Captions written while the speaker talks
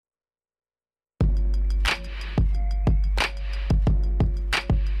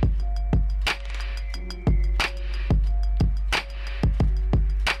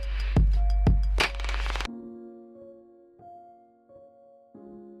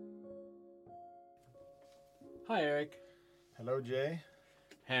Hi, Eric. Hello, Jay.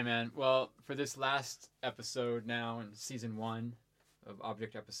 Hey, man. Well, for this last episode now in season 1 of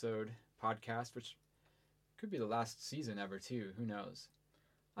Object Episode Podcast, which could be the last season ever, too. Who knows?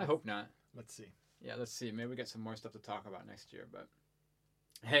 I hope not. Let's see. Yeah, let's see. Maybe we get some more stuff to talk about next year. But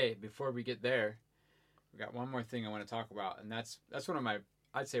hey, before we get there, we got one more thing I want to talk about, and that's one of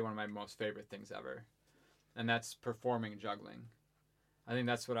my most favorite things ever, and that's performing juggling. I think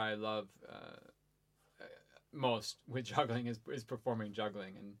that's what I love most with juggling is performing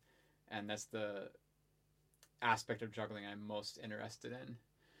juggling, and that's the aspect of juggling I'm most interested in.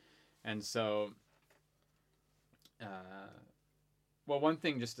 And so, well, one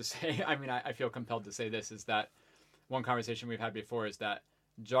thing just to say, I mean, I feel compelled to say this, is that one conversation we've had before is that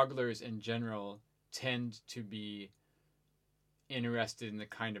jugglers in general tend to be interested in the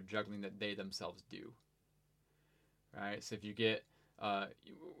kind of juggling that they themselves do. Right? So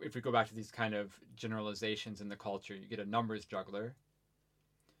if we go back to these kind of generalizations in the culture, you get a numbers juggler.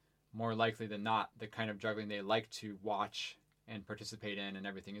 More likely than not, the kind of juggling they like to watch and participate in and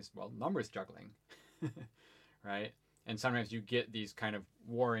everything is, well, numbers juggling. Right? And sometimes you get these kind of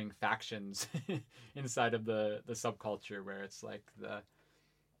warring factions inside of the subculture where it's like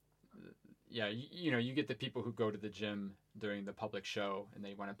you get the people who go to the gym during the public show and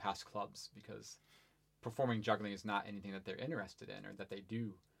they want to pass clubs because performing juggling is not anything that they're interested in or that they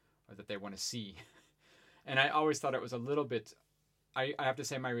do or that they want to see. And I always thought it was a little bit, I have to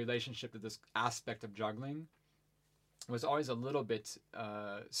say my relationship to this aspect of juggling was always a little bit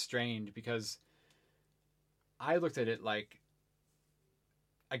strained because I looked at it like,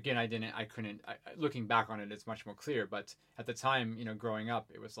 again, looking back on it, it's much more clear. But at the time, growing up,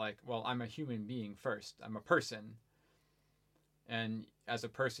 it was like, well, I'm a human being first. I'm a person. And as a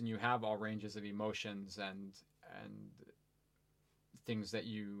person, you have all ranges of emotions and things that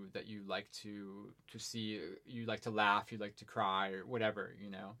you like to see. You like to laugh, you like to cry, or whatever.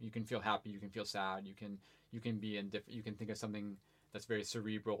 You can feel happy, you can feel sad, you can be indifferent. You can think of something that's very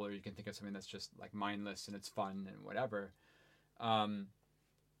cerebral, or you can think of something that's just like mindless and it's fun and whatever. And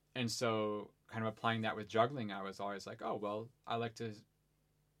so, kind of applying that with juggling, I was always like, oh well,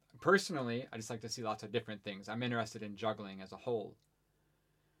 personally, I just like to see lots of different things. I'm interested in juggling as a whole.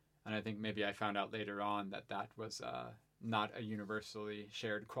 And I think maybe I found out later on that was not a universally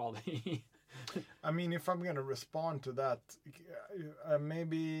shared quality. I mean, if I'm going to respond to that,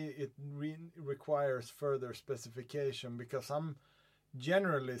 maybe it requires further specification because I'm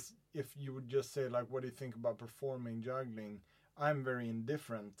generally, if you would just say, like, what do you think about performing juggling? I'm very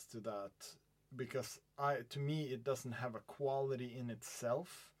indifferent to that because to me, it doesn't have a quality in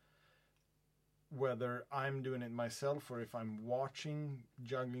itself. Whether I'm doing it myself or if I'm watching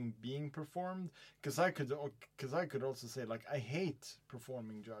juggling being performed, because I could also say, like, I hate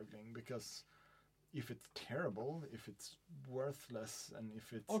performing juggling because if it's terrible, if it's worthless, and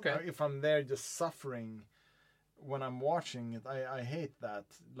if I'm there just suffering when I'm watching it, I hate that.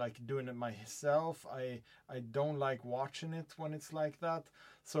 Like doing it myself, I don't like watching it when it's like that.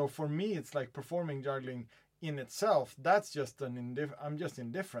 So for me, it's like performing juggling in itself, that's just I'm just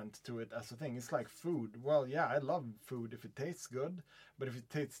indifferent to it as a thing. It's like food. Well, yeah, I love food if it tastes good, but if it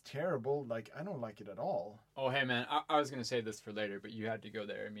tastes terrible, like, I don't like it at all. Oh, hey man, I was going to say this for later, but you had to go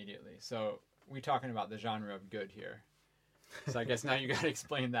there immediately. So we're talking about the genre of good here. So I guess now you got to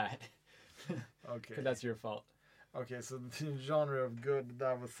explain that. Okay. Because that's your fault. Okay, so the genre of good,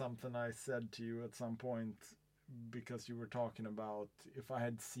 that was something I said to you at some point because you were talking about if I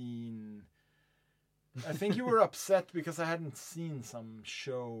had seen... I think you were upset because I hadn't seen some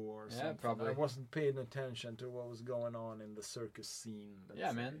show or something. Yeah, probably. I wasn't paying attention to what was going on in the circus scene.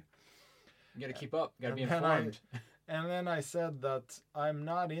 Yeah, man. You gotta keep up. You gotta be informed. And then I said that I'm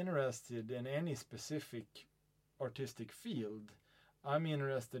not interested in any specific artistic field. I'm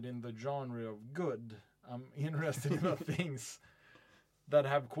interested in the genre of good. I'm interested in the things that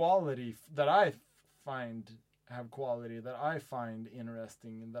have quality, that I find have quality, that I find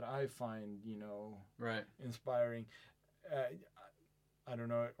interesting, and that I find, right, inspiring. I don't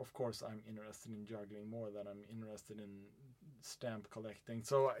know. Of course, I'm interested in juggling more than I'm interested in stamp collecting.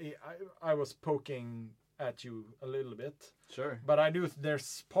 So I was poking at you a little bit. Sure. But I do.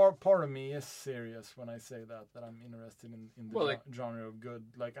 There's part of me is serious when I say that I'm interested in the genre of good.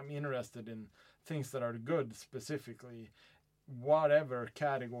 Like, I'm interested in things that are good specifically. Whatever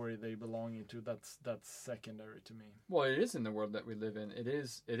category they belong into, that's secondary to me. Well, it is in the world that we live in. It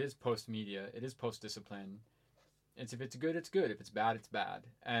is post media. It is post discipline. If it's good, it's good. If it's bad, it's bad.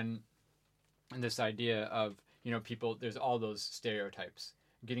 And this idea of people, there's all those stereotypes.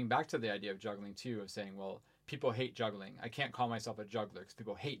 Getting back to the idea of juggling too, of saying, well, people hate juggling. I can't call myself a juggler because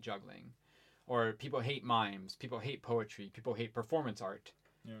people hate juggling. or people hate mimes, people hate poetry, people hate performance art.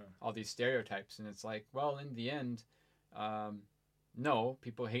 Yeah. All these stereotypes, and it's like, well, in the end, no,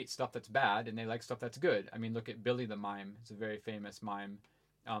 people hate stuff that's bad and they like stuff that's good. I mean, look at Billy the Mime. It's a very famous mime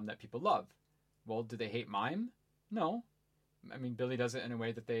that people love. Well, do they hate mime? No. I mean, Billy does it in a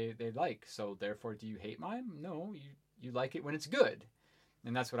way that they like. So therefore, do you hate mime? No, you like it when it's good.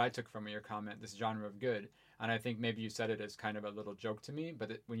 And that's what I took from your comment, this genre of good. And I think maybe you said it as kind of a little joke to me,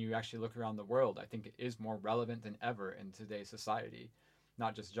 but when you actually look around the world, I think it is more relevant than ever in today's society.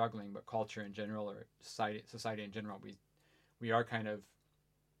 Not just juggling, but culture in general, or society in general. We are kind of,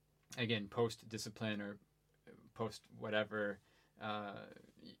 again, post-discipline or post-whatever, and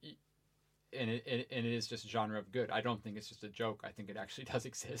it is just genre of good. I don't think it's just a joke. I think it actually does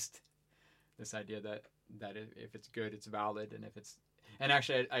exist. This idea that if it's good, it's valid, and if it's... And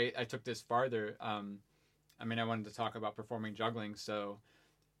actually, I took this farther. I wanted to talk about performing juggling, so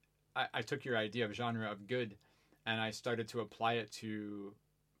I took your idea of genre of good, and I started to apply it to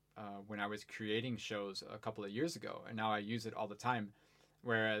when I was creating shows a couple of years ago, and now I use it all the time.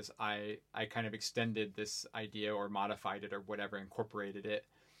 Whereas I kind of extended this idea or modified it or whatever, incorporated it.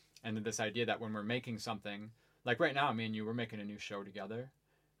 And then this idea that when we're making something, like right now, me and you, we're making a new show together,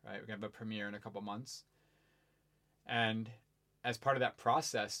 right? We're going to have a premiere in a couple months. And as part of that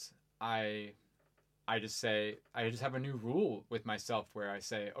process, I just have a new rule with myself where I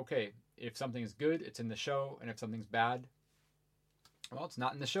say, okay, if something is good, it's in the show. And if something's bad, well, it's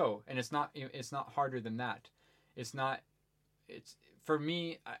not in the show. And it's not harder than that. It's for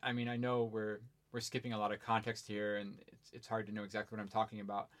me, I know we're skipping a lot of context here, and it's hard to know exactly what I'm talking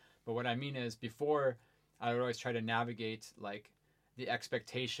about. But what I mean is, before, I would always try to navigate like the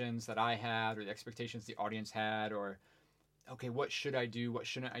expectations that I had, or the expectations the audience had, or okay, what should I do? What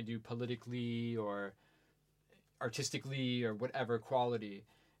shouldn't I do politically or artistically or whatever quality?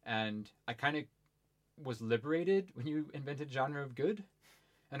 And I kind of was liberated when you invented genre of good.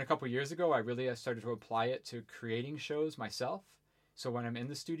 And a couple years ago, I started to apply it to creating shows myself. So when I'm in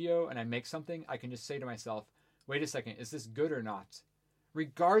the studio and I make something, I can just say to myself, wait a second, is this good or not?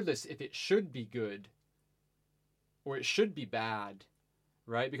 Regardless if it should be good or it should be bad,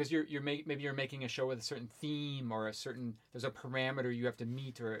 right? Because maybe you're making a show with a certain theme or there's a parameter you have to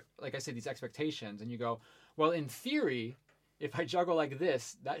meet, or like I said, these expectations, and you go, well, in theory, if I juggle like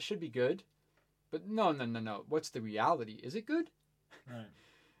this, that should be good. But no. What's the reality? Is it good? Right.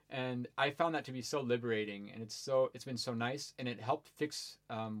 And I found that to be so liberating, and it's been so nice, and it helped fix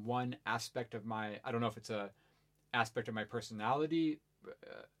one aspect of I don't know if it's a aspect of my personality,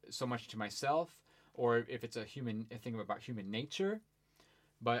 so much to myself, or if it's a thing about human nature.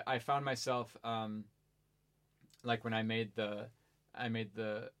 But I found myself like when I made the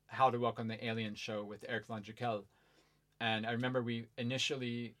How to Welcome the Alien show with Eric Langekel, and I remember we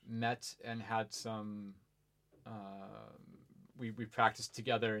initially met and had some. We practiced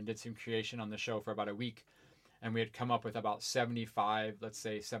together and did some creation on the show for about a week, and we had come up with about 75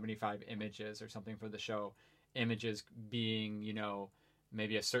 images or something for the show. Images being,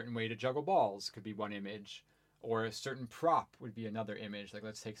 maybe a certain way to juggle balls could be one image, or a certain prop would be another image. Like,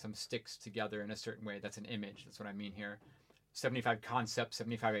 let's take some sticks together in a certain way. That's an image. That's what I mean here. 75 concepts,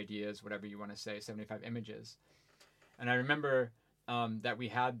 75 ideas, whatever you want to say, 75 images. And I remember that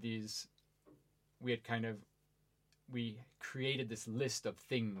we created this list of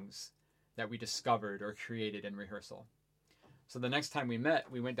things that we discovered or created in rehearsal. So the next time we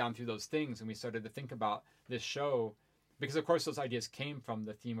met, we went down through those things and we started to think about this show, because of course those ideas came from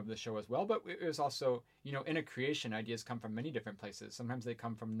the theme of the show as well, but it was also, in a creation, ideas come from many different places. Sometimes they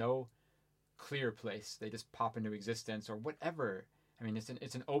come from no clear place. They just pop into existence or whatever. I mean,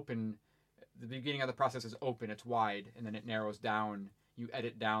 it's an open, the beginning of the process is open, it's wide, and then it narrows down. You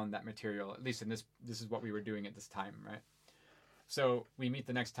edit down that material. At least this is what we were doing at this time, right? So we meet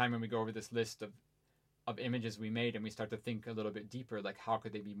the next time and we go over this list of images we made, and we start to think a little bit deeper, like how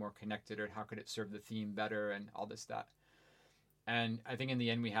could they be more connected, or how could it serve the theme better, and all this, that. And I think in the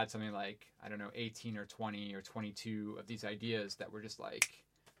end we had something like, 18 or 20 or 22 of these ideas that were just like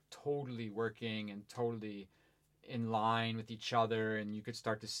totally working and totally in line with each other, and you could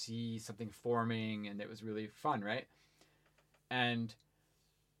start to see something forming, and it was really fun, right? And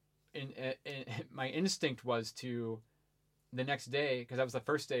my instinct was to, the next day, because that was the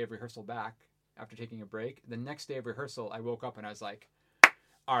first day of rehearsal back after taking a break, the next day of rehearsal, I woke up and I was like,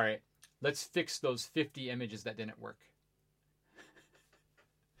 all right, let's fix those 50 images that didn't work.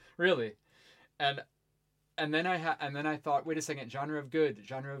 Really. And then I thought, wait a second, genre of good.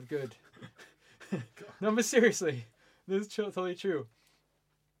 No, but seriously, this is totally true.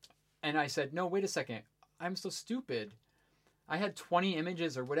 And I said, no, wait a second, I'm so stupid. I had 20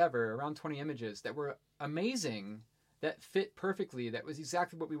 images or whatever, around 20 images that were amazing, that fit perfectly, that was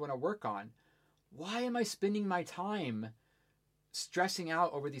exactly what we want to work on. Why am I spending my time stressing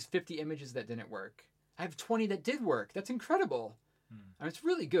out over these 50 images that didn't work? I have 20 that did work. That's incredible. And it's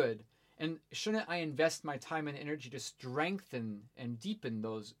really good. And shouldn't I invest my time and energy to strengthen and deepen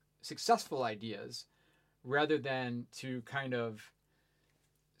those successful ideas rather than to kind of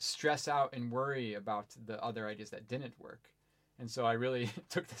stress out and worry about the other ideas that didn't work? And so I really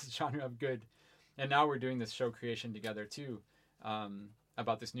took this genre of good. And now we're doing this show creation together too,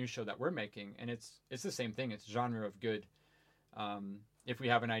 about this new show that we're making. And it's the same thing. It's genre of good. If we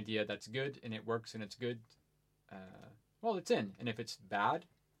have an idea that's good and it works and it's good, well, it's in. And if it's bad,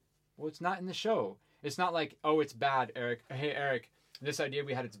 well, it's not in the show. It's not like, oh, it's bad, Eric. Hey, Eric, this idea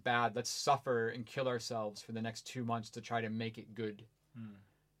we had, it's bad. Let's suffer and kill ourselves for the next 2 months to try to make it good.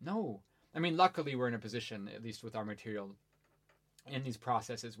 No. I mean, luckily we're in a position, at least with our material, in these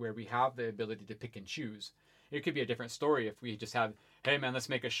processes where we have the ability to pick and choose. It could be a different story if we just have, hey, man, let's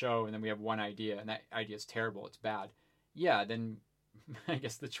make a show, and then we have one idea, and that idea is terrible, it's bad. Yeah, then I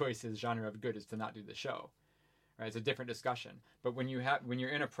guess the choice is genre of good is to not do the show. Right? It's a different discussion. But when you're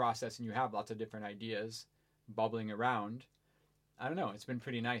in a process and you have lots of different ideas bubbling around, I don't know, it's been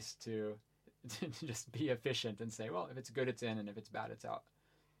pretty nice to just be efficient and say, well, if it's good, it's in, and if it's bad, it's out.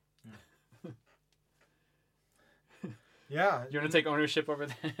 Yeah. You want to take ownership over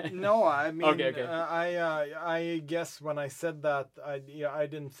that? No, I mean, okay. I guess when I said that, I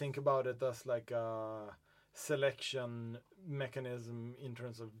didn't think about it as like a selection mechanism in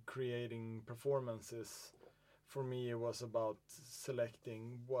terms of creating performances. For me, it was about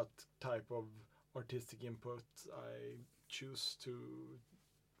selecting what type of artistic input I choose to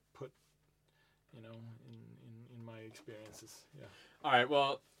put, in my experiences. Yeah. All right.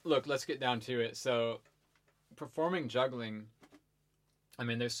 Well, look, let's get down to it. So, performing juggling, I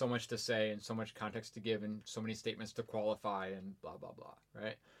mean, there's so much to say and so much context to give and so many statements to qualify and blah, blah, blah,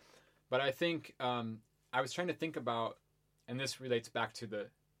 right? But I think I was trying to think about, and this relates back to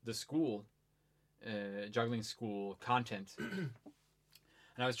the school, juggling school content. And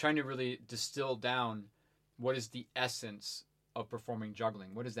I was trying to really distill down what is the essence of performing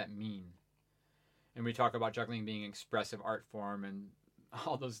juggling? What does that mean? And we talk about juggling being an expressive art form and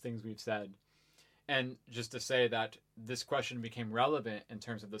all those things we've said. And just to say that this question became relevant in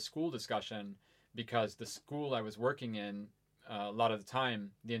terms of the school discussion because the school I was working in, a lot of the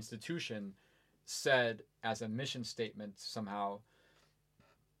time, the institution said as a mission statement somehow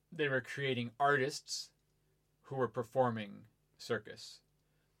they were creating artists who were performing circus.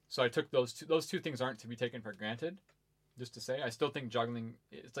 So I took those two things aren't to be taken for granted. Just to say, I still think juggling,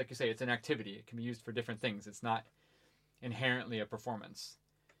 it's like you say, it's an activity. It can be used for different things. It's not inherently a performance.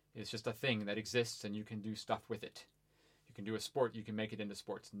 It's just a thing that exists and you can do stuff with it. You can do a sport, you can make it into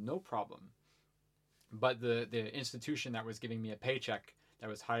sports, no problem. But the institution that was giving me a paycheck, that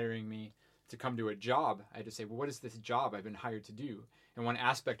was hiring me to come do a job, I had to say, well, what is this job I've been hired to do? And one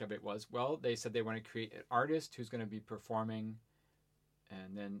aspect of it was, well, they said they want to create an artist who's going to be performing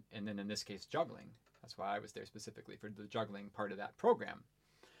and then in this case, juggling. That's why I was there specifically for the juggling part of that program.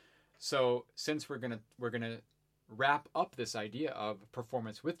 So since we're gonna wrap up this idea of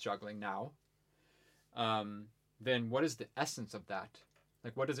performance with juggling now, then what is the essence of that?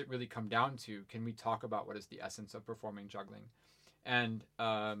 Like, what does it really come down to? Can we talk about what is the essence of performing juggling? And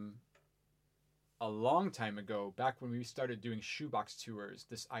a long time ago, back when we started doing shoebox tours,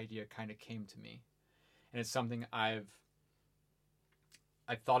 this idea kind of came to me, and it's something I've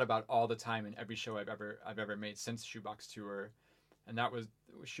thought about all the time in every show I've ever made since Shoebox Tour, and that was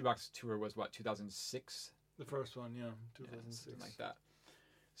Shoebox Tour was what, 2006? The first one, yeah, 2006, yeah, something like that.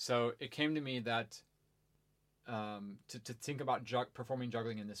 So it came to me that to think about performing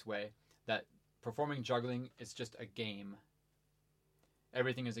juggling in this way, that performing juggling is just a game.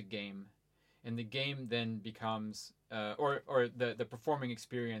 Everything is a game, and the game then becomes or the performing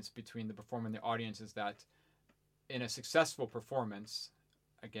experience between the performer and the audience is that in a successful performance.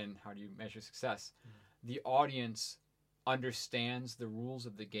 Again, how do you measure success? The audience understands the rules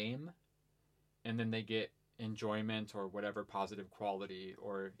of the game, and then they get enjoyment or whatever positive quality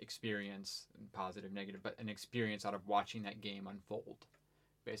or experience, positive, negative, but an experience out of watching that game unfold,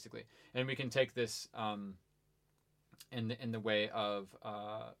 basically. And we can take this in the way of,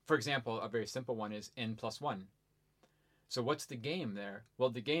 for example, a very simple one is N+1. So what's the game there? Well,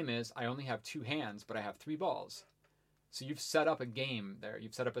 the game is I only have 2 hands, but I have 3 balls. So you've set up a game there.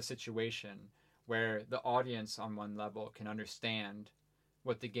 You've set up a situation where the audience on one level can understand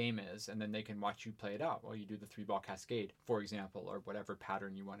what the game is, and then they can watch you play it out while you do the 3-ball cascade, for example, or whatever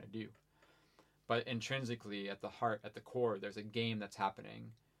pattern you want to do. but intrinsically at the heart, at the core, there's a game that's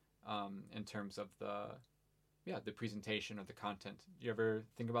happening in terms of the presentation of the content. Do you ever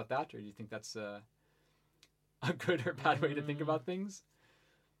think about that, or do you think that's a good or bad way to think about things?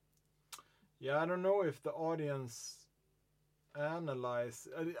 Yeah, I don't know if the audience analyze.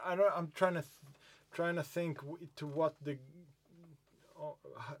 I don't. I'm trying to think to what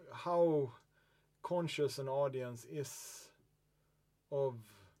how conscious an audience is of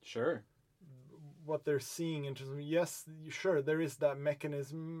Sure. what they're seeing in terms of, yes, sure, there is that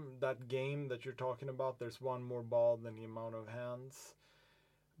mechanism, that game that you're talking about. There's one more ball than the amount of hands,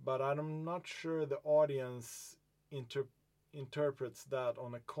 but I'm not sure the audience interprets that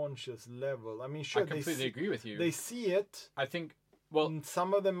on a conscious level. I mean, sure, I completely agree with you. They see it. I think, well, and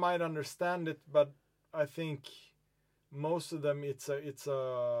some of them might understand it, but I think most of them it's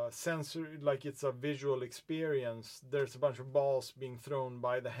a sensory, like it's a visual experience. There's a bunch of balls being thrown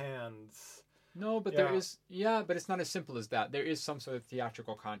by the hands. no, but there is, but it's not as simple as that. There is some sort of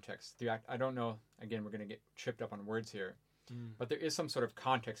theatrical context. I don't know. Again, we're going to get tripped up on words here. But there is some sort of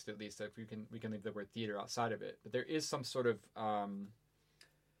context, at least, if we can leave the word theater outside of it. But there is some sort of I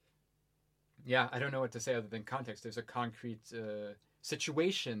don't know what to say other than context. There's a concrete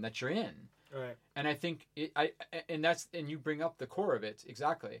situation that you're in, right? And I think and you bring up the core of it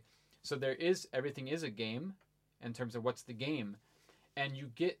exactly. So everything is a game in terms of what's the game, and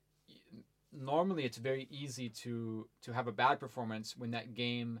normally it's very easy to have a bad performance when that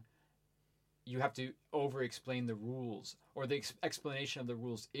game. You have to over-explain the rules, or the explanation of the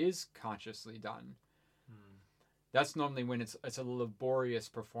rules is consciously done. That's normally when it's a laborious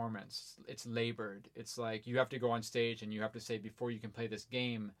performance. It's labored. It's like you have to go on stage and you have to say, before you can play this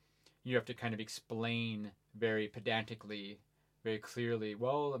game, you have to kind of explain very pedantically, very clearly.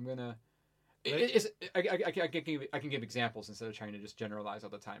 Well, I'm gonna. I can give examples instead of trying to just generalize all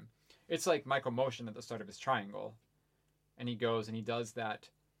the time. It's like Michael Motion at the start of his triangle, and he goes and he does that.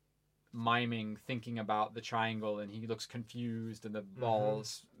 Miming, thinking about the triangle, and he looks confused, and the ball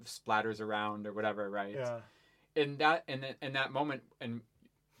splatters around or whatever, right? Yeah. In that moment, and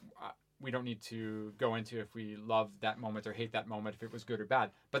we don't need to go into if we love that moment or hate that moment, if it was good or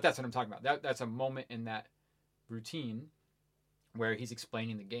bad. But that's what I'm talking about. That's a moment in that routine where he's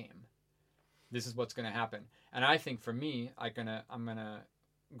explaining the game. This is what's going to happen, and I think for me, I'm gonna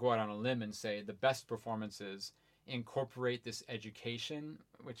go out on a limb and say the best performances incorporate this education,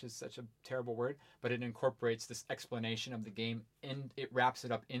 which is such a terrible word, but it incorporates this explanation of the game, and it wraps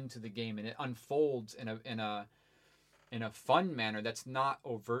it up into the game, and it unfolds in a fun manner that's not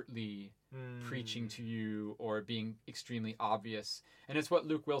overtly preaching to you or being extremely obvious. And it's what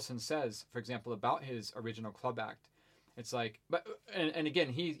Luke Wilson says, for example, about his original club act. It's like, but and again,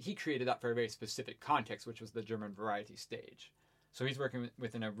 he created that for a very specific context, which was the German variety stage. So he's working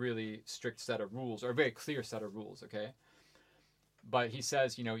within a really strict set of rules, or a very clear set of rules, okay? But he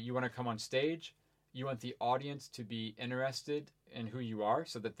says, you want to come on stage, you want the audience to be interested in who you are,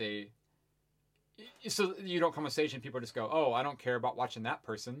 so you don't come on stage and people just go, oh, I don't care about watching that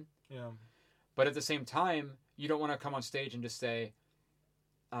person. Yeah. But at the same time, you don't want to come on stage and just say,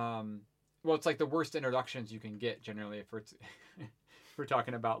 well, it's like the worst introductions you can get, generally, if we're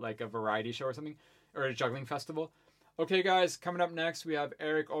talking about like a variety show or something, or a juggling festival. Okay, guys, coming up next, we have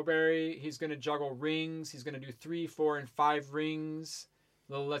Eric Oberry. He's going to juggle rings. He's going to do 3, 4, and 5 rings.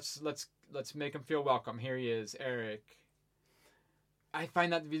 Well, let's make him feel welcome. Here he is, Eric. I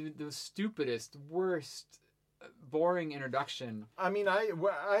find that to be the stupidest, worst, boring introduction. I mean,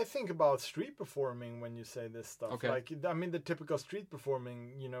 I think about street performing when you say this stuff. Okay. Like, I mean, the typical street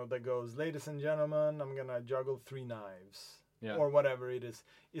performing, that goes, ladies and gentlemen, I'm going to juggle 3 knives. Yeah. Or whatever it is.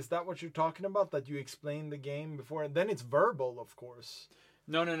 Is that what you're talking about? That you explain the game before? Then it's verbal, of course.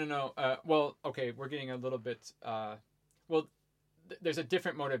 No. Well, okay, we're getting a little bit. There's a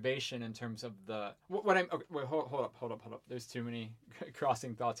different motivation in terms of the what I'm. Okay, wait, hold up. There's too many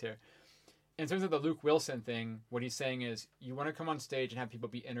crossing thoughts here. In terms of the Luke Wilson thing, what he's saying is you want to come on stage and have people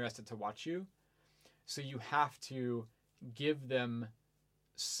be interested to watch you, so you have to give them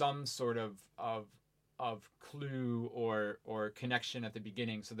some sort of clue or connection at the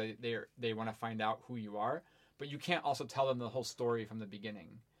beginning, so they want to find out who you are. But you can't also tell them the whole story from the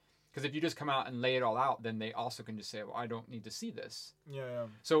beginning, because if you just come out and lay it all out, then they also can just say, well, I don't need to see this. Yeah.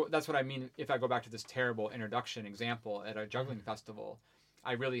 So that's what I mean. If I go back to this terrible introduction example at a juggling festival,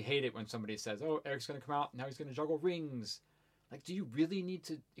 I really hate it when somebody says, oh, Eric's going to come out and now he's going to juggle rings. Like, do you really need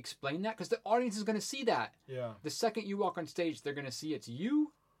to explain that? Because the audience is going to see that. Yeah. The second you walk on stage, they're going to see it's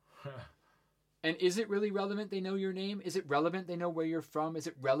you. And is it really relevant they know your name? Is it relevant they know where you're from? Is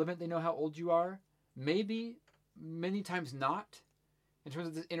it relevant they know how old you are? Maybe. Many times not. In terms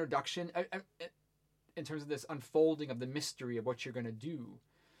of the introduction. in terms of this unfolding of the mystery of what you're going to do.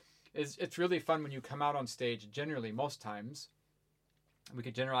 It's really fun when you come out on stage. Generally, most times, we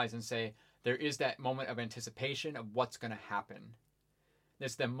could generalize and say there is that moment of anticipation of what's going to happen.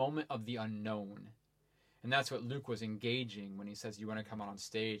 There's the moment of the unknown. And that's what Luke was engaging when he says you want to come out on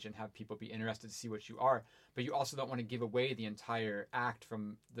stage and have people be interested to see what you are. But you also don't want to give away the entire act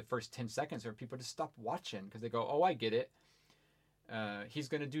from the first 10 seconds or people to stop watching because they go, oh, I get it. He's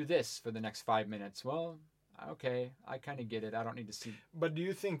going to do this for the next 5 minutes. Well, okay, I kind of get it. I don't need to see. But do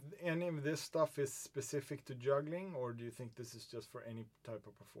you think any of this stuff is specific to juggling, or do you think this is just for any type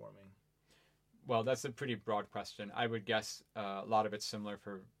of performing? Well, that's a pretty broad question. I would guess a lot of it's similar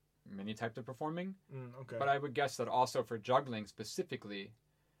for many types of performing. Okay. But I would guess that also for juggling specifically,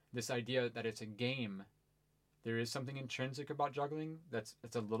 this idea that it's a game, there is something intrinsic about juggling that's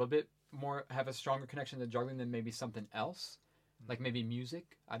a little bit more, have a stronger connection to juggling than maybe something else, like maybe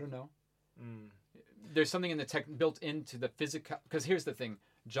music. I don't know. There's something in the tech built into the physical, because here's the thing,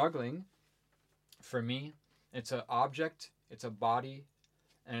 juggling, for me, it's an object, it's a body,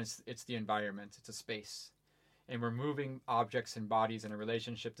 and it's the environment, it's a space. And we're moving objects and bodies in a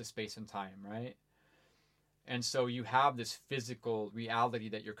relationship to space and time, right? And so you have this physical reality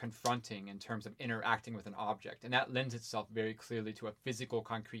that you're confronting in terms of interacting with an object. And that lends itself very clearly to a physical,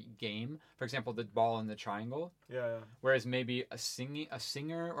 concrete game. For example, the ball and the triangle. Yeah. Whereas maybe a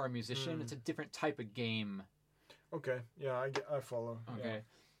singer or a musician, it's a different type of game. Okay. Yeah, I follow. Okay.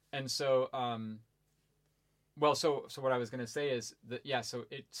 Yeah. And so, so what I was going to say is that, so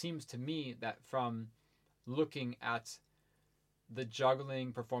it seems to me that from looking at the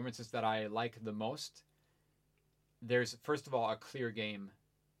juggling performances that I like the most, there's, first of all, a clear game.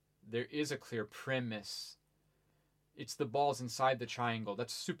 There is a clear premise. It's the balls inside the triangle.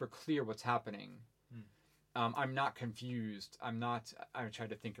 That's super clear what's happening. I'm not confused. I try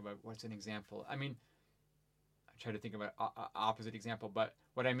to think about what's an example. I try to think of an opposite example, but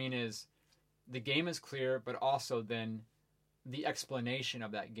what I mean is the game is clear, but also then the explanation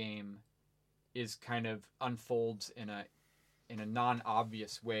of that game is kind of unfolds in a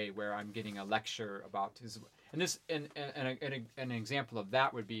non-obvious way where I'm getting a lecture about his. And this, and an example of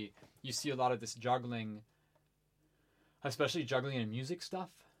that would be, you see a lot of this juggling, especially juggling in music stuff,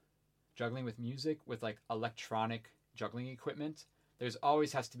 juggling with music, with like electronic juggling equipment. There's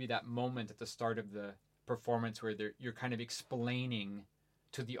always has to be that moment at the start of the performance where you're kind of explaining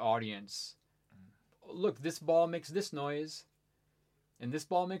to the audience, look, this ball makes this noise, and this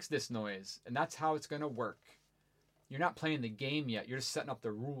ball makes this noise, and that's how it's going to work. You're not playing the game yet. You're just setting up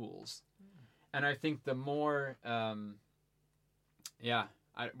the rules. And I think the more,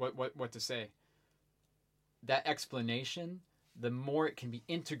 what to say? That explanation, the more it can be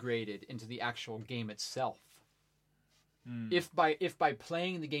integrated into the actual game itself. If by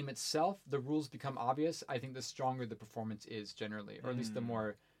playing the game itself, the rules become obvious, I think the stronger the performance is generally, or at least the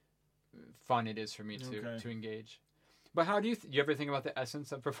more fun it is for me to engage. But how do you you ever think about the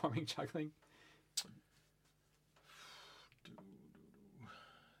essence of performing juggling?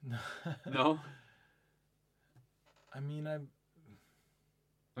 No? I mean,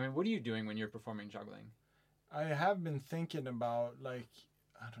 what are you doing when you're performing juggling? I have been thinking about, like,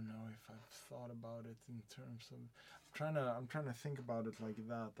 I don't know if I've thought about it in terms of, I'm trying to think about it like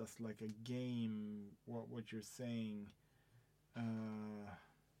that. That's like a game, what you're saying.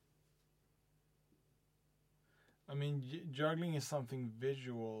 I mean, juggling is something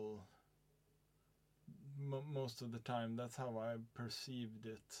visual most of the time. That's how I perceived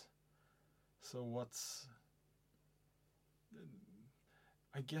it. So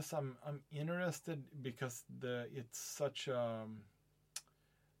I guess I'm interested because it's such a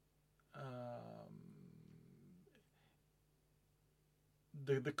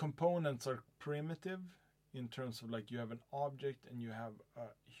the components are primitive in terms of, like, you have an object and you have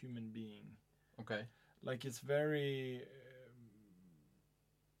a human being. Okay. Like, it's very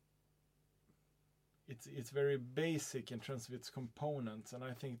it's very basic in terms of its components, and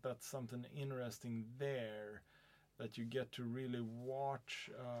I think that's something interesting there, that you get to really watch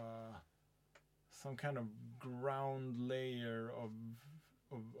some kind of ground layer of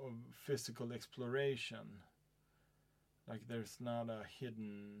physical exploration. Like, there's not a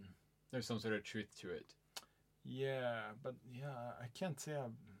hidden... There's some sort of truth to it. Yeah, but I can't say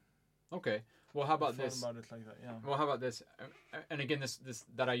I've... Okay. Well, how about this? About it like that, yeah. Well, how about this? And again, this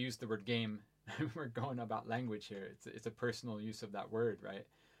that I use the word game. We're going about language here. It's a personal use of that word, right?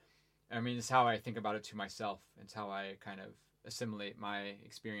 I mean, it's how I think about it to myself. It's how I kind of assimilate my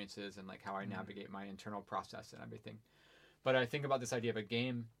experiences and, like, how I navigate my internal process and everything. But I think about this idea of a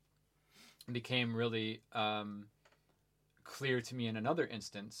game became really clear to me in another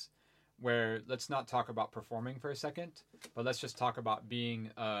instance where let's not talk about performing for a second, but let's just talk about being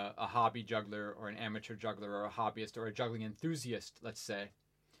a hobby juggler or an amateur juggler or a hobbyist or a juggling enthusiast, let's say.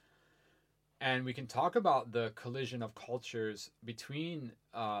 And we can talk about the collision of cultures between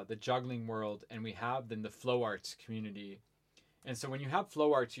the juggling world and we have then the flow arts community. And so when you have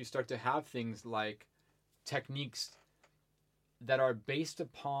flow arts, you start to have things like techniques that are based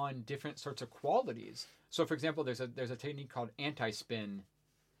upon different sorts of qualities. So for example, there's a technique called anti-spin.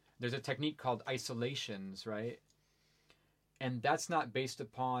 There's a technique called isolations, right? And that's not based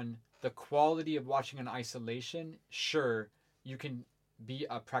upon the quality of watching an isolation. Sure, you can be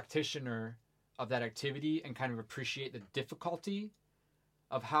a practitioner of that activity and kind of appreciate the difficulty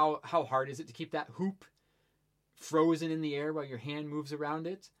of how hard is it to keep that hoop frozen in the air while your hand moves around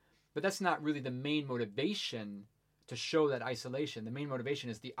it. But that's not really the main motivation to show that isolation. The main motivation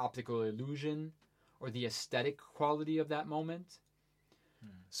is the optical illusion or the aesthetic quality of that moment.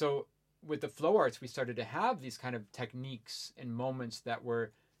 So with the flow arts, we started to have these kind of techniques and moments that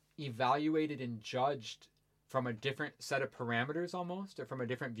were evaluated and judged from a different set of parameters almost, or from a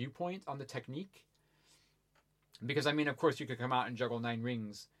different viewpoint on the technique. Because, I mean, of course, you could come out and juggle 9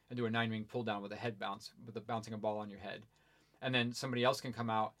 rings and do a 9-ring pull down with a head bounce, with bouncing a ball on your head. And then somebody else can come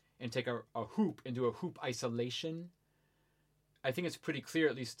out and take a hoop and do a hoop isolation. I think it's pretty clear,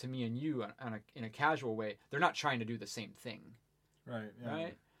 at least to me and you, in a casual way, they're not trying to do the same thing. Right. Yeah.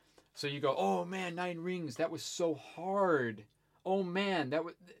 Right? So you go, oh man, 9 rings, that was so hard. Oh man,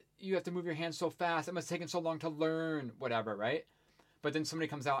 you have to move your hands so fast. It must have taken so long to learn, whatever, right? But then somebody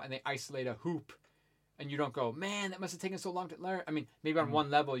comes out and they isolate a hoop and you don't go, man, that must have taken so long to learn. I mean, maybe on one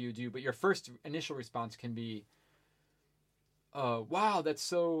level you do, but your first initial response can be, wow, that's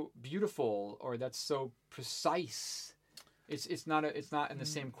so beautiful, or that's so precise. It's not in the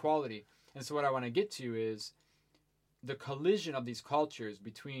same quality. And so what I want to get to is the collision of these cultures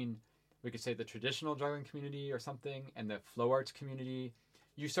between, we could say, the traditional juggling community or something and the flow arts community.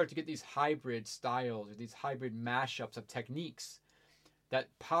 You start to get these hybrid styles or these hybrid mashups of techniques that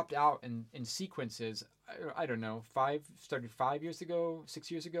popped out in sequences. I don't know, started 5 years ago,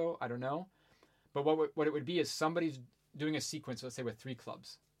 6 years ago, I don't know. But what it would be is somebody's doing a sequence, let's say with 3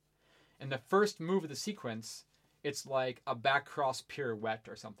 clubs. And the first move of the sequence, it's like a back cross pirouette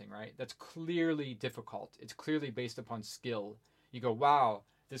or something, right? That's clearly difficult. It's clearly based upon skill. You go, wow,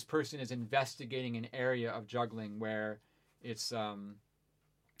 this person is investigating an area of juggling where it's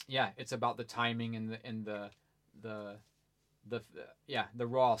it's about the timing and the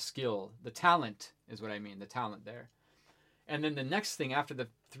raw skill. The talent is what I mean, the talent there. And then the next thing after the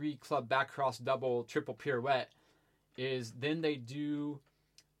 3 club back cross double triple pirouette is then they do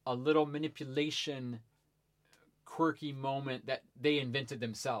a little manipulation quirky moment that they invented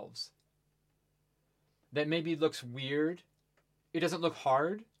themselves. That maybe looks weird. It doesn't look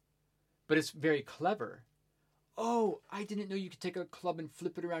hard, but it's very clever. Oh, I didn't know you could take a club and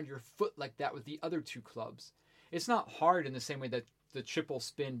flip it around your foot like that with the other 2 clubs. It's not hard in the same way that the triple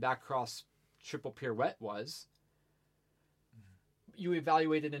spin back cross triple pirouette was. You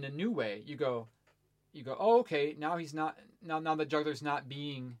evaluate it in a new way. You go, oh, okay, now the juggler's not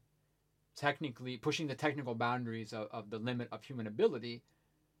being technically pushing the technical boundaries of the limit of human ability.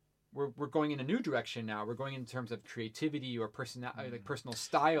 We're going in a new direction now. We're going in terms of creativity or personal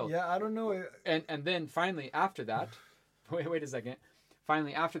style. Yeah, I don't know. And then finally after that, wait a second.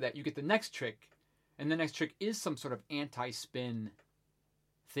 Finally after that, you get the next trick, and the next trick is some sort of anti-spin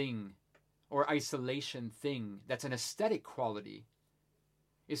thing or isolation thing. That's an aesthetic quality.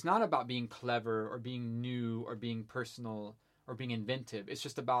 It's not about being clever or being new or being personal or being inventive. It's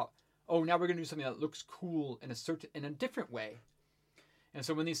just about, oh, now we're going to do something that looks cool in a different way. And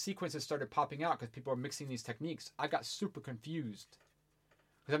so when these sequences started popping out, because people are mixing these techniques, I got super confused.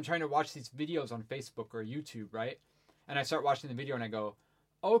 Because I'm trying to watch these videos on Facebook or YouTube, right? And I start watching the video and I go,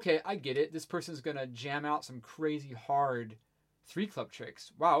 okay, I get it. This person's going to jam out some crazy hard 3 club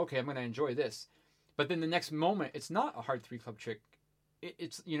tricks. Wow, okay, I'm going to enjoy this. But then the next moment, it's not a hard 3 club trick.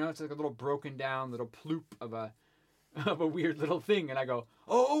 It's like a little broken down little ploop of a weird little thing. And I go,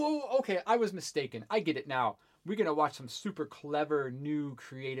 oh, okay, I was mistaken. I get it now. We're going to watch some super clever, new,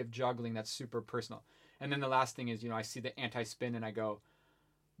 creative juggling that's super personal. And then the last thing is, I see the anti-spin and I go,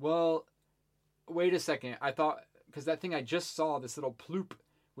 well, wait a second. I thought, because that thing I just saw, this little ploop,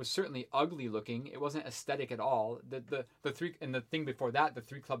 was certainly ugly looking. It wasn't aesthetic at all. The 3, and the thing before that, the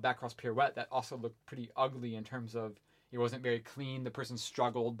 3 club back cross pirouette, that also looked pretty ugly in terms of it wasn't very clean. The person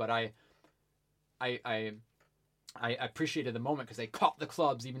struggled, but I appreciated the moment because they caught the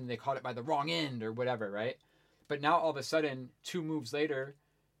clubs, even if they caught it by the wrong end or whatever, right? But now all of a sudden, 2 moves later,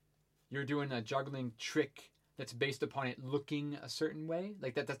 you're doing a juggling trick that's based upon it looking a certain way.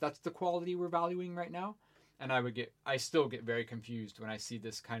 Like that's the quality we're valuing right now. And I still get very confused when I see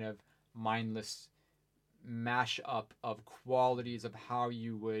this kind of mindless mash up of qualities of how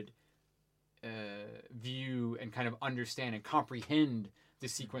you would view and kind of understand and comprehend the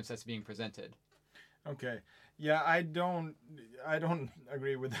sequence that's being presented. Okay. Yeah, I don't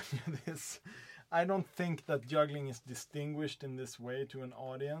agree with any of this. I don't think that juggling is distinguished in this way to an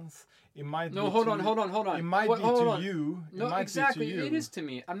audience. It might No, be hold to, on. It might be to you. It No, might exactly. Be to you. It is to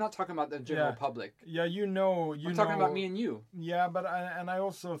me. I'm not talking about the general public. Yeah, I'm talking about me and you. Yeah, but I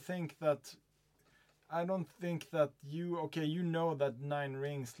also think that I don't think that you know that 9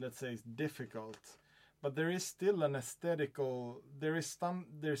 rings, let's say, is difficult, but there is still an aesthetical, there's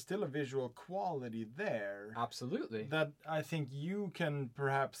still a visual quality there. Absolutely. That I think you can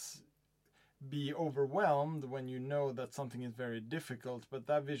perhaps be overwhelmed when you know that something is very difficult, but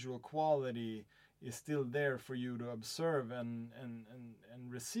that visual quality is still there for you to observe and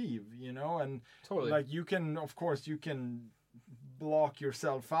receive, and totally. Like you can block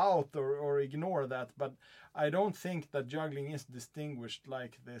yourself out or ignore that, but I don't think that juggling is distinguished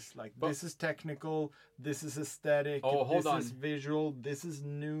like this. This is technical, this is aesthetic, hold on. This is visual, this is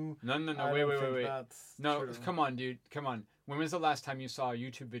new. No, wait. No, true. Come on, dude. Come on. When was the last time you saw a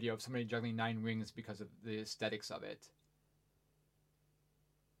YouTube video of somebody juggling 9 rings because of the aesthetics of it?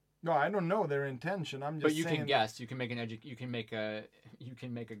 No, I don't know their intention. I'm just. But you can guess. You can make you can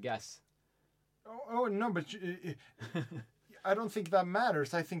make a guess. Oh no, but I don't think that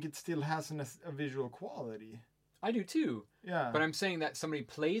matters. I think it still has a visual quality. I do too. Yeah. But I'm saying that somebody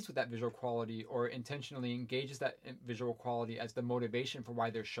plays with that visual quality or intentionally engages that visual quality as the motivation for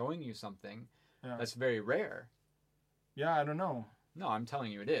why they're showing you something. Yeah. That's very rare. Yeah, I don't know. No, I'm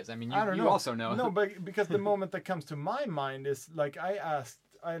telling you it is. I mean, you also know. No, but because the moment that comes to my mind is like I asked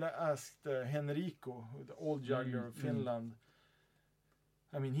Henrico, the old juggler of Finland.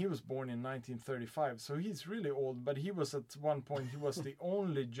 I mean, he was born in 1935, so he's really old, but he was at one point, he was the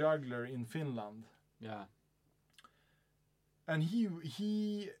only juggler in Finland. Yeah. And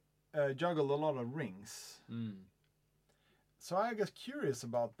he juggled a lot of rings. So I get curious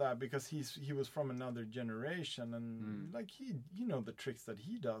about that because he was from another generation and like he the tricks that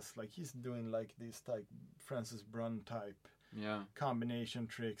he does, like he's doing like these like Francis Brunn type combination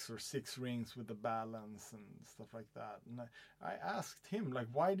tricks or 6 rings with the balance and stuff like that. And I asked him, like,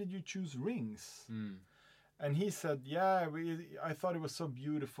 why did you choose rings? And he said, I thought it was so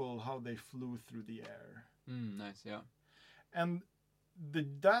beautiful how they flew through the air. Nice, yeah. And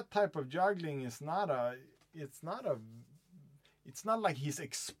that type of juggling is it's not like he's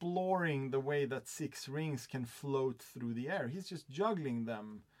exploring the way that 6 rings can float through the air. He's just juggling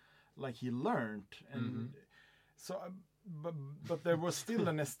them like he learned. And so, but there was still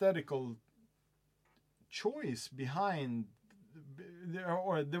an aesthetical choice behind,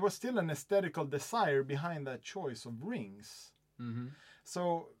 or there was still an aesthetical desire behind that choice of rings.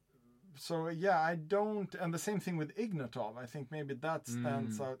 So yeah, I don't, and the same thing with Ignatov. I think maybe that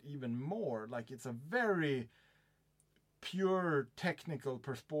stands out even more. Like it's a very pure technical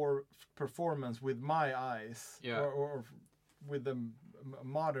performance with my eyes, or with the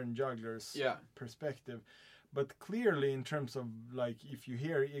modern juggler's perspective. But clearly, in terms of like, if you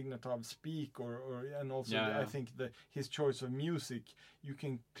hear Ignatov speak, and also I think his choice of music, you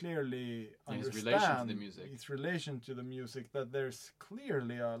can clearly understand his relation to the music. That there's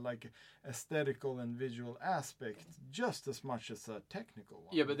clearly a like aesthetical and visual aspect, just as much as a technical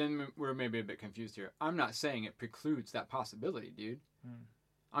one. Yeah, but then we're maybe a bit confused here. I'm not saying it precludes that possibility, dude.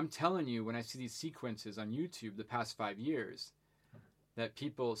 I'm telling you, when I see these sequences on YouTube the past 5 years, that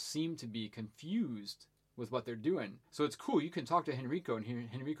people seem to be confused with what they're doing. So it's cool. You can talk to Henrico, and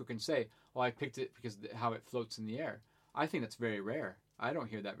Henrico can say, "Oh, I picked it because how it floats in the air." I think that's very rare. I don't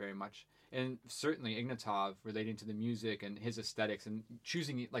hear that very much. And certainly Ignatov, relating to the music and his aesthetics and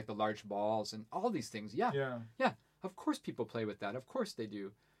choosing like the large balls and all these things. Yeah. Of course people play with that. Of course they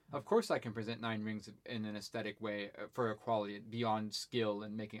do. Of course I can present 9 rings in an aesthetic way for a quality beyond skill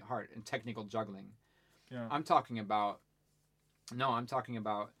and making it hard and technical juggling. Yeah. I'm talking about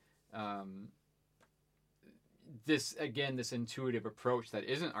this intuitive approach that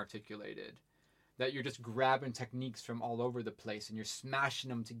isn't articulated, that you're just grabbing techniques from all over the place and you're smashing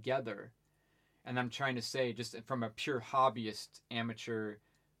them together. And I'm trying to say, just from a pure hobbyist amateur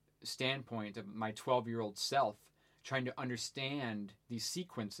standpoint of my 12-year-old self, trying to understand these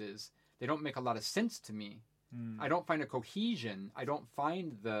sequences, they don't make a lot of sense to me. I don't find a cohesion. I don't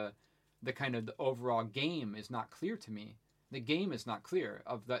find the kind of the overall game is not clear to me. The game is not clear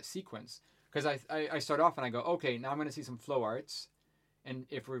of that sequence. Because I start off and I go, okay, now I'm going to see some flow arts. And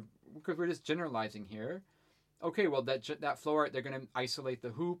because we're just generalizing here, okay, well that flow art, they're gonna isolate the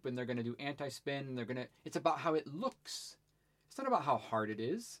hoop and they're gonna do anti-spin and it's about how it looks. It's not about how hard it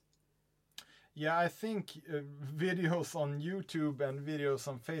is. Yeah, I think videos on YouTube and videos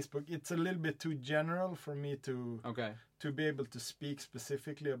on Facebook, it's a little bit too general for me to be able to speak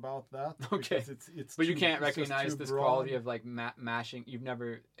specifically about that. Okay. It's but you can't recognize this broad. quality of like mashing. You've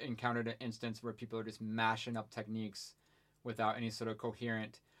never encountered an instance where people are just mashing up techniques without any sort of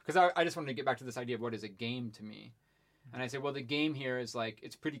coherent. Because I just wanted to get back to this idea of what is a game to me. And I say, well, the game here is like,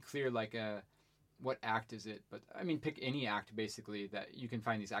 it's pretty clear, like what act is it? But I mean, pick any act basically that you can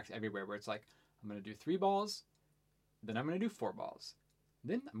find these acts everywhere where it's like, I'm going to do 3 balls, then I'm going to do 4 balls,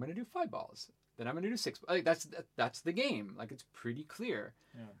 then I'm going to do 5 balls, then I'm going to do 6. Like that's the game. Like it's pretty clear.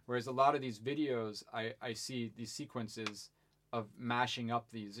 Yeah. Whereas a lot of these videos, I see these sequences of mashing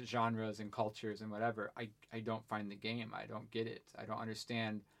up these genres and cultures and whatever. I don't find the game. I don't get it. I don't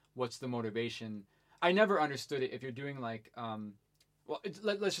understand what's the motivation. I never understood it if you're doing like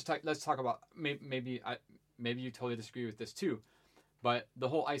let's talk about maybe you totally disagree with this too. But the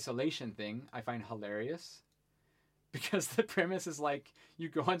whole isolation thing I find hilarious because the premise is like you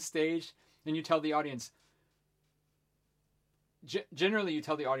go on stage and you tell the audience, generally you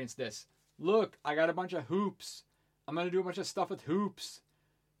tell the audience this, look, I got a bunch of hoops. I'm going to do a bunch of stuff with hoops.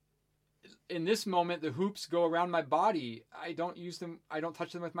 In this moment, the hoops go around my body. I don't use them. I don't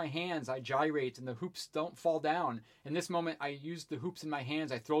touch them with my hands. I gyrate and the hoops don't fall down. In this moment, I use the hoops in my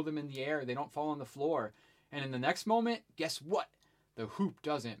hands. I throw them in the air. They don't fall on the floor. And in the next moment, guess what? The hoop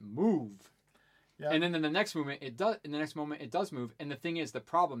doesn't move. Yeah. And then in the next moment it does. In the next moment it does move. And the thing is, the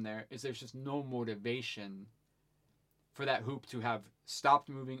problem there is there's just no motivation for that hoop to have stopped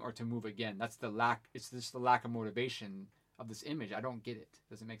moving or to move again. That's the lack. It's just the lack of motivation of this image. I don't get it.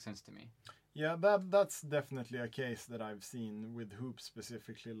 Doesn't make sense to me. Yeah, that's definitely a case that I've seen with hoops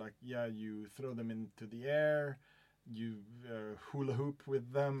specifically. Like, yeah, you throw them into the air, you hula hoop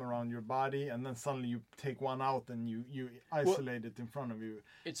with them around your body, and then suddenly you take one out and you isolate it in front of you.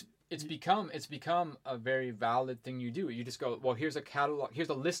 It's become a very valid thing you do. You just go, well, here's a catalog, here's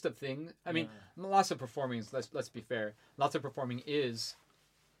a list of things. I mean, lots of performing. Let's be fair. Lots of performing is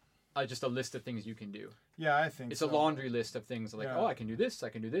just a list of things you can do. Yeah, I think it's a laundry list of things like, oh, I can do this, I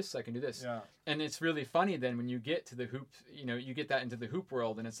can do this, I can do this. Yeah. And it's really funny then when you get to the hoop, you get that into the hoop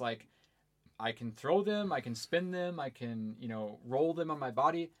world, and it's like, I can throw them, I can spin them, I can, roll them on my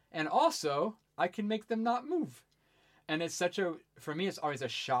body, and also I can make them not move. And it's for me, it's always a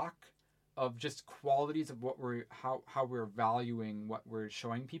shock of just qualities of how we're valuing what we're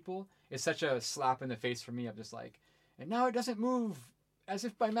showing people. It's such a slap in the face for me of just like, and now it doesn't move as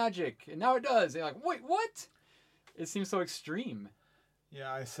if by magic, and now it does. They're like, wait, what? It seems so extreme.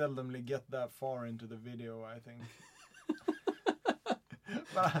 Yeah, I seldomly get that far into the video, I think.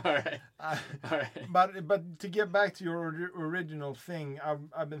 But, all right. But to get back to your original thing,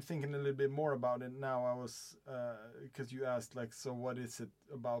 I've been thinking a little bit more about it now. I was because you asked like, so what is it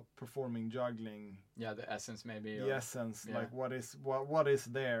about performing juggling? Yeah, the essence maybe. The essence, yeah. Like what is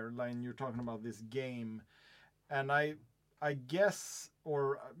there? Like you're talking about this game, and I guess,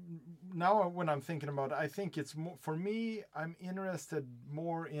 or now when I'm thinking about it, I think it's more for me. I'm interested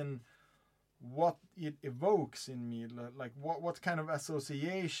more in what it evokes in me, like what kind of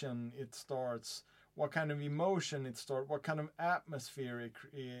association it starts, what kind of emotion it starts, what kind of atmosphere it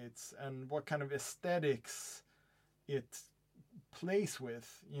creates, and what kind of aesthetics it plays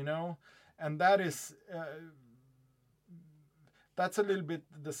with, and that is that's a little bit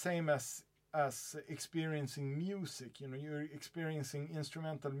the same as experiencing music. You're experiencing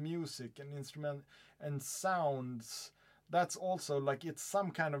instrumental music and sounds. That's also like it's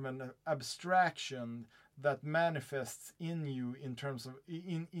some kind of an abstraction that manifests in you in terms of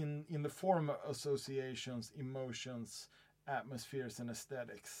in the form of associations, emotions, atmospheres, and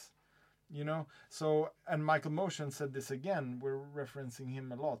aesthetics. So, and Michael Motion said this again, we're referencing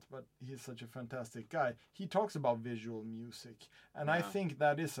him a lot, but he's such a fantastic guy. He talks about visual music, and I think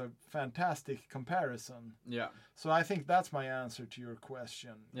that is a fantastic comparison. Yeah. So I think that's my answer to your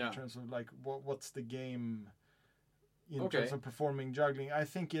question in terms of like what's the game in terms of performing juggling. I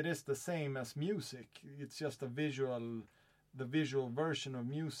think it is the same as music. It's just the visual version of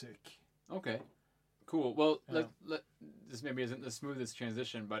music. Okay. Cool. Well, this maybe isn't the smoothest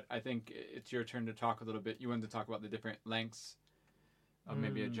transition, but I think it's your turn to talk a little bit. You wanted to talk about the different lengths of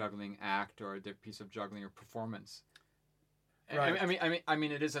maybe a juggling act or a piece of juggling or performance. Right. I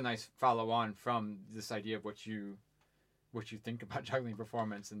mean, it is a nice follow-on from this idea of what you think about juggling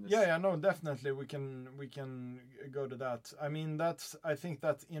performance in this. Yeah, no, definitely we can go to that. I mean, I think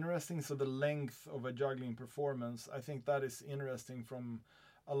that's interesting. So the length of a juggling performance, I think that is interesting from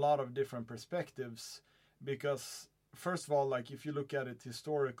a lot of different perspectives, because first of all, like if you look at it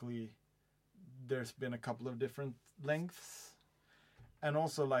historically, there's been a couple of different lengths, and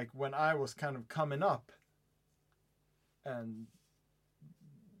also like when I was kind of coming up and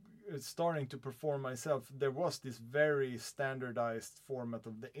starting to perform myself, there was this very standardized format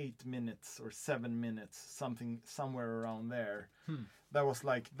of the 8 minutes or 7 minutes, somewhere around there. That was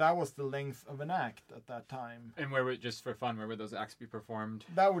the length of an act at that time. And just for fun, where would those acts be performed?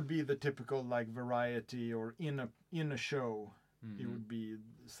 That would be the typical like variety, or in a show. It would be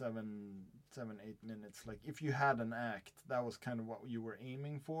 7, 8 minutes. Like if you had an act, that was kind of what you were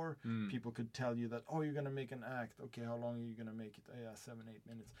aiming for. People could tell you that, oh, you're gonna make an act. Okay, how long are you gonna make it? Oh, yeah, 7, 8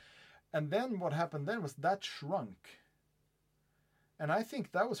 minutes. And then what happened then was that shrunk. And I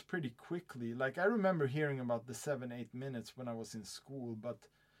think that was pretty quickly. Like I remember hearing about the 7, 8 minutes when I was in school, but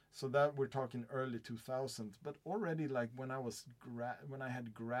so that we're talking early 2000s. But already like when I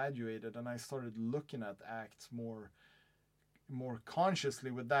had graduated and I started looking at acts more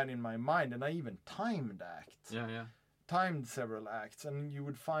consciously with that in my mind, and I even timed acts. Yeah. Timed several acts, and you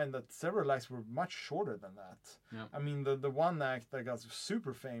would find that several acts were much shorter than that. Yeah. I mean, the one act that got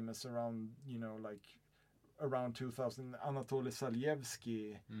super famous around, like around 2000, Anatoly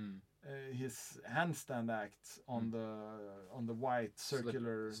Salyevsky, his handstand act on the white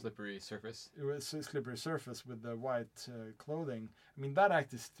circular slippery surface. It was a slippery surface with the white clothing. I mean, that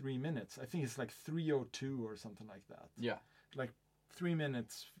act is 3 minutes. I think it's like 3:02 or something like that. Yeah. Like 3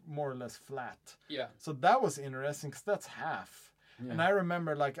 minutes, more or less flat. Yeah. So that was interesting because that's half. Yeah. And I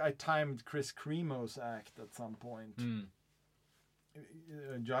remember like I timed Chris Cremo's act at some point,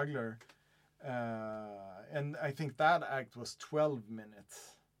 a juggler. And I think that act was 12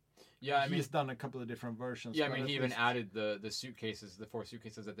 minutes. Yeah, I mean, he's done a couple of different versions. Yeah, I mean, he even added the suitcases, the 4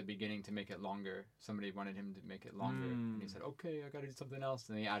 suitcases at the beginning to make it longer. Somebody wanted him to make it longer. And he said, okay, I got to do something else.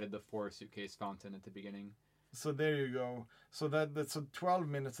 And he added the 4 suitcase fountain at the beginning. So there you go. So that's 12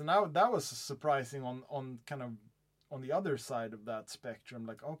 minutes. And that was surprising on kind of on the other side of that spectrum.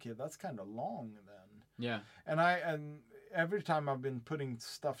 Like, okay, that's kind of long then. Yeah. And every time I've been putting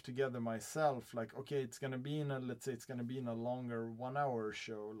stuff together myself, like, okay, it's going to be let's say it's going to be in a longer 1 hour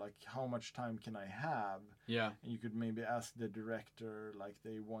show. Like, how much time can I have? Yeah. And you could maybe ask the director, like,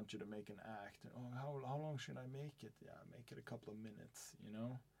 they want you to make an act. Oh, how long should I make it? Yeah, make it a couple of minutes,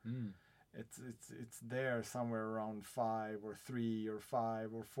 It's there somewhere around 5 or 3 or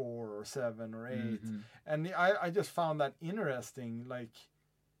 5 or 4 or 7 or 8. And I just found that interesting, like,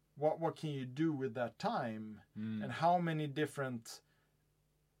 what can you do with that time, and how many different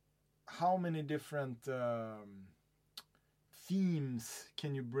themes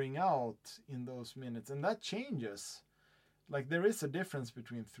can you bring out in those minutes, and that changes. Like, there is a difference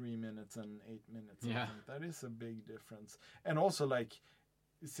between 3 minutes and 8 minutes. Yeah. I think that is a big difference. And also, like,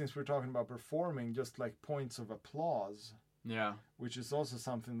 since we're talking about performing, just like points of applause. Yeah. Which is also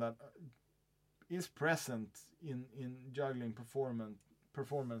something that is present in juggling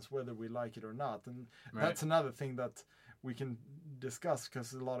performance, whether we like it or not. And that's another thing that we can discuss,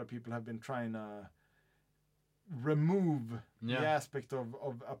 because a lot of people have been trying to remove the aspect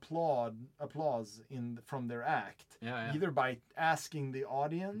of applause from their act, either by asking the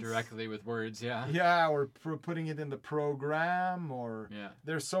audience directly with words, or putting it in the program, or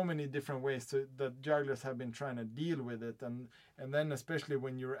there's so many different ways that jugglers have been trying to deal with it, and then especially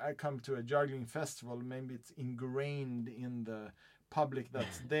when you come to a juggling festival, maybe it's ingrained in the public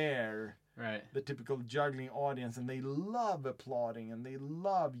that's there. Right. The typical juggling audience, and they love applauding, and they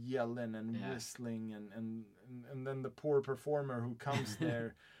love yelling and whistling, and then the poor performer who comes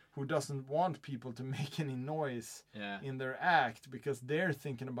there who doesn't want people to make any noise in their act, because they're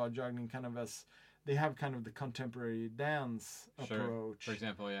thinking about juggling kind of as they have kind of the contemporary dance approach. For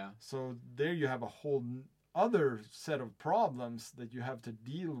example, So there you have a whole other set of problems that you have to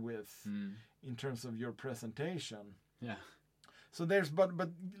deal with in terms of your presentation. Yeah. So there's,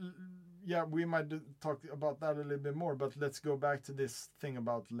 we might talk about that a little bit more, but let's go back to this thing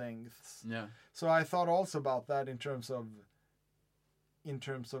about lengths. Yeah. So I thought also about that in terms of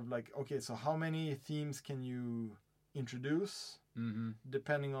like, okay, so how many themes can you introduce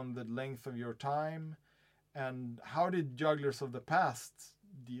depending on the length of your time, and how did jugglers of the past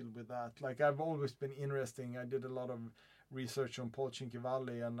deal with that? Like, I've always been interesting. I did a lot of research on Paul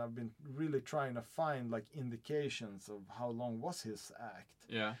Cinquevalli, and I've been really trying to find like indications of how long was his act.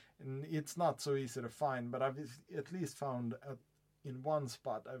 Yeah. And it's not so easy to find, but I've at least found in one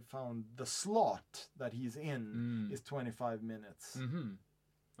spot, I've found the slot that he's in is 25 minutes.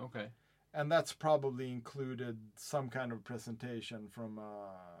 Okay. And that's probably included some kind of presentation from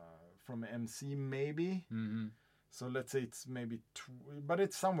MC maybe. So let's say it's maybe, but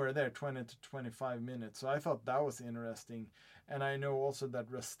it's somewhere there, 20 to 25 minutes. So I thought that was interesting. And I know also that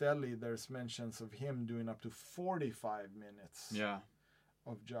Rastelli, there's mentions of him doing up to 45 minutes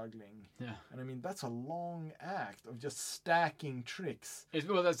of juggling. Yeah. And I mean, that's a long act of just stacking tricks.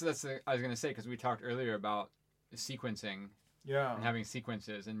 Well, that's I was going to say, because we talked earlier about sequencing Yeah. and having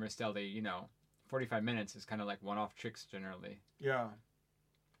sequences. And Rastelli, you know, 45 minutes is kind of like one-off tricks generally. Yeah.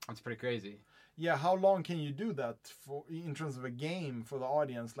 That's pretty crazy. Yeah, how long can you do that for in terms of a game for the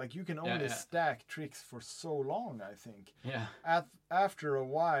audience? Like you can only stack tricks for so long, I think. Yeah. After a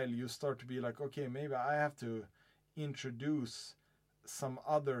while, you start to be like, okay, maybe I have to introduce some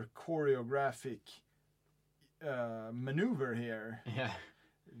other choreographic maneuver here. Yeah.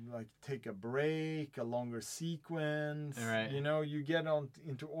 Like take a break, a longer sequence. Right. You know, you get on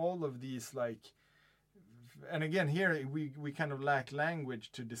into all of these like. And again, here we kind of lack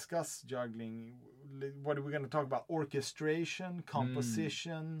language to discuss juggling. What are we going to talk about? Orchestration,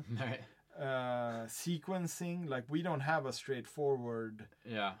 composition, sequencing. Like we don't have a straightforward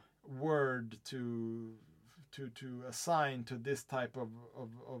word to assign to this type of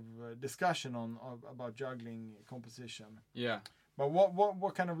discussion about juggling composition. Yeah. But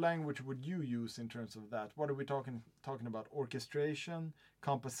what kind of language would you use in terms of that? What are we talking about? Orchestration,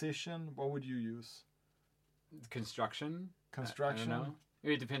 composition. What would you use? Construction. I don't know.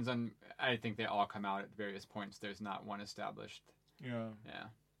 It depends on. I think they all come out at various points. There's not one established. Yeah.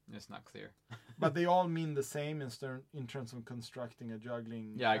 It's not clear. But they all mean the same in terms of constructing a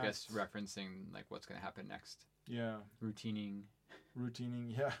juggling. Yeah, I guess referencing like what's going to happen next. Yeah. Routining.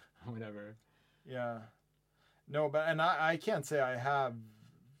 Yeah. Whatever. Yeah. No, but and I can't say I have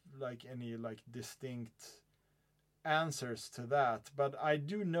like any like distinct answers to that, but I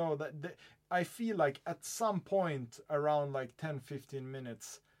do know that I feel like at some point around like 10-15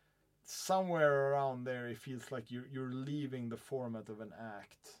 minutes, somewhere around there, it feels like you're leaving the format of an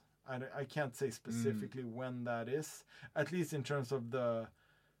act. I can't say specifically when that is, at least in terms of the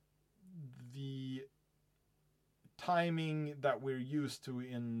timing that we're used to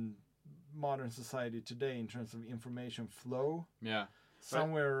in modern society today in terms of information flow. Yeah.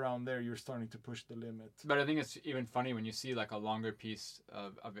 Somewhere around there, you're starting to push the limit. But I think it's even funny when you see like a longer piece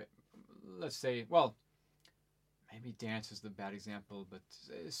of it. Let's say, well, maybe dance is the bad example, but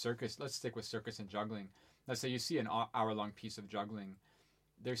circus, let's stick with circus and juggling. Let's say you see an hour-long piece of juggling.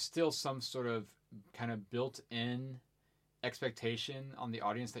 There's still some sort of kind of built-in expectation on the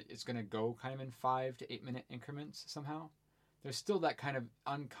audience that it's going to go kind of in 5 to 8 minute increments somehow. There's still that kind of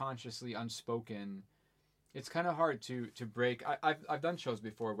unconsciously unspoken. It's kind of hard to break. I've done shows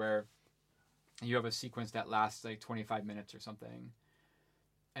before where you have a sequence that lasts like 25 minutes or something.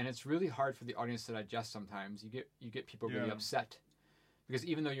 And it's really hard for the audience to digest sometimes. You get people really upset. Because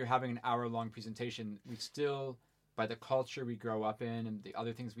even though you're having an hour-long presentation, we still, by the culture we grow up in and the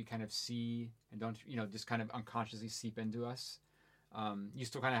other things we kind of see and don't, just kind of unconsciously seep into us, you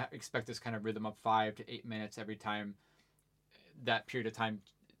still kind of expect this kind of rhythm of 5 to 8 minutes every time that period of time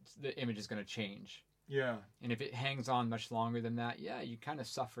the image is going to change. Yeah. And if it hangs on much longer than that, you're kind of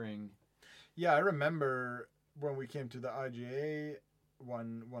suffering. Yeah, I remember when we came to the IGA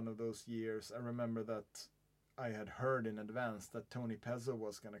one of those years, I remember that I had heard in advance that Tony Pezzo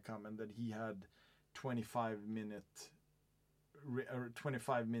was going to come and that he had 25 minute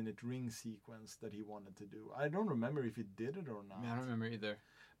ring sequence that he wanted to do. I don't remember if he did it or not. I don't remember either.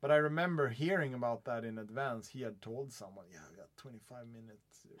 But I remember hearing about that in advance. He had told someone, I got 25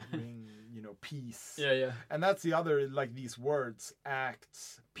 minutes ring, piece. Yeah. And that's the other, like these words,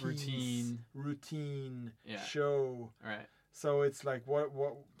 acts, piece, routine, show. Right. So it's like what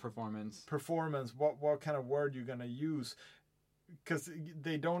performance, what kind of word you're going to use, because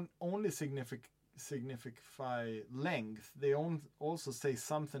they don't only signify length, they also say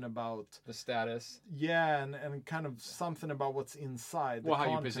something about the status, and kind of something about what's inside the how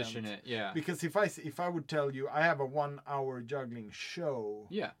content. you position it. Because if I would tell you I have a 1 hour juggling show,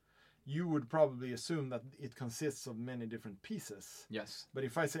 you would probably assume that it consists of many different pieces. Yes. But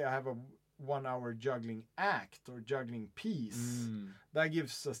if I say I have a 1 hour juggling act or juggling piece, that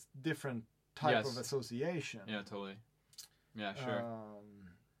gives us different type of association. Yeah, totally. Yeah, sure.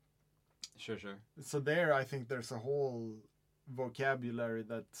 Sure. So there, I think there's a whole vocabulary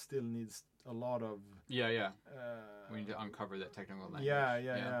that still needs a lot of. We need to uncover that technical language.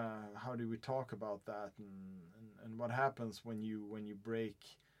 Yeah. How do we talk about that, and what happens when you break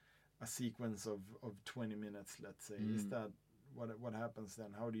a sequence of 20 minutes? Let's say, is that what happens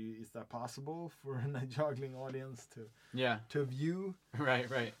then? Is that possible for a juggling audience to view?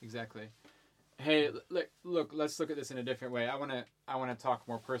 Right, exactly. Hey, look. Let's look at this in a different way. I want to talk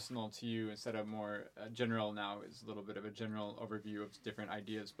more personal to you instead of more general. Now is a little bit of a general overview of different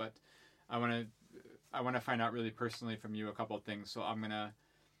ideas, but I want to I want to find out really personally from you a couple of things. So I'm gonna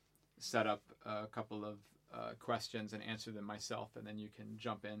set up a couple of questions and answer them myself, and then you can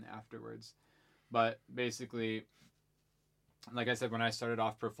jump in afterwards. But basically, like I said, when I started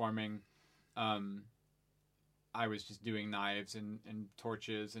off performing, um, I was just doing knives and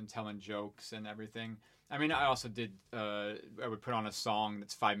torches and telling jokes and everything. I mean, I also did. I would put on a song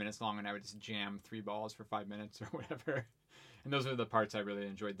that's 5 minutes long, and I would just jam 3 balls for 5 minutes or whatever. And those are the parts I really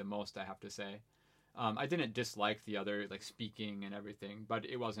enjoyed the most, I have to say. I didn't dislike the other, like speaking and everything, but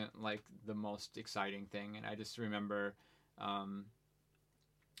it wasn't like the most exciting thing. And I just remember um,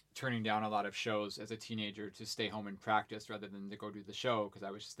 turning down a lot of shows as a teenager to stay home and practice rather than to go do the show, because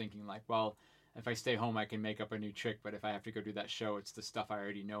I was just thinking like, well, if I stay home I can make up a new trick, but if I have to go do that show, it's the stuff I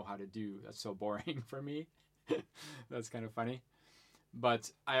already know how to do. That's so boring for me. That's kind of funny.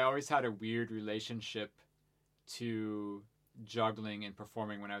 But I always had a weird relationship to juggling and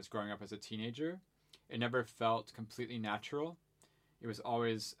performing when I was growing up as a teenager. It never felt completely natural. It was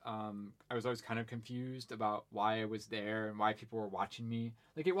always I was always kind of confused about why I was there and why people were watching me.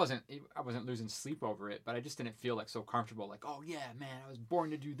 Like I wasn't losing sleep over it, but I just didn't feel like so comfortable. Like, oh yeah, man, I was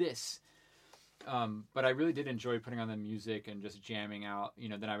born to do this. But I really did enjoy putting on the music and just jamming out.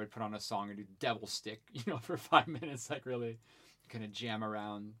 Then I would put on a song and do Devil Stick, for 5 minutes, like really kind of jam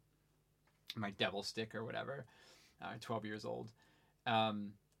around my Devil Stick or whatever. 12 years old.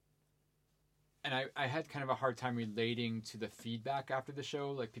 And I had kind of a hard time relating to the feedback after the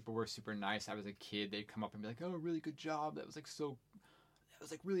show. Like, people were super nice. I was a kid. They'd come up and be like, oh, really good job. That was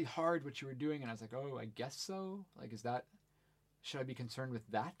like really hard what you were doing. And I was like, oh, I guess so. Like, should I be concerned with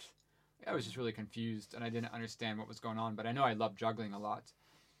that? I was just really confused and I didn't understand what was going on, but I know I loved juggling a lot.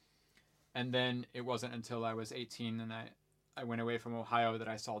 And then it wasn't until I was 18 and I went away from Ohio that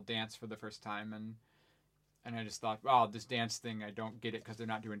I saw dance for the first time. And I just thought, wow, this dance thing, I don't get it because they're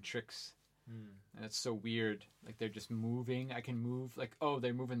not doing tricks. And it's so weird. Like, they're just moving. I can move. Like, oh,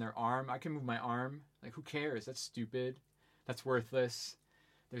 they're moving their arm. I can move my arm. Like, who cares? That's stupid. That's worthless.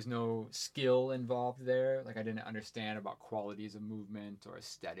 There's no skill involved there. Like, I didn't understand about qualities of movement or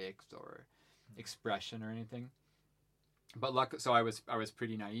aesthetics or expression or anything. But so I was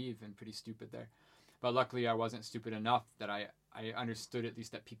pretty naive and pretty stupid there. But luckily, I wasn't stupid enough that I understood at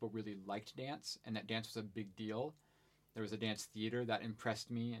least that people really liked dance and that dance was a big deal. There was a dance theater that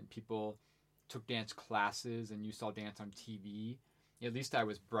impressed me, and people took dance classes, and you saw dance on TV. At least I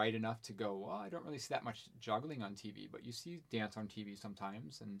was bright enough to go, well, I don't really see that much juggling on TV, but you see dance on TV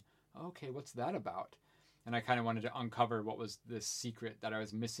sometimes, and okay, what's that about? And I kind of wanted to uncover what was the secret that I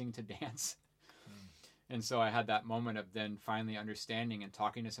was missing to dance. And so I had that moment of then finally understanding and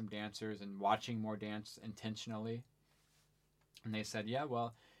talking to some dancers and watching more dance intentionally. And they said, yeah,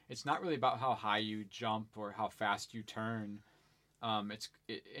 well, it's not really about how high you jump or how fast you turn. And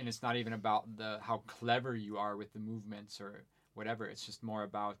it's not even about how clever you are with the movements or whatever. It's just more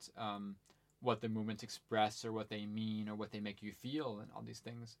about what the movements express or what they mean or what they make you feel and all these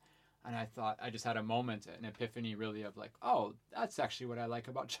things. And I thought, I just had a moment, an epiphany really of like, oh, that's actually what I like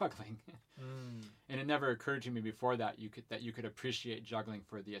about juggling. And it never occurred to me before that you could appreciate juggling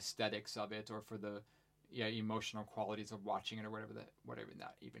for the aesthetics of it or for the emotional qualities of watching it or whatever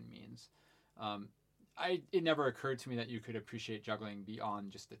that even means. It never occurred to me that you could appreciate juggling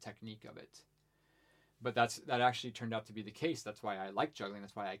beyond just the technique of it. But that actually turned out to be the case. That's why I liked juggling.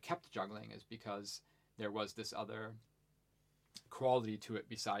 That's why I kept juggling, is because there was this other quality to it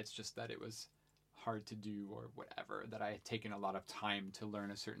besides just that it was hard to do or whatever, that I had taken a lot of time to learn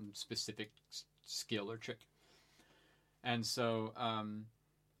a certain specific skill or trick. And so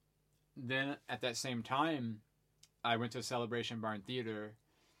then at that same time, I went to Celebration Barn Theater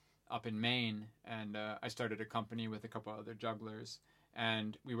up in Maine, and I started a company with a couple other jugglers,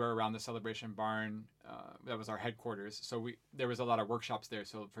 and we were around the Celebration Barn. That was our headquarters. So there was a lot of workshops there.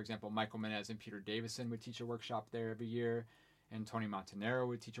 So, for example, Michael Menez and Peter Davison would teach a workshop there every year, and Tony Montanaro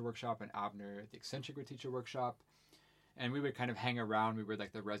would teach a workshop, and Abner the Eccentric would teach a workshop. And we would kind of hang around. We were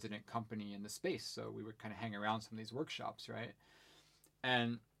like the resident company in the space, so we would kind of hang around some of these workshops, right?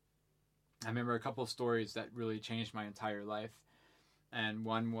 And I remember a couple of stories that really changed my entire life. And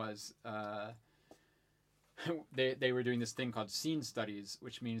one was they were doing this thing called scene studies,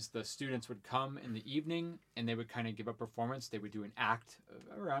 which means the students would come in the evening and they would kind of give a performance. They would do an act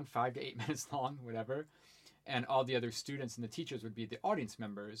around 5 to 8 minutes long, whatever. And all the other students and the teachers would be the audience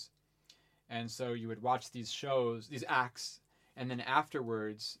members. And so you would watch these shows, these acts, and then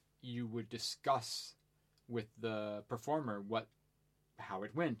afterwards you would discuss with the performer what how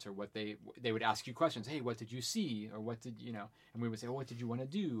it went, or what they would ask you questions. Hey, what did you see? Or what did, and we would say, oh, what did you want to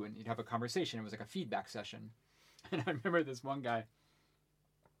do? And you'd have a conversation. It was like a feedback session. And I remember this one guy,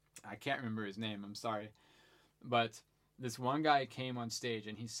 I can't remember his name, I'm sorry. But this one guy came on stage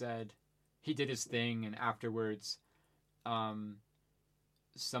and he said, he did his thing, and afterwards, I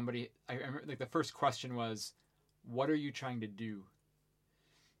remember, like, the first question was, what are you trying to do?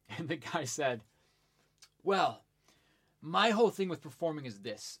 And the guy said, well, my whole thing with performing is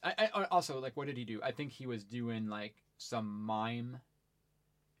this. I also, like, what did he do? I think he was doing, like, some mime.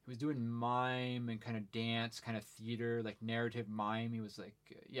 He was doing mime and kind of dance, kind of theater, like narrative mime. He was like,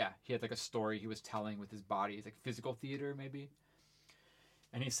 he had like a story he was telling with his body. It's like physical theater, maybe.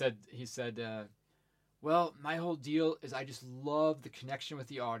 And he said, well, my whole deal is I just love the connection with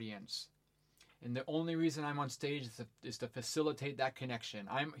the audience. And the only reason I'm on stage is to facilitate that connection.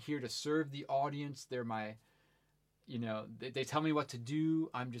 I'm here to serve the audience. They're my, they tell me what to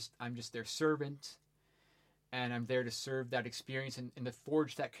do. I'm just their servant. And I'm there to serve that experience and to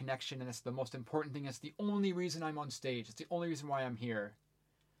forge that connection. And that's the most important thing. That's the only reason I'm on stage. It's the only reason why I'm here.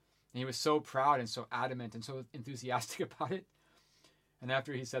 And he was so proud and so adamant and so enthusiastic about it. And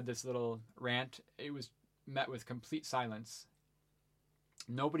after he said this little rant, it was met with complete silence.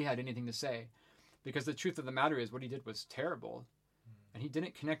 Nobody had anything to say. Because the truth of the matter is, what he did was terrible. And he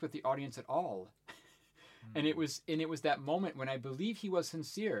didn't connect with the audience at all. And it was that moment when I believe he was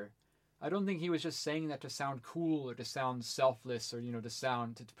sincere. I don't think he was just saying that to sound cool or to sound selfless or,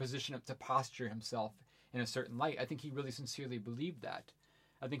 to position him, to posture himself in a certain light. I think he really sincerely believed that.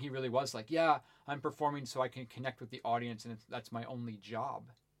 I think he really was like, yeah, I'm performing so I can connect with the audience, and that's my only job.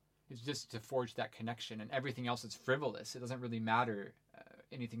 It's just to forge that connection, and everything else is frivolous. It doesn't really matter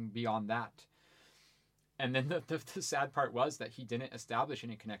anything beyond that. And then the sad part was that he didn't establish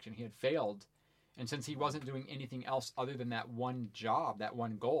any connection. He had failed. And since he wasn't doing anything else other than that one job, that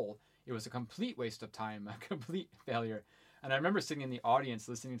one goal, it was a complete waste of time, a complete failure. And I remember sitting in the audience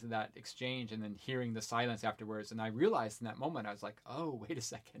listening to that exchange and then hearing the silence afterwards. And I realized in that moment, I was like, oh, wait a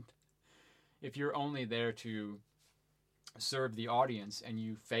second. If you're only there to serve the audience and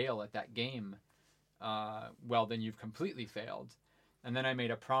you fail at that game, well, then you've completely failed. And then I made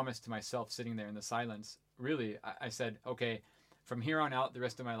a promise to myself sitting there in the silence. Really, I said, okay, from here on out, the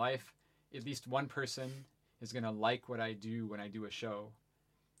rest of my life, at least one person is going to like what I do when I do a show.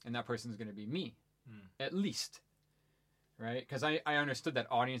 And that person is going to be me, at least, right? Because I understood that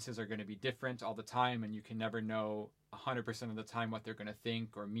audiences are going to be different all the time, and you can never know 100% of the time what they're going to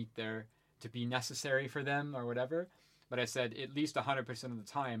think or meet there to be necessary for them or whatever. But I said at least 100% of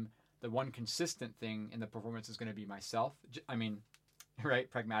the time, the one consistent thing in the performance is going to be myself. I mean, right,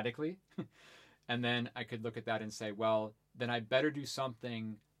 pragmatically. And then I could look at that and say, well, then I better do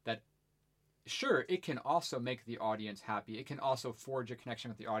something that, sure, it can also make the audience happy. It can also forge a connection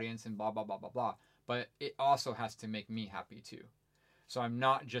with the audience and blah, blah, blah, blah, blah. But it also has to make me happy too. So I'm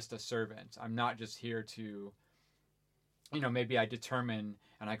not just a servant. I'm not just here to, maybe I determine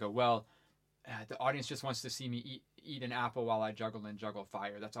and I go, well, the audience just wants to see me eat an apple while I juggle and juggle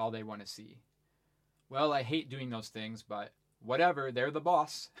fire. That's all they want to see. Well, I hate doing those things, but whatever, they're the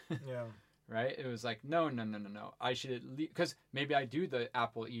boss. Yeah. Right? It was like, no. I should at least, because maybe I do the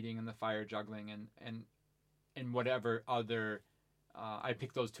apple eating and the fire juggling and whatever other, I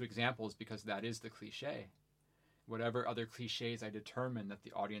pick those two examples because that is the cliche. Whatever other cliches I determine that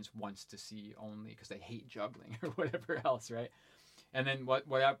the audience wants to see only because they hate juggling or whatever else, right? And then what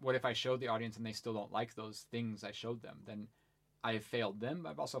if I showed the audience and they still don't like those things I showed them? Then I have failed them.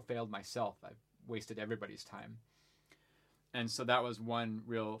 I've also failed myself. I've wasted everybody's time. And so that was one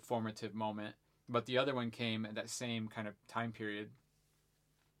real formative moment. But the other one came at that same kind of time period,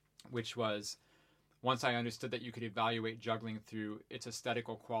 which was once I understood that you could evaluate juggling through its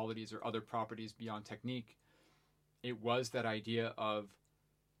aesthetical qualities or other properties beyond technique. It was that idea of,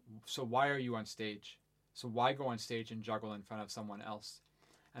 so why are you on stage? So why go on stage and juggle in front of someone else?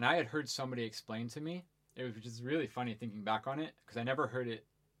 And I had heard somebody explain to me, which is really funny thinking back on it, because I never heard it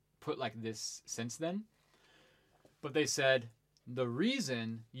put like this since then. But they said, the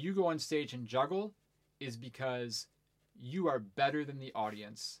reason you go on stage and juggle is because you are better than the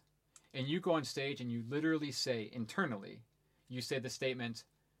audience. And you go on stage and you literally say internally, you say the statement,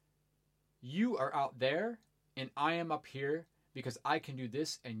 you are out there and I am up here because I can do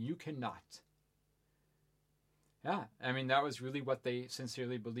this and you cannot. Yeah, I mean, that was really what they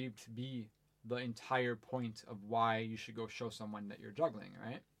sincerely believed to be the entire point of why you should go show someone that you're juggling,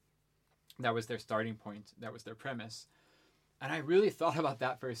 right? That was their starting point. That was their premise. And I really thought about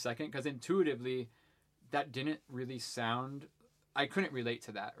that for a second because intuitively that didn't really sound, I couldn't relate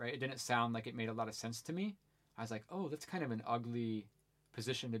to that, right? It didn't sound like it made a lot of sense to me. I was like, oh, that's kind of an ugly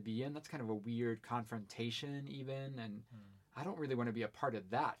position to be in. That's kind of a weird confrontation even, and I don't really want to be a part of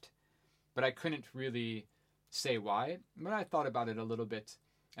that. But I couldn't really say why. But I thought about it a little bit,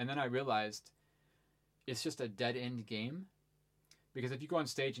 and then I realized it's just a dead-end game. Because if you go on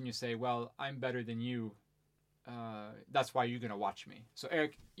stage and you say, well, I'm better than you, that's why you're going to watch me. So,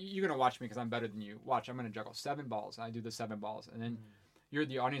 Eric, you're going to watch me because I'm better than you. Watch, I'm going to juggle 7 balls. I do the 7 balls. And then you're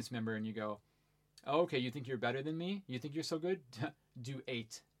the audience member and you go, oh, okay, you think you're better than me? You think you're so good? Do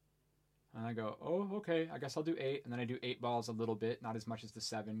 8. And I go, oh, okay, I guess I'll do 8. And then I do 8 balls a little bit, not as much as the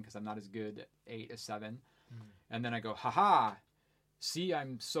 7 because I'm not as good at 8 as 7. And then I go, haha, see,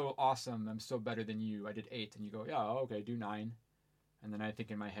 I'm so awesome. I'm so better than you. I did 8. And you go, yeah, okay, do 9. And then I think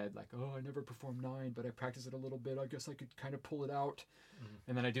in my head, like, oh, I never performed 9, but I practiced it a little bit. I guess I could kind of pull it out.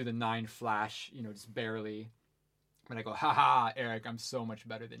 And then I do the 9 flash, just barely. But I go, haha, Eric, I'm so much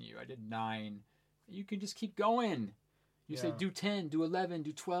better than you. I did 9. You can just keep going. You say, do 10, do 11,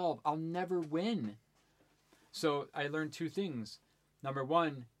 do 12. I'll never win. So I learned 2 things. Number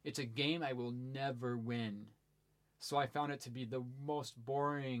 1, it's a game I will never win. So I found it to be the most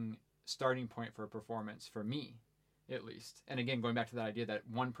boring starting point for a performance for me. At least. And again, going back to that idea that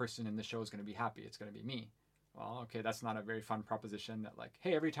one person in the show is going to be happy, it's going to be me. Well, okay, that's not a very fun proposition that like,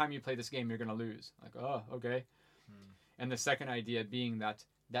 hey, every time you play this game, you're going to lose. Like, oh, okay. And the second idea being that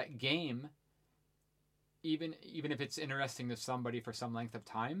game, even if it's interesting to somebody for some length of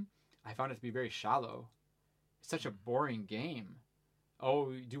time, I found it to be very shallow. It's such a boring game.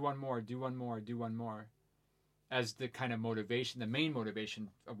 Oh, do one more, do one more, do one more. As the kind of motivation, the main motivation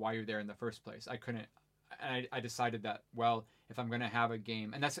of why you're there in the first place. And I decided that, well, if I'm going to have a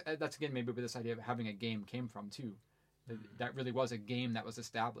game, and that's again maybe where this idea of having a game came from too. That really was a game that was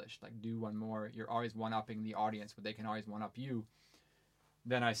established. Like, do one more. You're always one-upping the audience, but they can always one-up you.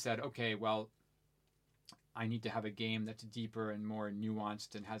 Then I said, okay, well, I need to have a game that's deeper and more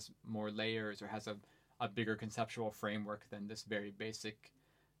nuanced and has more layers or has a bigger conceptual framework than this very basic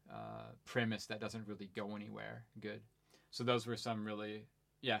premise that doesn't really go anywhere. Good. So those were some really...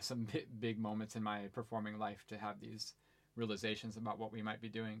 some big moments in my performing life to have these realizations about what we might be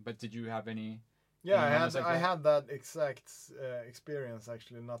doing. But did you have any? Yeah, I had that exact experience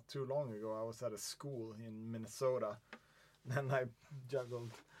actually not too long ago. I was at a school in Minnesota, and I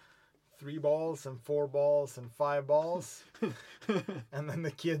juggled 3 balls and 4 balls and 5 balls, and then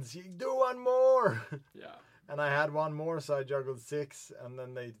the kids, you do one more. Yeah. And I had one more, so I juggled 6, and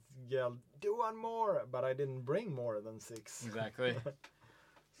then they yelled, do one more, but I didn't bring more than 6. Exactly.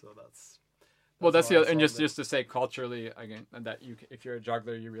 So that's the other, and just to say culturally again that if you're a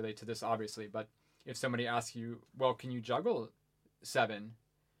juggler you relate to this obviously, but if somebody asks you, well, can you juggle 7?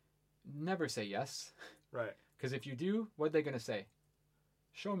 Never say yes. Right. Because if you do, what are they going to say?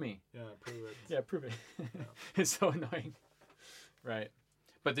 Show me. Yeah, prove it. Yeah, prove it. It's so annoying. Right.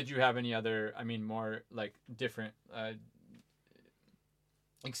 But did you have any other, more like different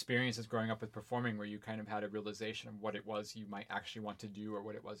experiences growing up with performing where you kind of had a realization of what it was you might actually want to do or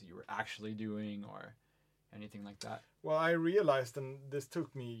what it was you were actually doing or anything like that? Well, I realized, and this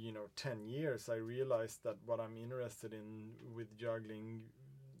took me 10 years, I realized that what I'm interested in with juggling,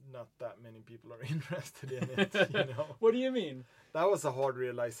 not that many people are interested in it. What do you mean? That was a hard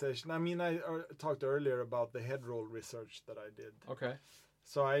realization. I talked earlier about the head roll research that I did. Okay.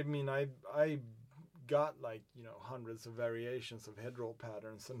 So I got hundreds of variations of head roll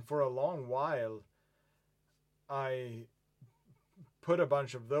patterns, and for a long while I put a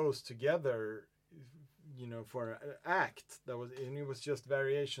bunch of those together for an act and it was just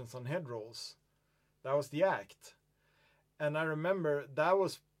variations on head rolls. That was the act. And I remember that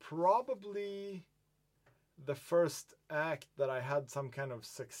was probably the first act that I had some kind of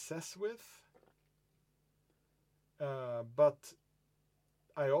success with, but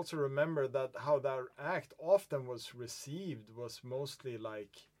I also remember that how that act often was received was mostly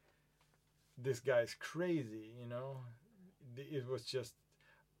like, this guy's crazy, It was just,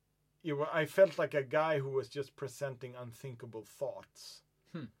 I felt like a guy who was just presenting unthinkable thoughts.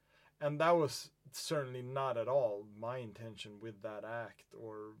 And that was certainly not at all my intention with that act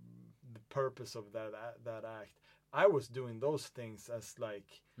or the purpose of that act. I was doing those things as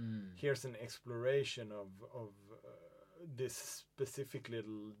like, here's an exploration of this specific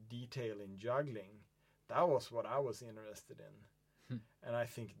little detail in juggling. That was what I was interested in. And I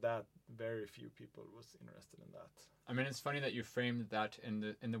think that very few people was interested in that. It's funny that you framed that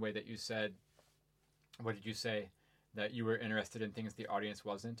in the way that you said, what did you say? That you were interested in things the audience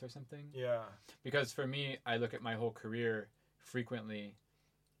wasn't or something? Yeah. Because for me, I look at my whole career frequently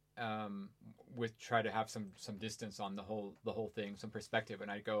with try to have some distance on the whole thing, some perspective. And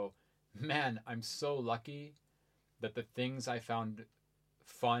I go, man, I'm so lucky that the things I found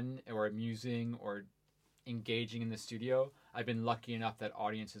fun or amusing or engaging in the studio, I've been lucky enough that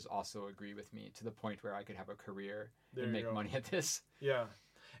audiences also agree with me to the point where I could have a career and make money at this. Yeah.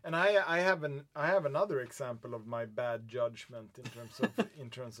 And I have another example of my bad judgment in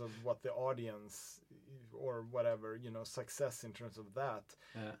terms of what the audience or whatever, success in terms of that.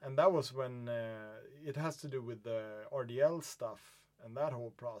 Yeah. And that was when it has to do with the RDL stuff and that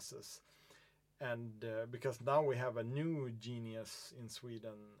whole process. And because now we have a new genius in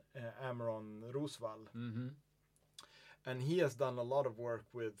Sweden, Amron Rosvall. Mm-hmm. And he has done a lot of work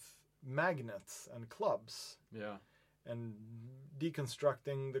with magnets and clubs. Yeah. And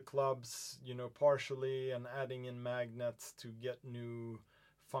deconstructing the clubs, partially, and adding in magnets to get new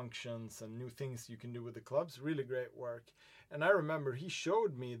functions and new things you can do with the clubs. Really great work. And I remember he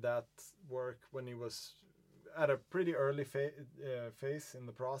showed me that work when he was at a pretty early phase in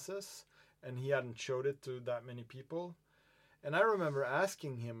the process, and he hadn't showed it to that many people. And I remember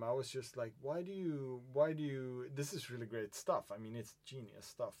asking him, I was just like, why do you, this is really great stuff. I mean, it's genius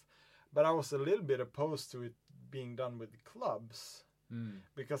stuff. But I was a little bit opposed to it being done with clubs,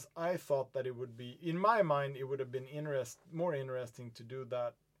 because I thought that it would be, in my mind, it would have been more interesting to do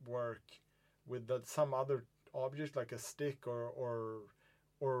that work with some other object, like a stick or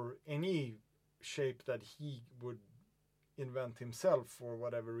any shape that he would invent himself for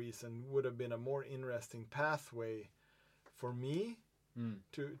whatever reason. Would have been a more interesting pathway for me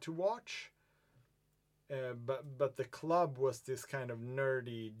to watch. But the club was this kind of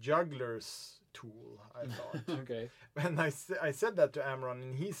nerdy juggler's tool, I thought. Okay. And I said that to Amron,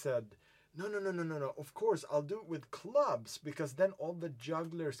 and he said, no. Of course, I'll do it with clubs, because then all the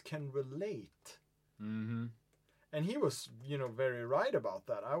jugglers can relate. Mm-hmm. And he was, very right about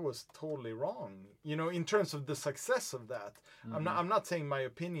that. I was totally wrong, in terms of the success of that. Mm-hmm. I'm not saying my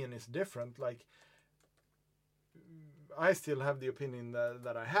opinion is different. Like, I still have the opinion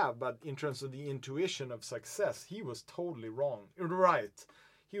that I have, but in terms of the intuition of success, he was totally wrong. Right.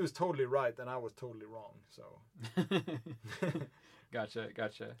 He was totally right, and I was totally wrong. So. Gotcha.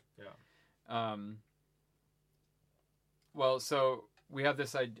 Yeah. Well, so we have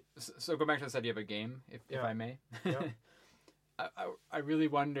this idea. So go back to this idea of a game, if I may. Yeah. I really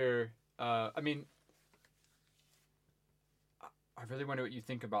wonder. I really wonder what you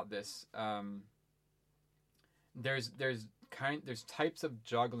think about this. There's types of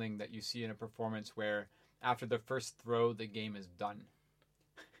juggling that you see in a performance where after the first throw the game is done.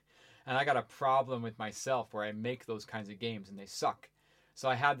 And I got a problem with myself where I make those kinds of games and they suck. So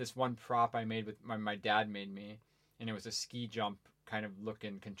I had this one prop I made with my dad made me, and it was a ski jump kind of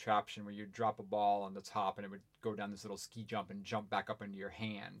looking contraption where you'd drop a ball on the top and it would go down this little ski jump and jump back up into your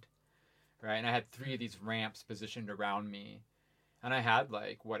hand. Right? And I had 3 of these ramps positioned around me. And I had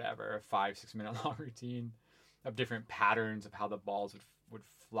like whatever, a 5-6 minute long routine of different patterns of how the balls would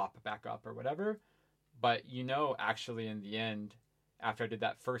flop back up or whatever. But actually in the end, after I did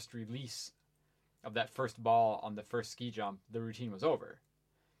that first release of that first ball on the first ski jump, the routine was over.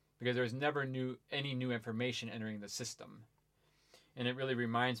 Because there was never any new information entering the system. And it really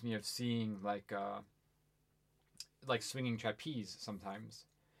reminds me of seeing like swinging trapeze sometimes.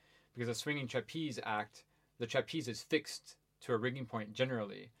 Because a swinging trapeze act, the trapeze is fixed to a rigging point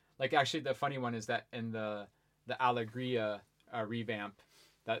generally. Like actually the funny one is that in the Allegria revamp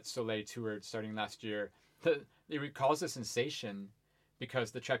that Soleil toured starting last year, it caused a sensation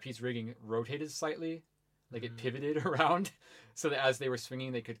because the trapeze rigging rotated slightly, like it pivoted around, so that as they were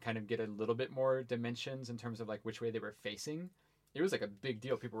swinging, they could kind of get a little bit more dimensions in terms of like which way they were facing. It was like a big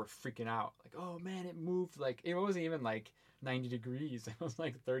deal. People were freaking out, like, "Oh man, it moved!" Like it wasn't even like 90 degrees; it was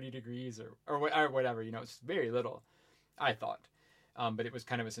like 30 degrees or whatever. It's very little, I thought, but it was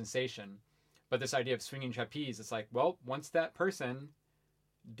kind of a sensation. But this idea of swinging trapeze, it's like, well, once that person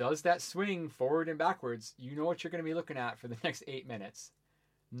does that swing forward and backwards, you know what you're going to be looking at for the next 8 minutes.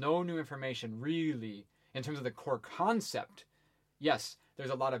 No new information, really, in terms of the core concept. Yes,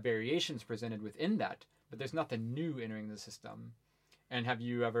 there's a lot of variations presented within that, but there's nothing new entering the system. And have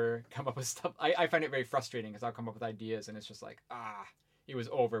you ever come up with stuff? I find it very frustrating because I'll come up with ideas and it's just like, it was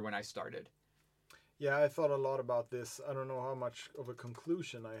over when I started. Yeah, I thought a lot about this. I don't know how much of a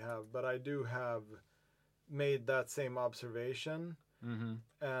conclusion I have, but I do have made that same observation.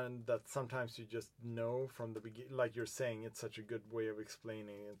 Mm-hmm. And that sometimes you just know from the beginning, like you're saying, it's such a good way of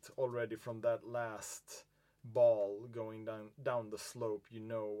explaining it already from that last ball going down the slope. You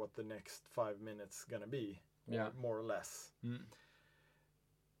know what the next 5 minutes gonna be, more or less.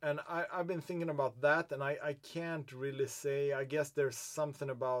 And I've been thinking about that, and I can't really say. I guess there's something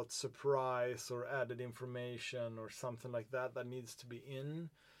about surprise or added information or something like that needs to be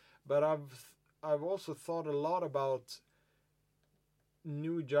in. But I've also thought a lot about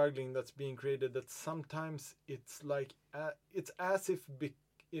new juggling that's being created that sometimes it's like it's as if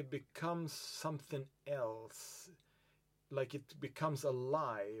it becomes something else, like it becomes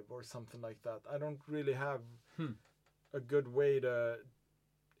alive or something like that. I don't really have a good way to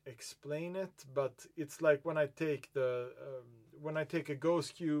explain it, but it's like when I take a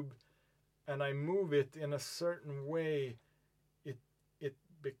ghost cube and I move it in a certain way, it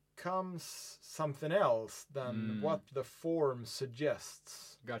becomes something else than what the form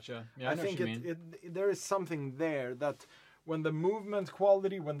suggests. Gotcha. Yeah, I think there is something there that when the movement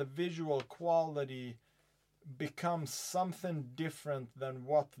quality, when the visual quality becomes something different than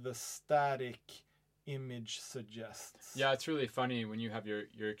what the static image suggests. Yeah, it's really funny when you have your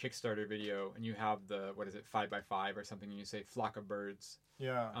Kickstarter video and you have the, what is it, 5x5 or something, and you say flock of birds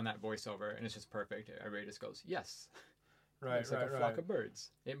on that voiceover, and it's just perfect. Everybody just goes, yes. Right, it's like a flock of birds.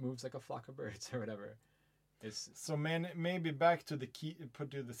 It moves like a flock of birds or whatever. So maybe back to the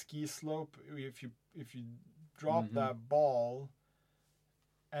ski slope. If you drop that ball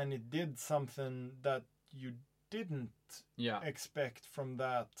and it did something that you didn't expect from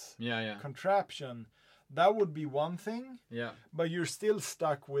that contraption, that would be one thing. Yeah. But you're still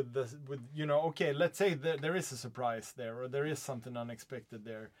stuck with okay, let's say there is a surprise there, or there is something unexpected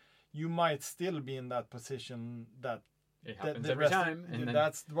there. You might still be in that position that it happens every time, and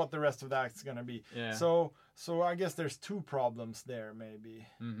that's what the rest of the act's gonna be. Yeah. So I guess there's two problems there. Maybe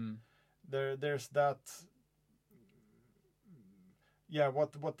there's that. Yeah,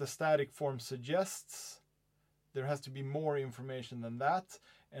 what the static form suggests, there has to be more information than that,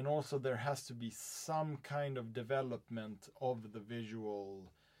 and also there has to be some kind of development of the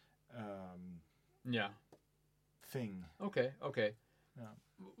visual thing. Okay. Yeah.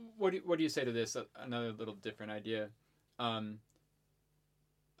 What do you say to this? Another little different idea.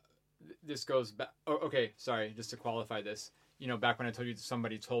 This goes back. Oh, okay, sorry. Just to qualify this, back when I told you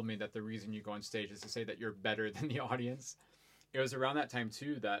somebody told me that the reason you go on stage is to say that you're better than the audience. It was around that time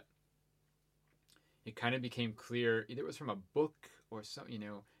too that it kind of became clear, either it was from a book or some,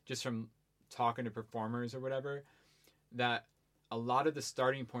 just from talking to performers or whatever, that a lot of the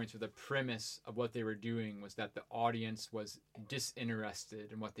starting points or the premise of what they were doing was that the audience was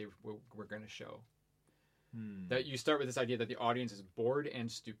disinterested in what they were going to show. That you start with this idea that the audience is bored and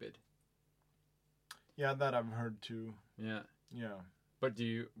stupid. Yeah, that I've heard too. Yeah. But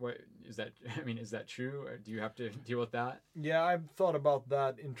is that true? Or do you have to deal with that? Yeah, I've thought about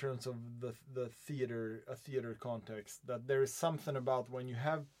that in terms of a theater context, that there is something about when you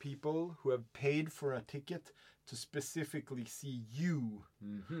have people who have paid for a ticket to specifically see you,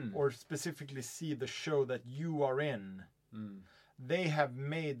 or specifically see the show that you are in. They have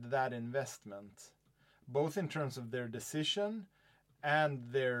made that investment, both in terms of their decision and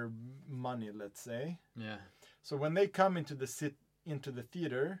their money, let's say. Yeah. So when they come into the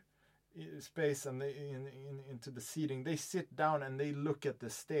theater space and into the seating, they sit down and they look at the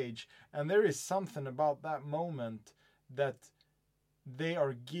stage, and there is something about that moment that they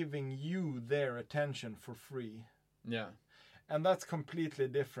are giving you their attention for free. Yeah. And that's completely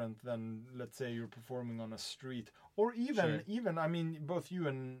different than, let's say, you're performing on a street, or even I mean, both you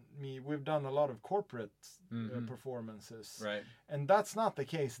and me, we've done a lot of corporate performances, right? And that's not the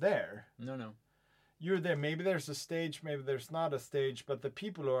case there. No. You're there. Maybe there's a stage, maybe there's not a stage, but the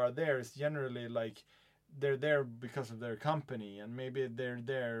people who are there is generally like they're there because of their company, and maybe they're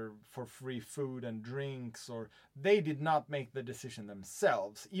there for free food and drinks, or they did not make the decision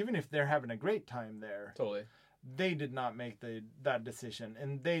themselves, even if they're having a great time there. Totally. They did not make that decision,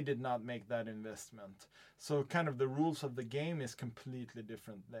 and they did not make that investment. So kind of the rules of the game is completely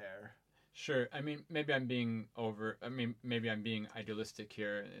different there. Sure. I mean, maybe I'm being idealistic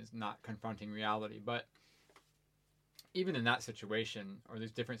here, is not confronting reality. But even in that situation, or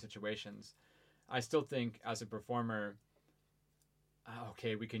these different situations, I still think as a performer,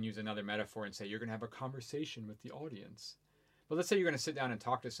 okay, we can use another metaphor and say you're going to have a conversation with the audience. But let's say you're going to sit down and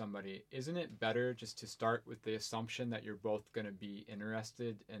talk to somebody. Isn't it better just to start with the assumption that you're both going to be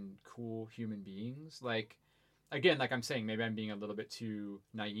interested in cool human beings? Like, again, like I'm saying, maybe I'm being a little bit too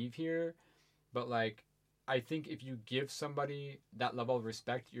naive here, but like, I think if you give somebody that level of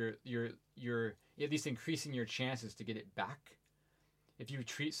respect, you're at least increasing your chances to get it back. If you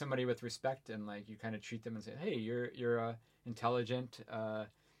treat somebody with respect and like you kind of treat them and say, hey, you're a intelligent,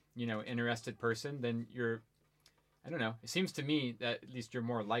 interested person, then I don't know. It seems to me that at least you're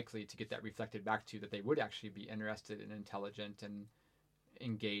more likely to get that reflected back to you, that they would actually be interested and intelligent and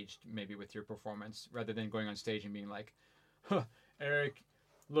engaged maybe with your performance, rather than going on stage and being like, Eric,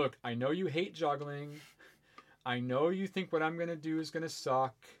 look, I know you hate juggling. I know you think what I'm going to do is going to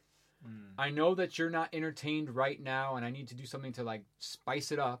suck. I know that you're not entertained right now, and I need to do something to like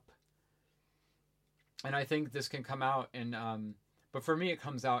spice it up. And I think this can come out in, but for me, it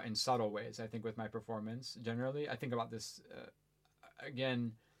comes out in subtle ways. I think with my performance, generally, I think about this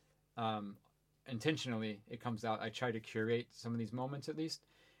again, intentionally. It comes out. I try to curate some of these moments at least,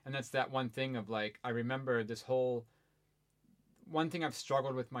 and that's that one thing of like I remember this whole. One thing I've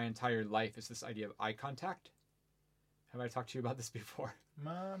struggled with my entire life is this idea of eye contact. Have I talked to you about this before?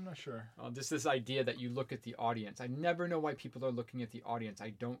 I'm not sure. Just this idea that you look at the audience. I never know why people are looking at the audience.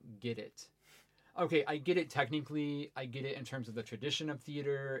 I don't get it. Okay, I get it technically. I get it in terms of the tradition of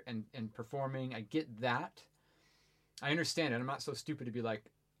theater and performing. I get that. I understand it. I'm not so stupid to be like,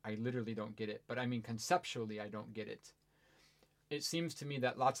 I literally don't get it. But I mean, conceptually, I don't get it. It seems to me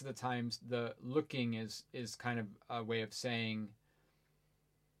that lots of the times the looking is kind of a way of saying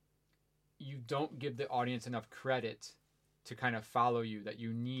you don't give the audience enough credit to kind of follow you, that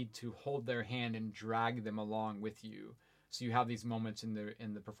you need to hold their hand and drag them along with you. So you have these moments in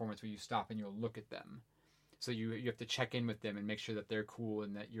the performance where you stop and you'll look at them. So you have to check in with them and make sure that they're cool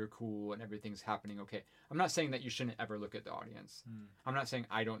and that you're cool and everything's happening okay. I'm not saying that you shouldn't ever look at the audience. I'm not saying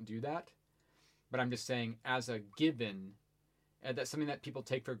I don't do that. But I'm just saying as a given, and that's something that people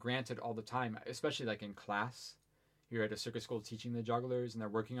take for granted all the time, especially like in class. You're at a circus school teaching the jugglers and they're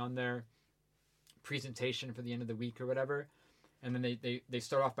working on their presentation for the end of the week or whatever. And then they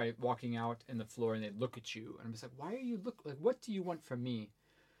start off by walking out in the floor and they look at you. And I'm just like, why are you like, what do you want from me?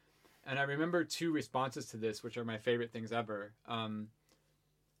 And I remember 2 responses to this, which are my favorite things ever.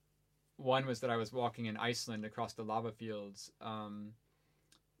 One was that I was walking in Iceland across the lava fields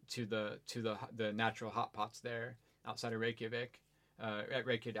to the natural hot pots there outside of Reykjavik, at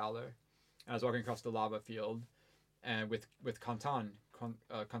Reykjadalur. I was walking across the lava field and with Kantan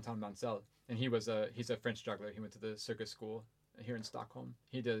Mansell. And he's a French juggler. He went to the circus school here in Stockholm.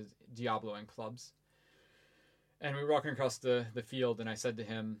 He does Diablo and clubs. And we were walking across the field, and I said to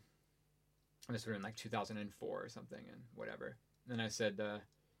him, and this was in like 2004 or something, and whatever. And I said,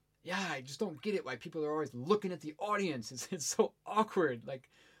 yeah, I just don't get it why people are always looking at the audience. It's so awkward. Like,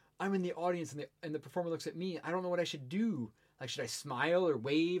 I'm in the audience, and the performer looks at me. I don't know what I should do. Like, should I smile or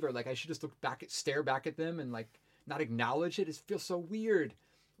wave, or like I should just stare back at them and like not acknowledge it? It feels so weird.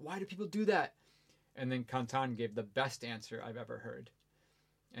 Why do people do that? And then Kantan gave the best answer I've ever heard.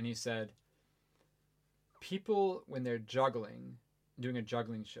 And he said, people, when they're juggling, doing a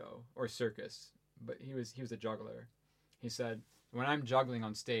juggling show or circus, but he was a juggler. He said, when I'm juggling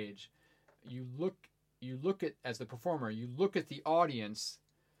on stage, you look at, as the performer, you look at the audience,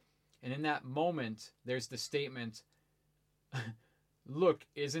 and in that moment, there's the statement, look,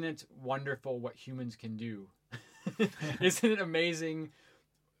 isn't it wonderful what humans can do? Isn't it amazing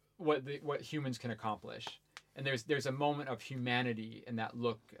what humans can accomplish? And there's a moment of humanity in that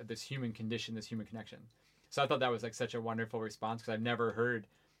look at this human condition, this human connection. So I thought that was like such a wonderful response, because I've never heard,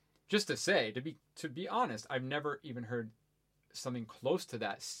 just to be honest, I've never even heard something close to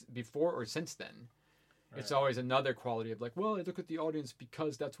that before or since then. Right. It's always another quality of like, well, I look at the audience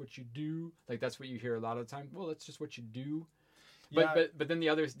because that's what you do. Like that's what you hear a lot of the time. Well, that's just what you do. But then the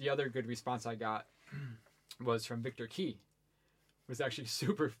other good response I got was from Victor Key. It was actually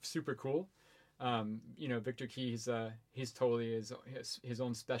super, super cool. Victor Key, he's totally his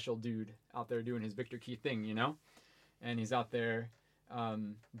own special dude out there doing his Victor Key thing, and he's out there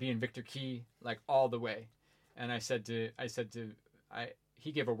being Victor Key like all the way. And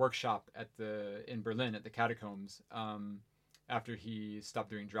he gave a workshop in Berlin at the Catacombs after he stopped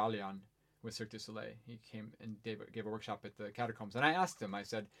doing Dralion with Cirque du Soleil. He came and gave a workshop at the Catacombs, and I asked him. I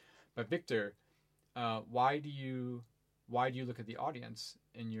said, "But Victor, why do you look at the audience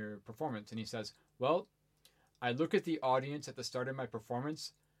in your performance?" And he says, "Well, I look at the audience at the start of my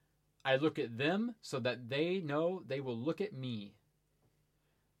performance. I look at them so that they know they will look at me.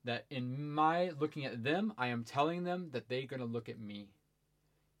 That in my looking at them, I am telling them that they're going to look at me."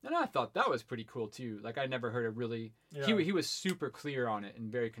 And I thought that was pretty cool too. Like I never heard a really, he was super clear on it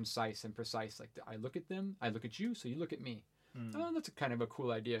and very concise and precise. Like I look at them, I look at you, so you look at me. Oh, that's kind of a cool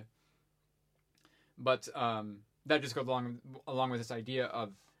idea. But that just goes along with this idea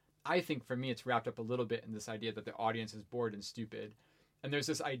of, I think for me it's wrapped up a little bit in this idea that the audience is bored and stupid. And there's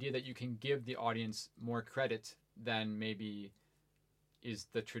this idea that you can give the audience more credit than maybe is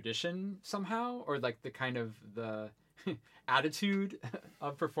the tradition somehow, or like the kind of the attitude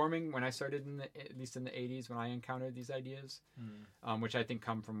of performing when I started at least in the 80s when I encountered these ideas, which I think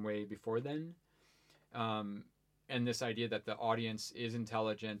come from way before then. And this idea that the audience is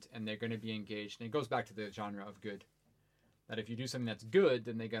intelligent and they're going to be engaged. And it goes back to the genre of good. That if you do something that's good,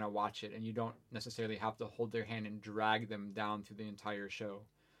 then they're going to watch it. And you don't necessarily have to hold their hand and drag them down through the entire show.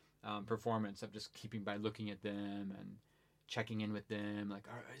 performance of just keeping by looking at them and checking in with them, like,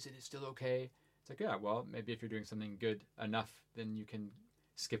 is it still okay? It's like, yeah, well, maybe if you're doing something good enough, then you can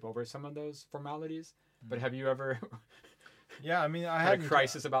skip over some of those formalities. But have you ever Yeah, I mean, I had had a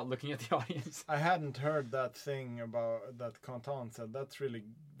crisis about looking at the audience? I hadn't heard that thing about that Canton said. That's really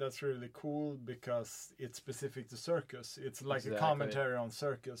cool because it's specific to circus. It's like a commentary on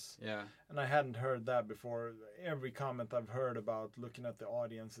circus. Yeah. And I hadn't heard that before. Every comment I've heard about looking at the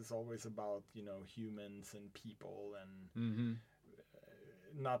audience is always about, humans and people and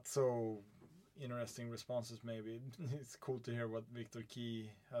not so interesting responses. Maybe it's cool to hear what Victor Key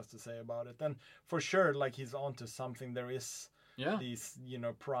has to say about it. And for sure, like, he's onto something. There is these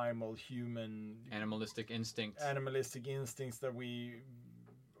primal human animalistic instincts that we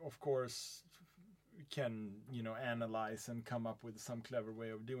of course can analyze and come up with some clever way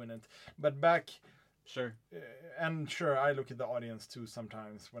of doing it. But back and sure, I look at the audience too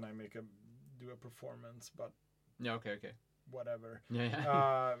sometimes when I do a performance, but okay whatever.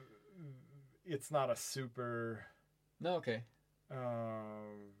 It's not a super... No, okay.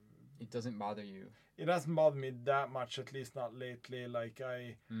 It doesn't bother you. It doesn't bother me that much, at least not lately. Like,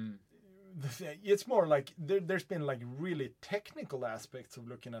 it's more like there's been like really technical aspects of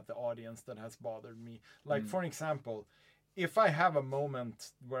looking at the audience that has bothered me. Like, for example, if I have a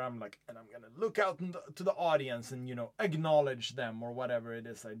moment where I'm like, and I'm going to look out to the audience and, acknowledge them or whatever it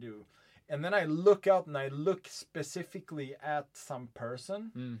is I do. And then I look out and I look specifically at some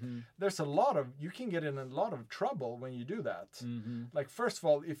person. There's you can get in a lot of trouble when you do that. Like, first of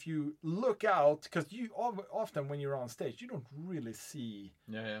all, if you look out, because you often when you're on stage, you don't really see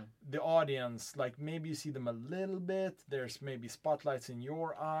the audience. Like, maybe you see them a little bit. There's maybe spotlights in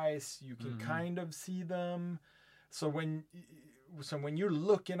your eyes. You can kind of see them. So when you're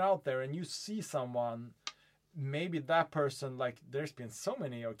looking out there and you see someone, maybe that person, like, there's been so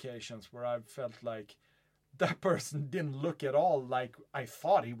many occasions where I've felt like that person didn't look at all like I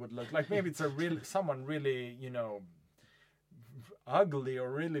thought he would look. Like, maybe it's someone really, ugly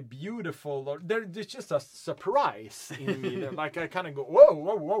or really beautiful, or there's just a surprise in me. Like, I kind of go,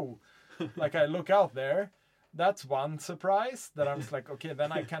 whoa. Like, I look out there. That's one surprise that I'm just like, okay,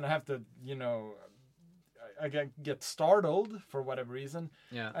 then I kind of have to, I get startled for whatever reason.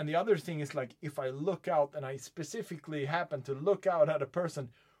 Yeah. And the other thing is, like, if I look out and I specifically happen to look out at a person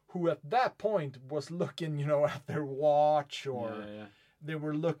who at that point was looking, at their watch or they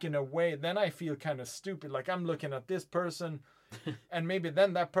were looking away, then I feel kind of stupid. Like, I'm looking at this person and maybe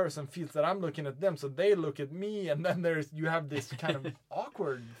then that person feels that I'm looking at them, so they look at me, and then you have this kind of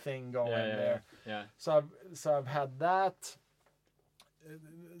awkward thing going there. Yeah. So I've had that.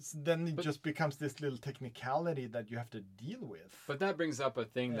 Then it just becomes this little technicality that you have to deal with. But that brings up a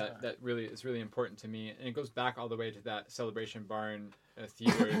thing that really is really important to me, and it goes back all the way to that Celebration Barn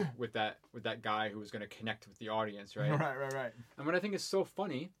theater with that guy who was going to connect with the audience, right? Right. And what I think is so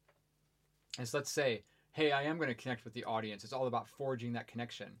funny is, let's say, hey, I am going to connect with the audience. It's all about forging that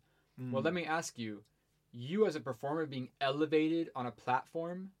connection. Well, let me ask you as a performer being elevated on a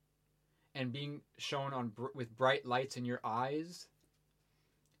platform and being shown with bright lights in your eyes,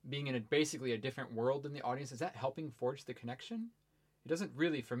 being in basically a different world than the audience, is that helping forge the connection? It doesn't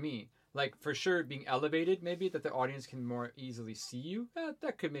really, for me. Like, for sure, being elevated, maybe, that the audience can more easily see you,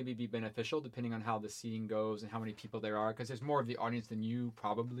 that could maybe be beneficial depending on how the seating goes and how many people there are, because there's more of the audience than you,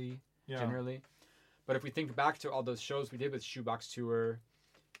 probably, generally. But if we think back to all those shows we did with Shoebox Tour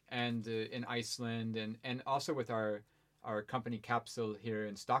and in Iceland and also with our company Capsule here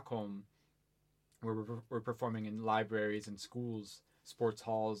in Stockholm, where we're performing in libraries and schools, sports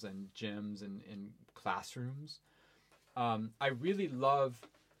halls and gyms and in classrooms. I really love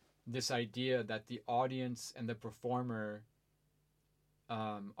this idea that the audience and the performer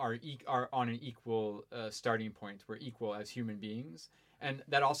are on an equal starting point. We're equal as human beings. And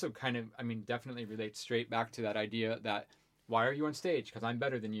that also kind of, definitely relates straight back to that idea that, why are you on stage? Because I'm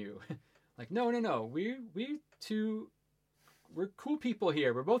better than you. Like, no. We're cool people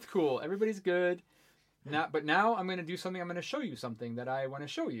here. We're both cool. Everybody's good. But now I'm going to do something. I'm going to show you something that I want to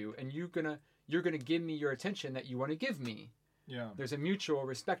show you, and you're gonna give me your attention that you want to give me. Yeah. There's a mutual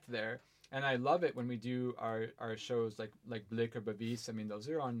respect there, and I love it when we do our shows like Blick or Bevis. Those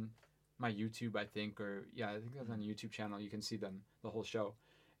are on my YouTube, I think, I think that's on the YouTube channel. You can see them, the whole show,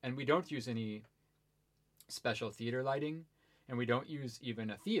 and we don't use any special theater lighting, and we don't use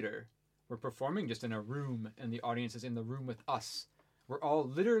even a theater. We're performing just in a room, and the audience is in the room with us. We're all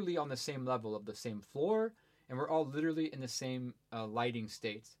literally on the same level of the same floor, and we're all literally in the same lighting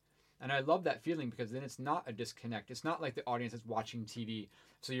states. And I love that feeling, because then it's not a disconnect. It's not like the audience is watching TV.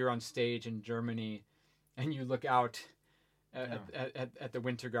 So you're on stage in Germany, and you look out, at the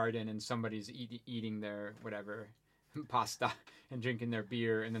Winter Garden, and somebody's eating their whatever pasta and drinking their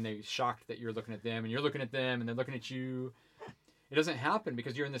beer, and then they're shocked that you're looking at them, and you're looking at them, and they're looking at you. It doesn't happen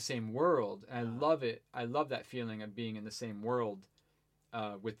because you're in the same world. And I love it. I love that feeling of being in the same world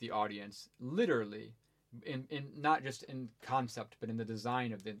with the audience, literally, in not just in concept, but in the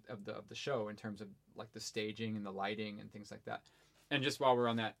design of the show, in terms of like the staging and the lighting and things like that. And just while we're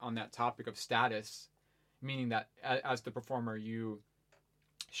on that topic of status, meaning that as the performer, you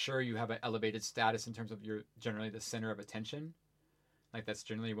have an elevated status in terms of you're generally the center of attention. Like that's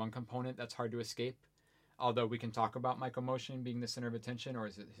generally one component that's hard to escape. Although we can talk about Michael Motion being the center of attention, or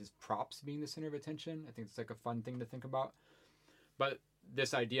is it his props being the center of attention? I think it's like a fun thing to think about. But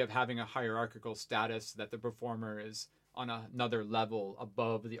this idea of having a hierarchical status, that the performer is on another level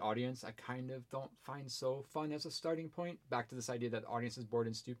above the audience, I kind of don't find so fun as a starting point. Back to this idea that the audience is bored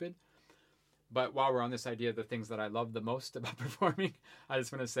and stupid. But while we're on this idea of the things that I love the most about performing, I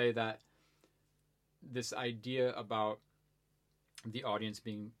just want to say that this idea about the audience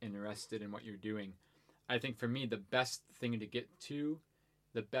being interested in what you're doing, I think for me, the best thing to get to,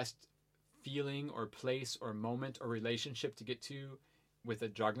 the best feeling or place or moment or relationship to get to with a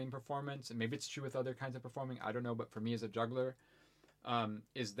juggling performance, and maybe it's true with other kinds of performing, I don't know, but for me as a juggler,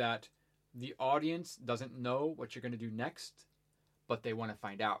 is that the audience doesn't know what you're going to do next, but they want to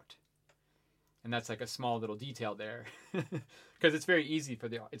find out. And that's like a small little detail there, because it's very easy for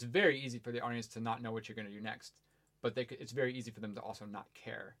the audience to not know what you're going to do next, but it's very easy for them to also not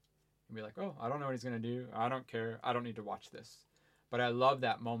care and be like, oh, I don't know what he's going to do. I don't care. I don't need to watch this. But I love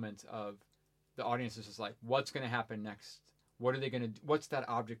that moment of the audience is just like, what's going to happen next? What are they going to do? What's that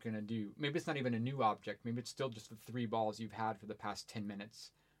object going to do? Maybe it's not even a new object. Maybe it's still just the 3 balls you've had for the past 10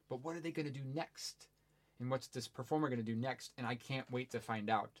 minutes. But what are they going to do next? And what's this performer going to do next? And I can't wait to find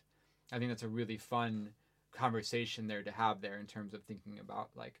out. I think that's a really fun conversation there to have there in terms of thinking about,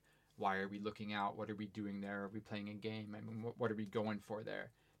 like, why are we looking out? What are we doing there? Are we playing a game? I mean, what are we going for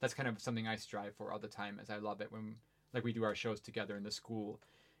there? That's kind of something I strive for all the time, as I love it when, like, we do our shows together in the school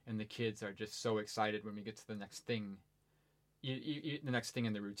and the kids are just so excited when we get to the next thing. The next thing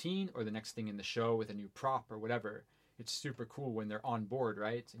in the routine or the next thing in the show with a new prop or whatever. It's super cool when they're on board,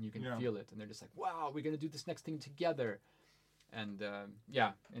 right? And you can feel it. And they're just like, wow, we're going to do this next thing together. And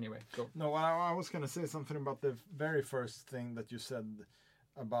anyway, go. No, I was going to say something about the very first thing that you said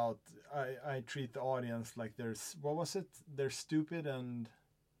about I treat the audience like what was it? They're stupid and...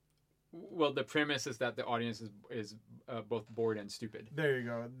 Well, the premise is that the audience is both bored and stupid. There you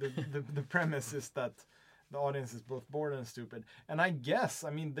go. The premise is that the audience is both bored and stupid. And I guess, I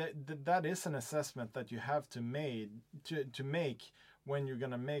mean, that is an assessment that you have to make when you're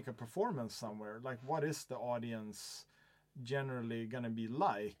going to make a performance somewhere. Like, what is the audience generally going to be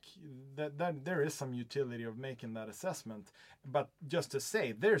like? That there is some utility of making that assessment. But just to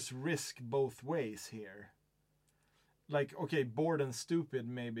say, there's risk both ways here. Like, okay, bored and stupid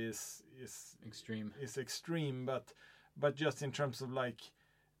maybe is extreme, but just in terms of, like,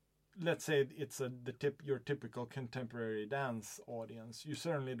 let's say it's your typical contemporary dance audience, you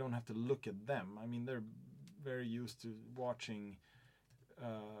certainly don't have to look at them. I mean, they're very used to watching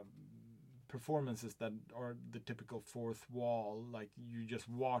performances that are the typical fourth wall, like you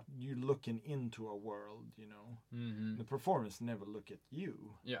looking into a world, you know. Mm-hmm. The performers never look at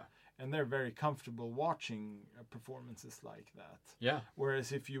you. Yeah. And they're very comfortable watching performances like that. Yeah.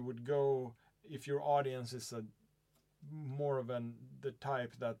 Whereas if your audience is more of the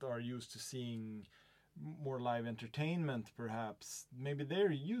type that are used to seeing more live entertainment, perhaps maybe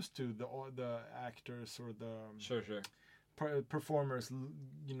they're used to the actors or the performers,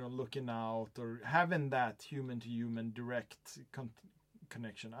 you know, looking out or having that human to human direct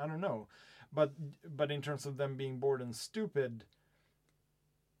connection. I don't know, but in terms of them being bored and stupid,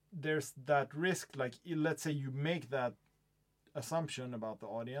 there's that risk. Like, let's say you make that assumption about the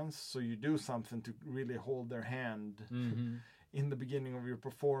audience, so you do something to really hold their hand in the beginning of your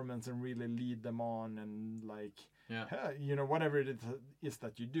performance and really lead them on, and like, you know, whatever it is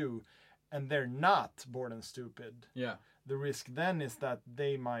that you do, and they're not bored and stupid. Yeah. The risk then is that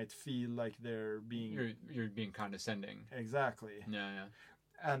they might feel like they're being... You're being condescending. Exactly. Yeah.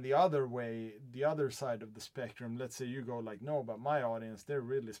 And the other side of the spectrum, let's say you go like, no, but my audience, they're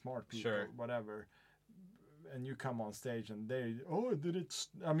really smart people, whatever. And you come on stage and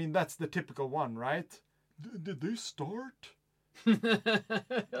I mean, that's the typical one, right? Did they start?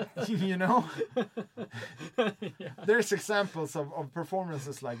 You know? Yeah. There's examples of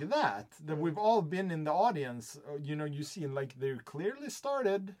performances like that we've all been in the audience. You know, you see like they clearly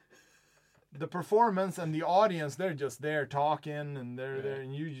started, the performance and the audience, they're just there talking, and they're Right. there,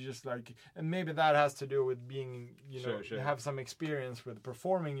 and you just like, and maybe that has to do with being, you know, Sure. you have some experience with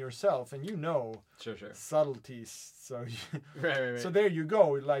performing yourself, and you know Sure. subtleties. So, Right. so there you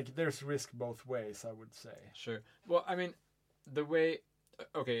go. Like, there's risk both ways, I would say. Sure. Well, I mean, the way,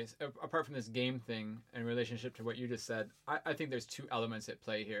 okay, apart from this game thing in relationship to what you just said, I think there's two elements at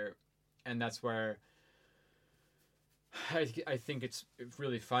play here, and that's where I think it's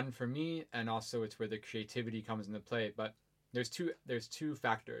really fun for me, and also it's where the creativity comes into play. But there's two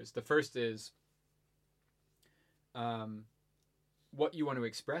factors. The first is what you want to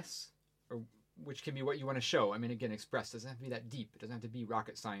express, or which can be what you want to show. I mean, again, express doesn't have to be that deep. It doesn't have to be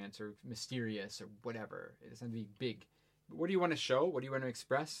rocket science or mysterious or whatever. It doesn't have to be big. But what do you want to show? What do you want to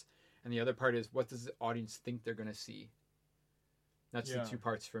express? And the other part is, what does the audience think they're going to see? That's the two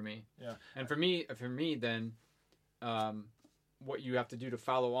parts for me. Yeah. And for me, then, what you have to do to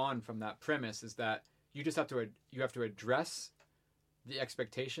follow on from that premise is that you just have to address the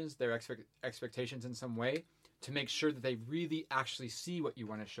expectations, their expectations in some way, to make sure that they really actually see what you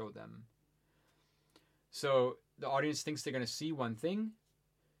want to show them. So the audience thinks they're going to see one thing.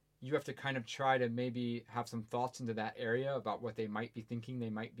 You have to kind of try to maybe have some thoughts into that area about what they might be thinking they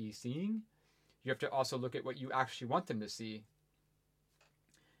might be seeing. You have to also look at what you actually want them to see.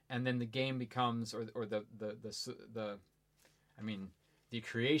 And then the game becomes, or the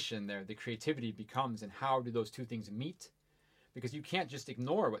creation there, the creativity becomes, and how do those two things meet? Because you can't just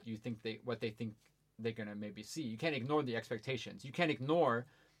ignore what they think they're gonna maybe see. You can't ignore the expectations. You can't ignore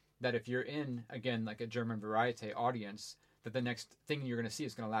that if you're in, again, like a German variety audience, that the next thing you're gonna see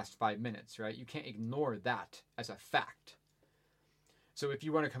is gonna last 5 minutes, right? You can't ignore that as a fact. So if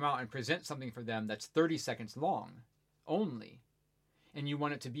you want to come out and present something for them that's 30 seconds long only, and you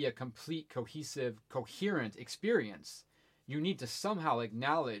want it to be a complete, cohesive, coherent experience, you need to somehow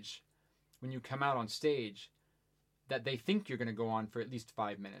acknowledge when you come out on stage that they think you're going to go on for at least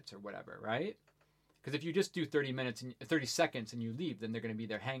 5 minutes or whatever, right? Because if you just do 30 seconds and you leave, then they're going to be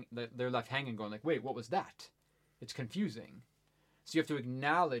they're left hanging going like, wait, what was that? It's confusing. So you have to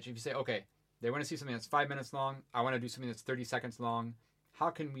acknowledge, if you say, okay, they want to see something that's 5 minutes long, I want to do something that's 30 seconds long,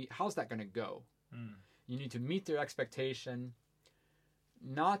 how's that going to go? You need to meet their expectation,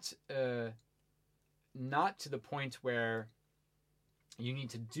 not to the point where you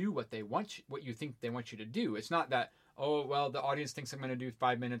need to do what you think they want you to do. It's not that, oh, well, the audience thinks I'm going to do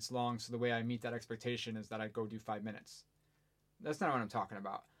 5 minutes long, so the way I meet that expectation is that I go do 5 minutes. That's not what I'm talking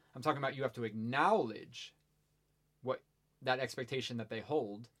about. I'm talking about you have to acknowledge what that expectation that they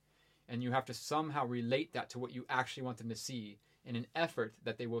hold, and you have to somehow relate that to what you actually want them to see in an effort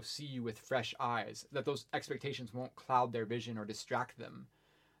that they will see you with fresh eyes, that those expectations won't cloud their vision or distract them,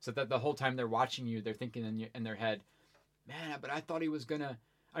 so that the whole time they're watching you, they're thinking in their head, man, but I thought he was gonna...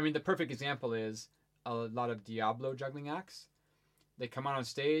 I mean, the perfect example is a lot of Diablo juggling acts. They come out on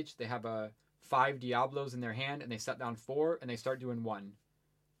stage, they have 5 Diablos in their hand, and they set down 4, and they start doing 1.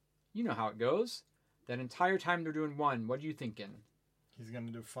 You know how it goes. That entire time they're doing 1, what are you thinking? He's going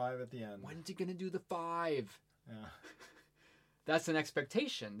to do 5 at the end. When's he going to do the 5? Yeah. That's an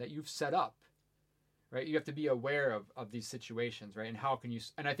expectation that you've set up, right? You have to be aware of these situations, right? And how can you...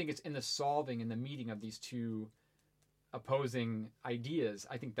 And I think it's in the solving and the meeting of these two opposing ideas.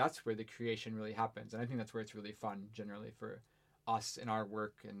 I think that's where the creation really happens. And I think that's where it's really fun, generally, for us in our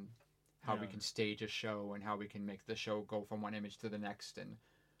work, and how we can stage a show, and how we can make the show go from one image to the next, and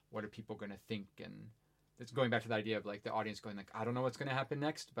what are people going to think. And it's going back to the idea of like the audience going like, I don't know what's going to happen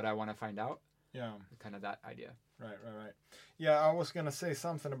next, but I want to find out. Yeah. Kind of that idea. Right. Yeah, I was going to say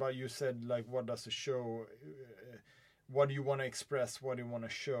something about, you said like, what does the show, what do you want to express, what do you want to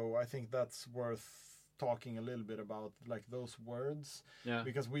show? I think that's worth talking a little bit about, like those words. Yeah.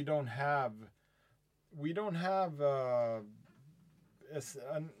 Because we don't have an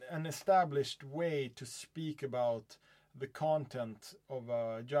established way to speak about the content of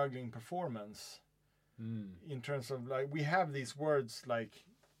a juggling performance. In terms of like, we have these words like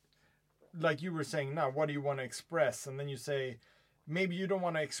you were saying now, what do you want to express? And then you say, maybe you don't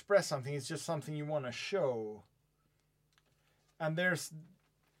want to express something, it's just something you want to show. And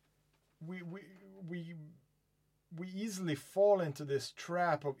we easily fall into this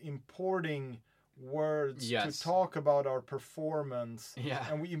trap of importing words to talk about our performance. Yeah.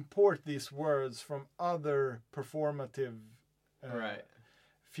 And we import these words from other performative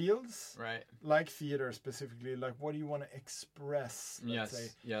fields, right? Like theater specifically. Like, what do you want to express? Let's say.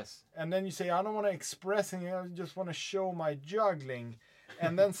 Yes. And then you say, I don't want to express anything, I just want to show my juggling.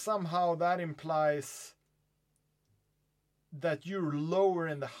 And then somehow that implies that you're lower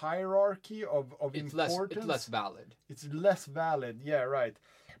in the hierarchy of importance. It's less valid. It's less valid, yeah, right.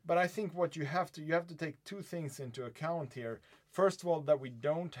 But I think what you have to take two things into account here. First of all, that we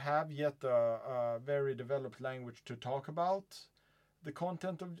don't have yet a very developed language to talk about the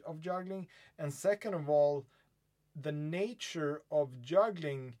content of juggling, and second of all, the nature of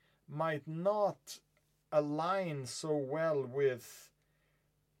juggling might not align so well with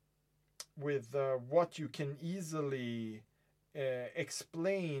what you can easily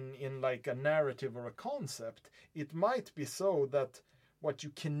explain in like a narrative or a concept. It might be so that what you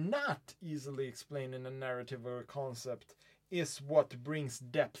cannot easily explain in a narrative or a concept is what brings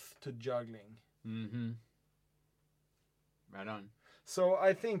depth to juggling. Mm-hmm. Right on. So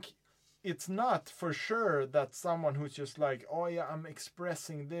I think it's not for sure that someone who's just like, oh yeah, I'm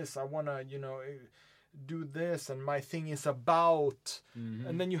expressing this, I want to, do this, and my thing is about,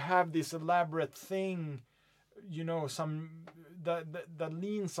 and then you have this elaborate thing, some that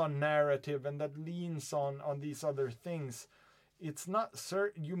leans on narrative and that leans on these other things. It's not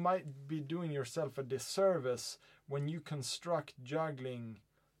certain. You might be doing yourself a disservice when you construct juggling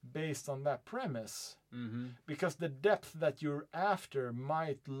based on that premise, because the depth that you're after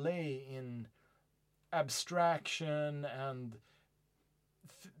might lay in abstraction and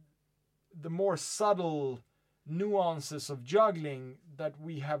the more subtle nuances of juggling that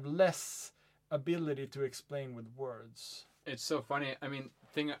we have less ability to explain with words. It's so funny. I mean,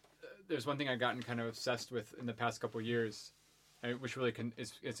 there's one thing I've gotten kind of obsessed with in the past couple of years, which really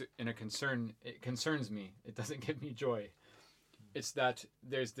is in a concern. It concerns me. It doesn't give me joy. It's that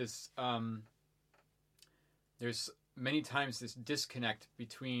there's this there's many times this disconnect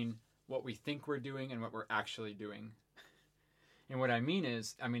between what we think we're doing and what we're actually doing. And what I mean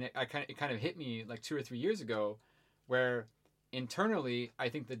is, it kind of hit me like 2 or 3 years ago, where internally I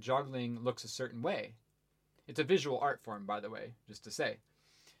think the juggling looks a certain way. It's a visual art form, by the way, just to say.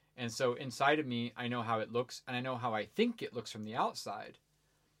 And so inside of me, I know how it looks, and I know how I think it looks from the outside.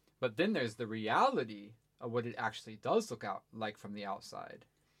 But then there's the reality of what it actually does look like from the outside.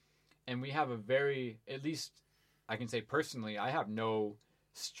 And we have at least I can say personally, I have no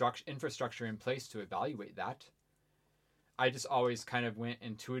infrastructure in place to evaluate that. I just always kind of went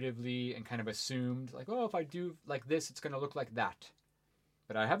intuitively and kind of assumed like, oh, if I do like this, it's going to look like that.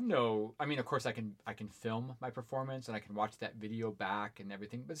 But I have of course I can film my performance and I can watch that video back and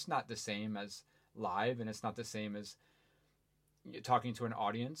everything, but it's not the same as live, and it's not the same as talking to an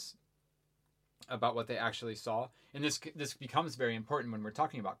audience about what they actually saw. And this becomes very important when we're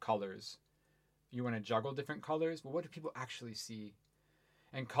talking about colors. You want to juggle different colors. Well, what do people actually see?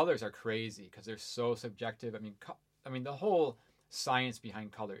 And colors are crazy because they're so subjective. I mean, the whole science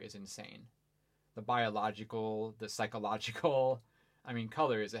behind color is insane. The biological, the psychological.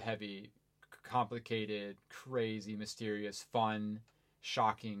 Color is a heavy, complicated, crazy, mysterious, fun,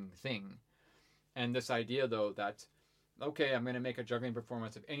 shocking thing. And this idea, though, that, okay, I'm going to make a juggling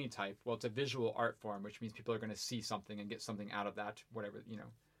performance of any type. Well, it's a visual art form, which means people are going to see something and get something out of that, whatever,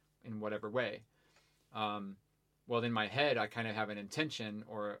 in whatever way. Well, in my head, I kind of have an intention,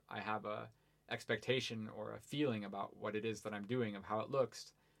 or I have a expectation or a feeling about what it is that I'm doing, of how it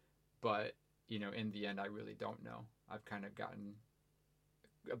looks. But, in the end, I really don't know. I've kind of gotten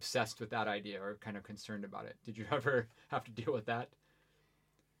obsessed with that idea, or kind of concerned about it. Did you ever have to deal with that?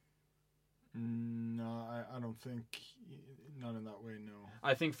 No, I don't think, not in that way, no.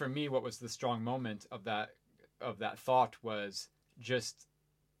 I think for me, what was the strong moment of that thought was just,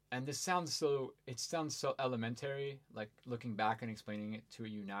 and it sounds so elementary, like looking back and explaining it to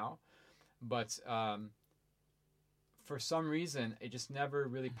you now, but for some reason, it just never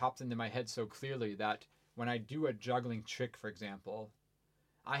really popped into my head so clearly that when I do a juggling trick, for example,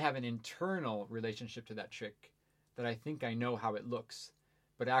 I have an internal relationship to that trick that I think I know how it looks,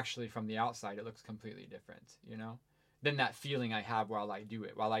 but actually from the outside, it looks completely different, than that feeling I have while I do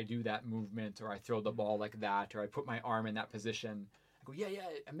it, while I do that movement, or I throw the ball like that, or I put my arm in that position. I go, yeah,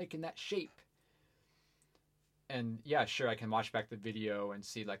 I'm making that shape. And yeah, sure, I can watch back the video and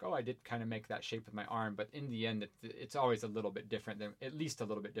see like, oh, I did kind of make that shape with my arm, but in the end, it's always a little bit different, at least a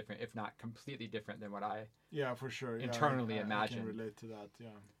little bit different, if not completely different than what I for sure internally imagined. I can relate to that, yeah.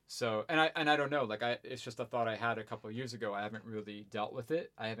 So, and I don't know, like it's just a thought I had a couple of years ago. I haven't really dealt with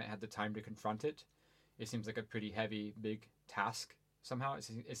it. I haven't had the time to confront it. It seems like a pretty heavy, big task somehow.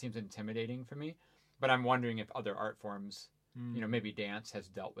 It seems intimidating for me, but I'm wondering if other art forms, maybe dance has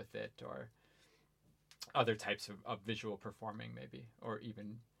dealt with it, or other types of visual performing maybe, or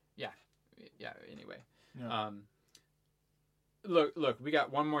even anyway. Look, we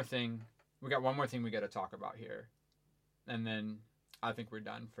got one more thing we got to talk about here, and then I think we're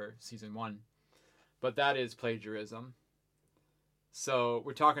done for season 1, but that is plagiarism. So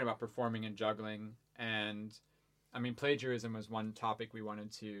we're talking about performing and juggling, and I mean, plagiarism was one topic we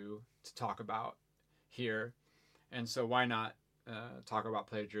wanted to talk about here. And so why not talk about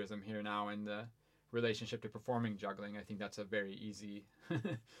plagiarism here now in the relationship to performing juggling? I think that's a very easy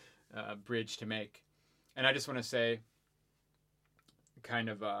bridge to make. And I just want to say kind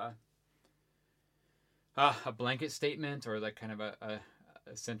of a blanket statement, or like kind of a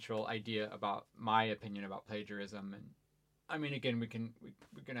central idea about my opinion about plagiarism. And I mean, again, we're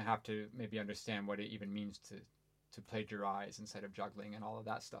going to have to maybe understand what it even means to plagiarize inside of juggling and all of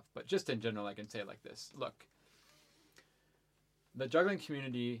that stuff. But just in general, I can say it like this. Look, the juggling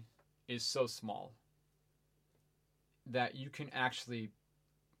community is so small that you can actually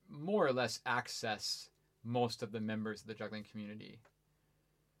more or less access most of the members of the juggling community.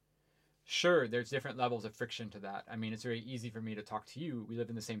 Sure, there's different levels of friction to that. I mean, it's very easy for me to talk to you. We live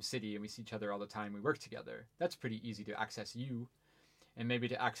in the same city and we see each other all the time. We work together. That's pretty easy to access you. And maybe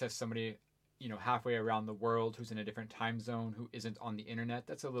to access somebody, you know, halfway around the world who's in a different time zone, who isn't on the internet,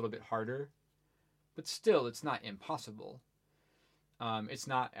 that's a little bit harder. But still, it's not impossible. It's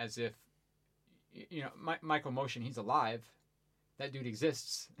not as if, you know, Michael Motion, he's alive. That dude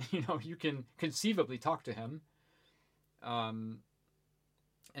exists. You know, you can conceivably talk to him. And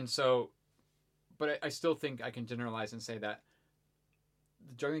so, but I still think I can generalize and say that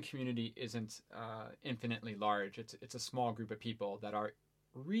the juggling community isn't infinitely large. It's a small group of people that are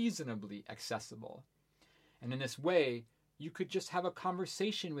reasonably accessible. And in this way, you could just have a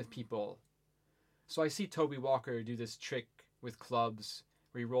conversation with people. So I see Toby Walker do this trick with clubs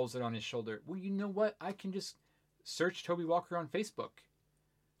where he rolls it on his shoulder. Well, you know what? I can just search Toby Walker on Facebook.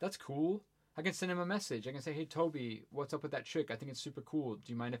 That's cool. I can send him a message. I can say, hey, Toby, what's up with that trick? I think it's super cool.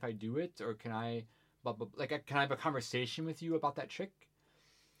 Do you mind if I do it? Or can I, blah, blah, like, can I have a conversation with you about that trick?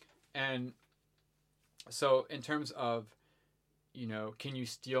 And so in terms of, you know, can you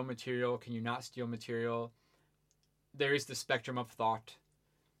steal material? Can you not steal material? There is the spectrum of thought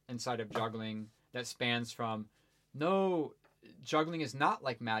inside of juggling that spans from, no, juggling is not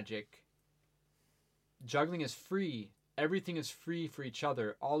like magic. Juggling is free. Everything is free for each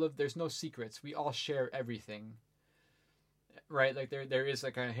other. There's no secrets. We all share everything. Right? Like there is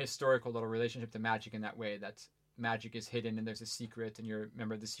like a historical little relationship to magic in that way, that magic is hidden and there's a secret and you're a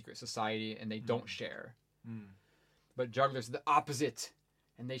member of the secret society and they don't share. But jugglers are the opposite,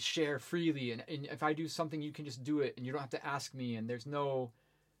 and they share freely. And if I do something, you can just do it and you don't have to ask me, and there's no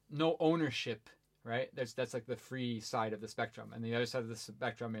ownership, right? That's like the free side of the spectrum. And the other side of the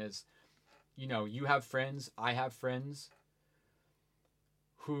spectrum is, you know, you have friends, I have friends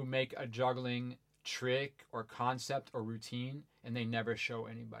who make a juggling trick or concept or routine and they never show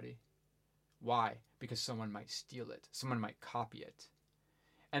anybody. Why? Because someone might steal it. Someone might copy it.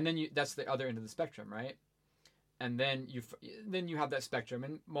 And then that's the other end of the spectrum, right? And then you have that spectrum,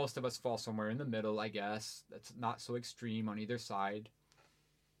 and most of us fall somewhere in the middle, I guess. That's not so extreme on either side.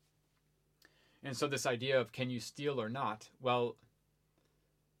 And so this idea of can you steal or not? Well,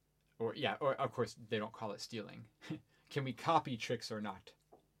 or of course they don't call it stealing. Can we copy tricks or not?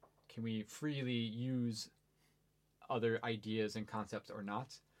 Can we freely use other ideas and concepts or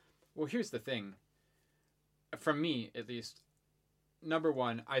not? Well, here's the thing. From me, at least, number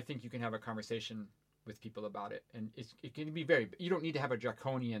one, I think you can have a conversation with people about it. And it can be you don't need to have a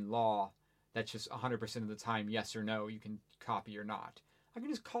draconian law that's just 100% of the time yes or no, you can copy or not. I can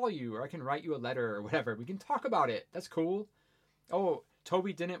just call you, or I can write you a letter or whatever. We can talk about it. That's cool. Oh,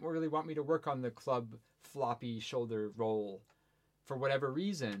 Toby didn't really want me to work on the club floppy shoulder roll for whatever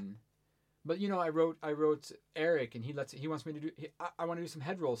reason. But, you know, I wrote Eric, and he wants me to do, I want to do some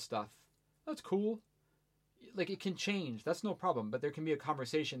head roll stuff. That's cool. Like, it can change. That's no problem. But there can be a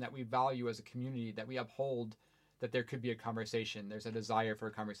conversation that we value as a community, that we uphold, that there could be a conversation. There's a desire for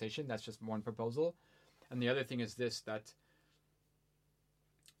a conversation. That's just one proposal. And the other thing is this, that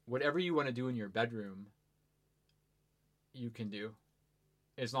whatever you want to do in your bedroom, you can do,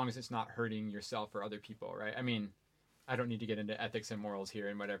 as long as it's not hurting yourself or other people, right? I mean, I don't need to get into ethics and morals here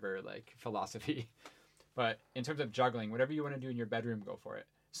and whatever, like, philosophy. But in terms of juggling, whatever you want to do in your bedroom, go for it.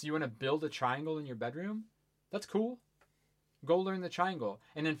 So you want to build a triangle in your bedroom? That's cool. Go learn the triangle.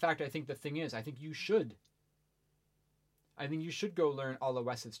 And in fact, I think the thing is, I think you should go learn all of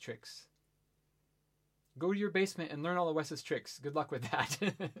Wes's tricks. Go to your basement and learn all of Wes's tricks. Good luck with that.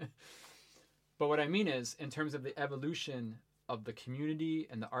 But what I mean is, in terms of the evolution of the community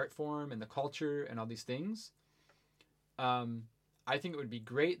and the art form and the culture and all these things, I think it would be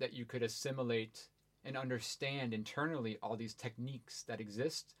great that you could assimilate and understand internally all these techniques that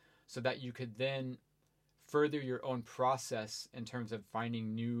exist, so that you could then further your own process in terms of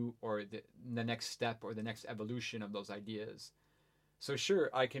finding new, or the next step or the next evolution of those ideas. So sure,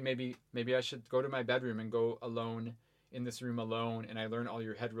 I can maybe I should go to my bedroom and go alone in this room alone, and I learn all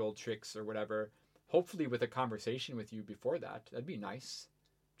your head roll tricks or whatever. Hopefully with a conversation with you before that. That'd be nice,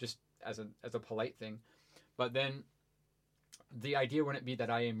 just as a polite thing. But then the idea wouldn't be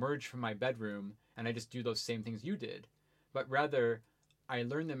that I emerge from my bedroom and I just do those same things you did, but rather I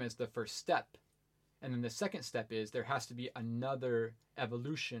learn them as the first step. And then the second step is there has to be another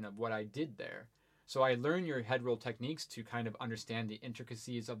evolution of what I did there. So I learn your head roll techniques to kind of understand the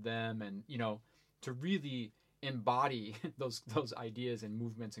intricacies of them, and to really embody those ideas and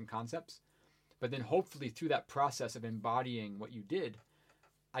movements and concepts. But then hopefully through that process of embodying what you did,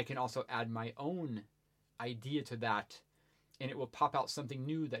 I can also add my own idea to that, and it will pop out something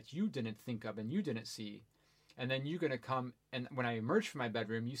new that you didn't think of and you didn't see. And then you're going to come, and when I emerge from my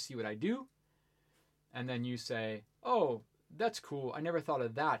bedroom, you see what I do, and then you say, oh, that's cool, I never thought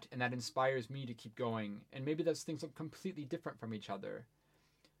of that, and that inspires me to keep going. And maybe those things look completely different from each other,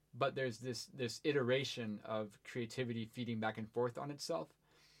 but there's this iteration of creativity feeding back and forth on itself.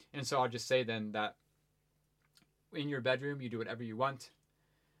 And so I'll just say then that in your bedroom, you do whatever you want.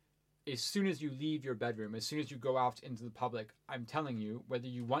 As soon as you leave your bedroom, as soon as you go out into the public, I'm telling you, whether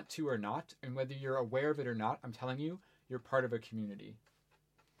you want to or not, and whether you're aware of it or not, I'm telling you, you're part of a community.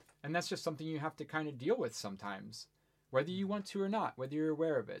 And that's just something you have to kind of deal with sometimes, whether you want to or not, whether you're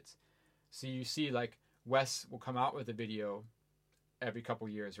aware of it. So you see, like, Wes will come out with a video every couple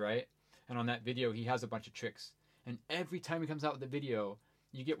years, right? And on that video, he has a bunch of tricks. And every time he comes out with a video,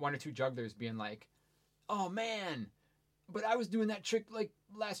 you get one or two jugglers being like, oh man, but I was doing that trick like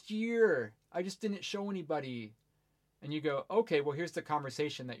last year. I just didn't show anybody. And you go, okay, well, here's the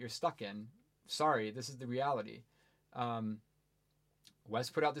conversation that you're stuck in. Sorry, this is the reality. Wes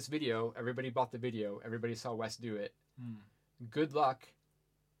put out this video. Everybody bought the video. Everybody saw Wes do it. Good luck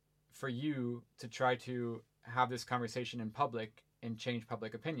for you to try to have this conversation in public and change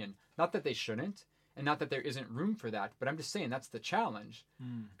public opinion. Not that they shouldn't, and not that there isn't room for that, but I'm just saying that's the challenge.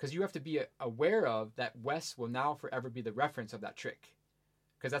 Because you have to be aware of that Wes will now forever be the reference of that trick.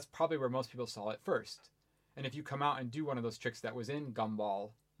 Because that's probably where most people saw it first. And if you come out and do one of those tricks that was in Gumball,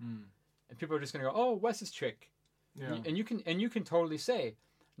 and people are just going to go, oh, Wes's trick. Yeah. And you can totally say,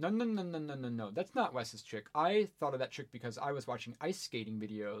 no, that's not Wes's trick. I thought of that trick because I was watching ice skating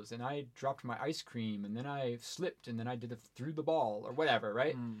videos and I dropped my ice cream and then I slipped and then I did it through the ball or whatever,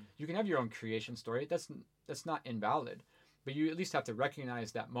 right? You can have your own creation story. That's not invalid, but you at least have to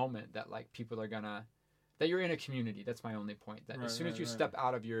recognize that moment that like people are gonna, that you're in a community. That's my only point. That as soon as you step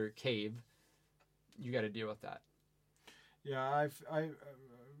out of your cave, you got to deal with that. Yeah,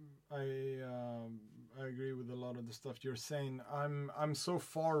 I agree with a lot of the stuff you're saying. I'm so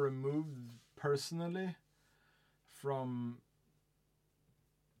far removed personally from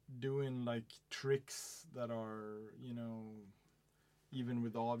doing like tricks that are, even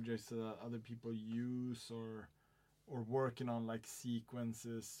with objects that other people use, or working on like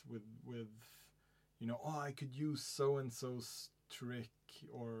sequences with oh, I could use so and so's trick,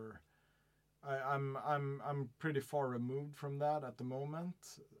 or I'm pretty far removed from that at the moment.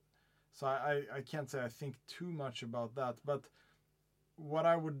 So I can't say I think too much about that. But what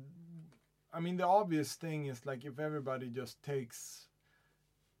the obvious thing is, like, if everybody just takes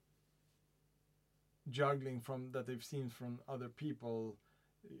juggling from that they've seen from other people,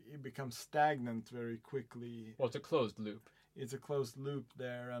 it becomes stagnant very quickly. Well, it's a closed loop. It's a closed loop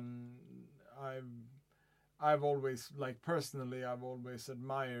there, and I've always, like, personally, I've always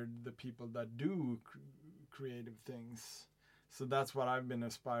admired the people that do creative things. So that's what I've been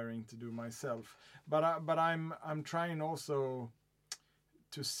aspiring to do myself. But I'm trying also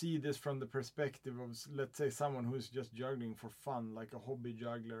to see this from the perspective of, let's say, someone who's just juggling for fun, like a hobby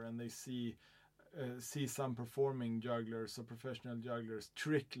juggler, and they see some performing jugglers or professional jugglers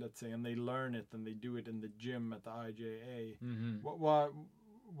trick, let's say, and they learn it and they do it in the gym at the IJA.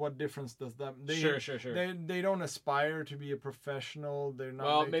 What difference does that? Sure. They don't aspire to be a professional. They're not.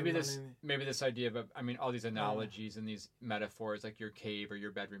 Well, maybe this idea of, all these analogies and these metaphors, like your cave or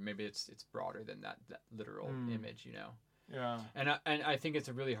your bedroom. Maybe it's broader than that literal image, Yeah. And I think it's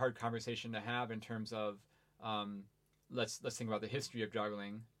a really hard conversation to have in terms of, let's think about the history of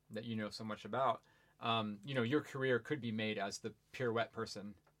juggling that you know so much about. Your career could be made as the pirouette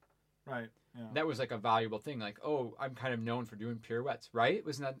person. Right. Yeah. That was like a valuable thing. Like, oh, I'm kind of known for doing pirouettes, right?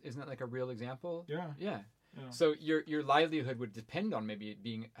 Isn't that like a real example? Yeah. So your livelihood would depend on maybe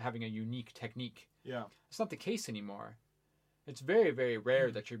having a unique technique. Yeah. It's not the case anymore. It's very, very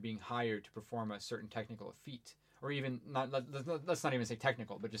rare that you're being hired to perform a certain technical feat, or even let's not even say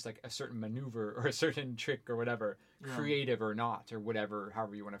technical, but just like a certain maneuver or a certain trick or whatever, creative or not, or whatever,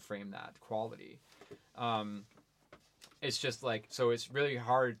 however you want to frame that quality. It's just like, so it's really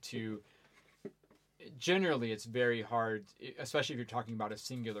hard to, generally it's very hard, especially if you're talking about a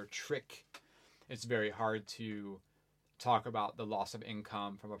singular trick, it's very hard to talk about the loss of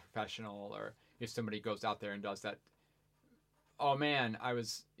income from a professional, or if somebody goes out there and does that. Oh man, I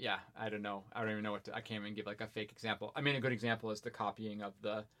don't know. I don't even know I can't even give like a fake example. I mean, a good example is the copying of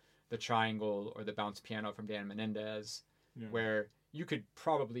the triangle or the bounce piano from Dan Menendez, where you could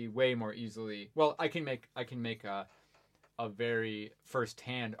probably way more easily. Well, I can make a very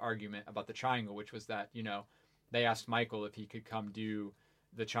first-hand argument about the triangle, which was that, you know, they asked Michael if he could come do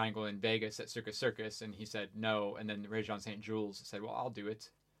the triangle in Vegas at Circus Circus, and he said no. And then Ray Jean St. Jules said, well, I'll do it.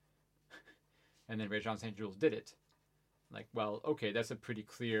 And then Ray Jean St. Jules did it. Like, well, okay, that's a pretty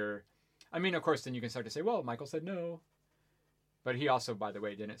clear. I mean, of course, then you can start to say, well, Michael said no. But he also, by the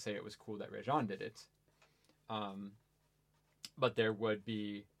way, didn't say it was cool that Ray Jean did it. But there would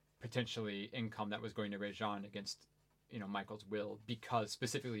be potentially income that was going to Ray Jean against, you know, Michael's will,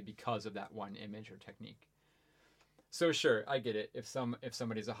 specifically because of that one image or technique. So sure, I get it. If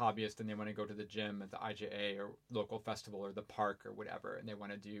somebody's a hobbyist and they want to go to the gym at the IJA or local festival or the park or whatever, and they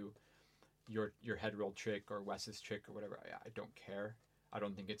want to do your head roll trick or Wes's trick or whatever, I don't care. I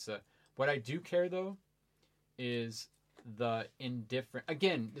don't think it's a. What I do care though is the indifferent.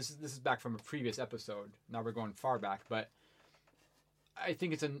 Again, this is back from a previous episode. Now we're going far back, but I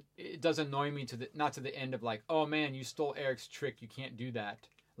think it does annoy me not to the end of like, oh man, you stole Eric's trick, you can't do that,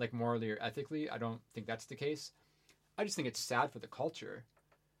 like morally or ethically. I don't think that's the case. I just think it's sad for the culture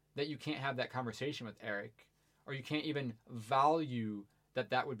that you can't have that conversation with Eric, or you can't even value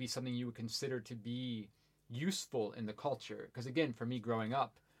that would be something you would consider to be useful in the culture. Because again, for me growing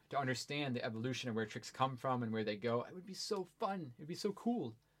up, to understand the evolution of where tricks come from and where they go, it would be so fun. It'd be so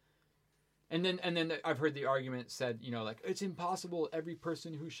cool. And then I've heard the argument said, you know, like, it's impossible. Every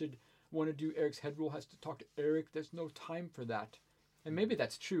person who should want to do Eric's head roll has to talk to Eric. There's no time for that. And maybe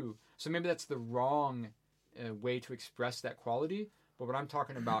that's true. So maybe that's the wrong way to express that quality. But what I'm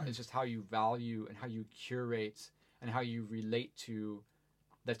talking about is just how you value and how you curate and how you relate to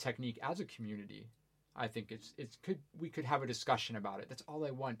the technique as a community. I think we could have a discussion about it. That's all I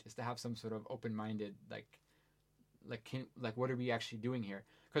want, is to have some sort of open-minded, like what are we actually doing here?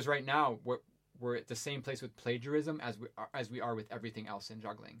 Because right now we're at the same place with plagiarism as we are with everything else in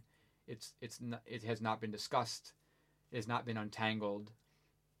juggling. It has not been discussed. It has not been untangled.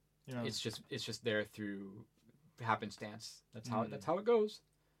 Yeah. It's just there through happenstance. That's how it goes.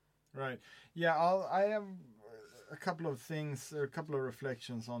 Right. Yeah. I have a couple of things, or a couple of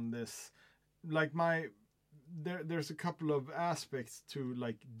reflections on this. Like there's a couple of aspects to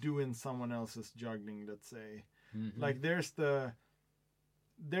like doing someone else's juggling. Let's say, like there's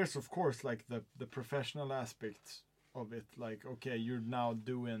of course like the professional aspect of it. Like, okay, you're now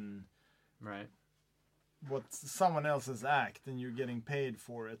doing right what's someone else's act and you're getting paid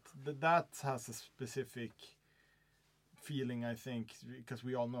for it. That has a specific feeling, I think, because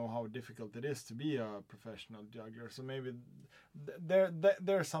we all know how difficult it is to be a professional juggler. So maybe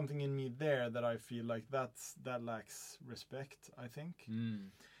there's something in me there that I feel like that lacks respect, I think.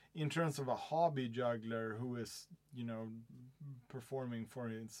 In terms of a hobby juggler who is, you know, performing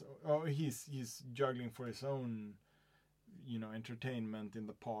for he's juggling for his own, you know, entertainment in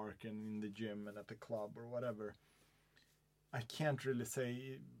the park and in the gym and at the club or whatever. I can't really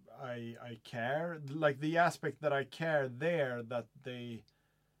say I care. Like the aspect that I care there, that they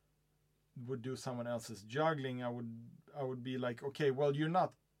would do someone else's juggling, I would be like, okay, well, you're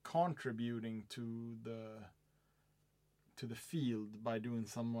not contributing to the field by doing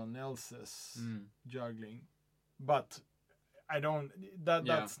someone else's juggling. But I don't.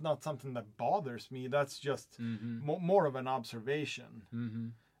 That's not something that bothers me. That's just more of an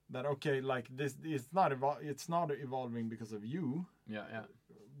observation. That okay, like this, it's not evolving because of you. Yeah.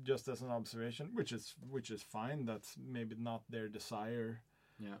 Just as an observation, which is fine. That's maybe not their desire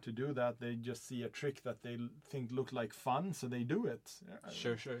to do that. They just see a trick that they think look like fun, so they do it.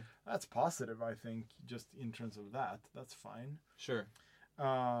 Sure. That's positive, I think. Just in terms of that's fine. Sure.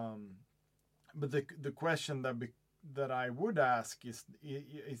 But the question that I would ask is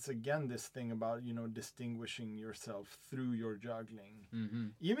again this thing about, you know, distinguishing yourself through your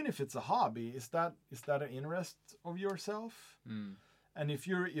juggling. Even if it's a hobby, is that an interest of yourself? And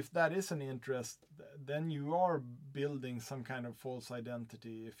if that is an interest, then you are building some kind of false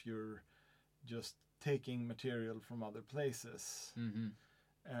identity if you're just taking material from other places.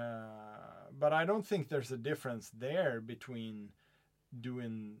 But I don't think there's a difference there between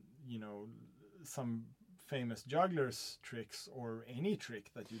doing, you know, some famous jugglers tricks or any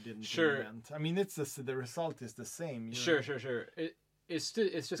trick that you didn't invent. I mean, the result is the same. Sure. it's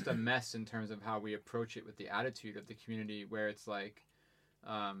just a mess in terms of how we approach it with the attitude of the community, where it's like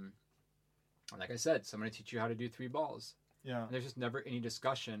I said, someone to teach you how to do 3 balls. Yeah. And there's just never any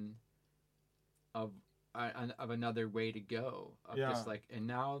discussion of another way to go. Of just like, and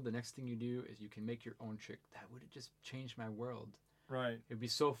now the next thing you do is you can make your own trick. That would have just changed my world. Right. It'd be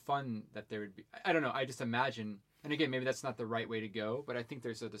so fun that there would be. I don't know. I just imagine. And again, maybe that's not the right way to go, but I think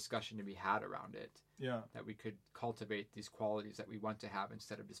there's a discussion to be had around it. Yeah. That we could cultivate these qualities that we want to have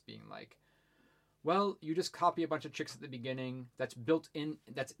instead of just being like, well, you just copy a bunch of tricks at the beginning. That's built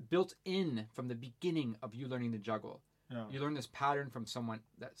in from the beginning of you learning to juggle. Yeah. You learn this pattern from someone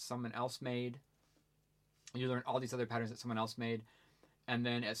else made. You learn all these other patterns that someone else made. And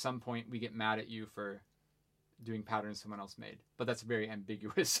then at some point we get mad at you for doing patterns someone else made. But that's very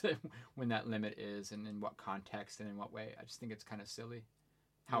ambiguous when that limit is and in what context and in what way. I just think it's kind of silly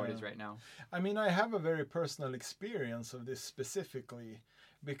how it is right now. I mean, I have a very personal experience of this specifically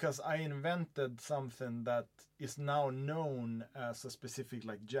because I invented something that is now known as a specific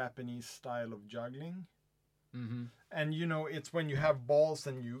like Japanese style of juggling. Mm-hmm. And you know, it's when you have balls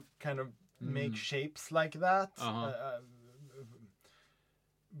and you kind of make shapes like that.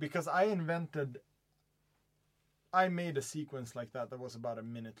 Because I made a sequence like that was about a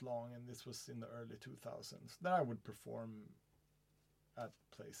minute long, and this was in the early 2000s, that I would perform at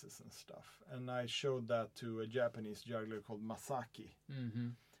places and stuff. And I showed that to a Japanese juggler called Masaki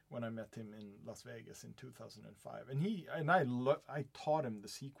when I met him in Las Vegas in 2005. And I taught him the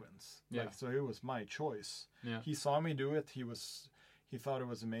sequence. Yeah. Like, so it was my choice. Yeah. He saw me do it. He thought it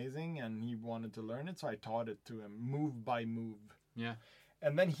was amazing, and he wanted to learn it, so I taught it to him move by move. Yeah.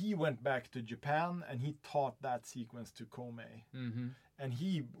 And then he went back to Japan and he taught that sequence to Komei. Mm-hmm. And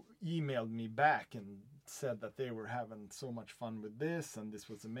he emailed me back and said that they were having so much fun with this, and this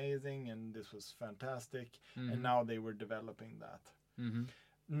was amazing, and this was fantastic. And now they were developing that. Mm-hmm.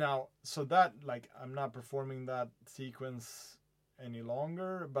 Now, so that, like, I'm not performing that sequence any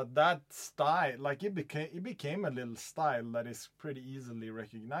longer, but that style, like, it became a little style that is pretty easily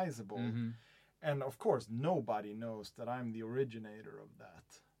recognizable. Mm-hmm. And of course, nobody knows that I'm the originator of that.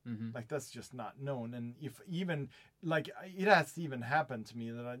 Mm-hmm. Like, that's just not known. And if even, like, it has even happened to me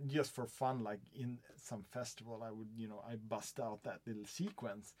that I, just for fun, like in some festival, I bust out that little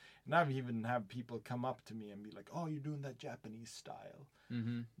sequence. And I've even had people come up to me and be like, oh, you're doing that Japanese style.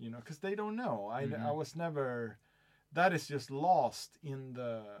 Mm-hmm. You know, because they don't know. I was never, that is just lost in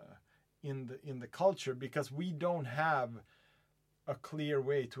the culture, because we don't have a clear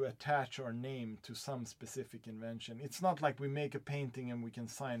way to attach our name to some specific invention. It's not like we make a painting and we can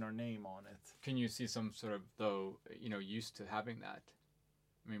sign our name on it. Can you see some sort of, though, use to having that?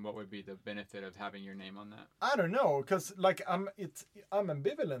 I mean, what would be the benefit of having your name on that? I don't know, because like I'm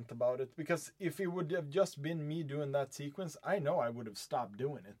ambivalent about it, because if it would have just been me doing that sequence, I know I would have stopped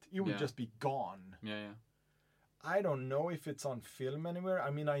doing it. It would just be gone. Yeah. I don't know if it's on film anywhere. I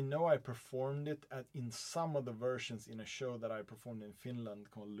mean, I know I performed it in some of the versions in a show that I performed in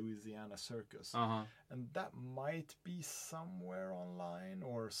Finland called Louisiana Circus. Uh-huh. And that might be somewhere online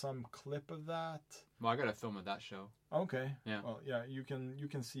or some clip of that. Well, I got a film of that show. Okay. Yeah. Well, yeah, you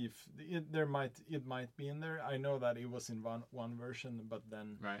can see if it might be in there. I know that it was in one version, but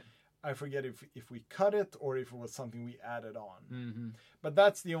then right. I forget if we cut it or if it was something we added on. Mm-hmm. But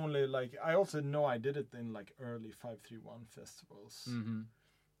that's the only, like, I also know I did it in like early 531 festivals. Mm-hmm.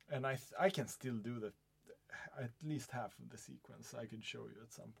 And I can still do at least half of the sequence. I could show you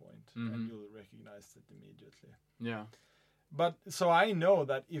at some point, and you'll recognize it immediately. Yeah. But so I know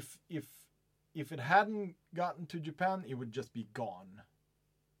that if it hadn't gotten to Japan, it would just be gone.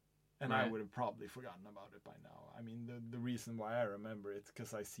 And right. I would have probably forgotten about it by now. I mean, the reason why I remember it,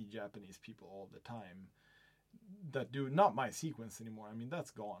 because I see Japanese people all the time that do not my sequence anymore. I mean, that's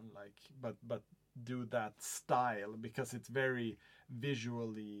gone. Like, but do that style, because it's very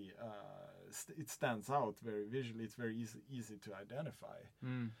visually. It stands out very visually. It's very easy to identify.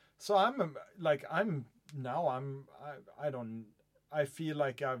 So I feel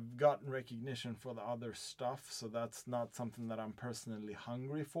like I've gotten recognition for the other stuff, so that's not something that I'm personally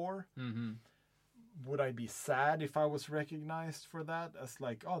hungry for. Mm-hmm. Would I be sad if I was recognized for that as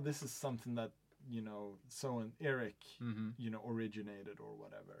like, oh, this is something that, so and Eric, originated or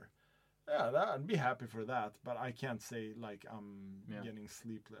whatever? Yeah, I'd be happy for that, but I can't say like I'm getting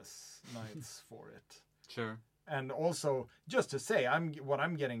sleepless nights for it. Sure. And also, just to say, what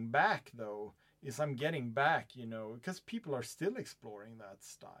I'm getting back though is I'm getting back, because people are still exploring that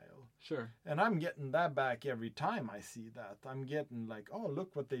style. Sure. And I'm getting that back every time I see that. I'm getting like, oh,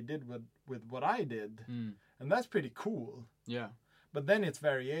 look what they did with what I did. And that's pretty cool. Yeah. But then it's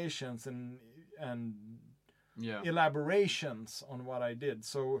variations and Yeah. elaborations on what I did.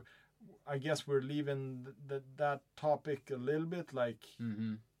 So I guess we're leaving that topic a little bit, like,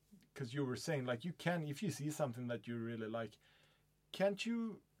 because you were saying, like, you can, if you see something that you really like, can't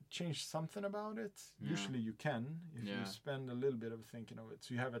you change something about it? Usually you can, if you spend a little bit of thinking of it,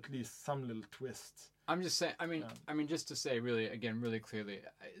 so you have at least some little twists. I'm just saying, I mean, just to say really, again, really clearly,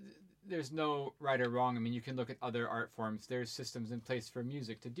 there's no right or wrong. I mean, you can look at other art forms. There's systems in place for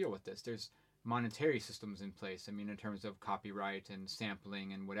music to deal with this. There's monetary systems in place. I mean, in terms of copyright and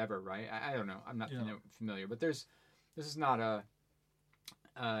sampling and whatever, right? I don't know. I'm not familiar, but this is not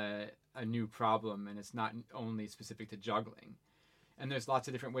a new problem, and it's not only specific to juggling. And there's lots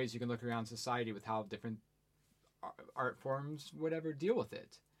of different ways you can look around society with how different art forms, whatever, deal with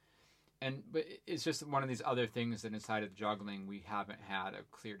it. But it's just one of these other things that inside of juggling, we haven't had a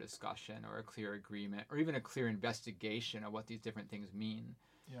clear discussion or a clear agreement or even a clear investigation of what these different things mean.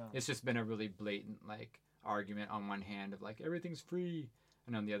 Yeah. It's just been a really blatant, like, argument on one hand of, like, everything's free.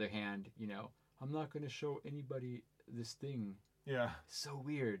 And on the other hand, I'm not going to show anybody this thing. Yeah. So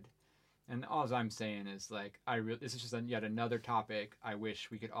weird. And all I'm saying is, like, this is just yet another topic I wish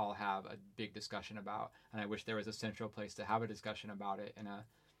we could all have a big discussion about. And I wish there was a central place to have a discussion about it in a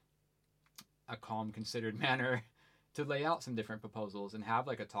calm, considered manner, to lay out some different proposals and have,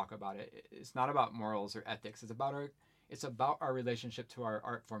 like, a talk about it. It's not about morals or ethics. It's about our relationship to our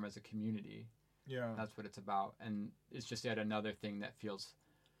art form as a community. Yeah. That's what it's about. And it's just yet another thing that feels,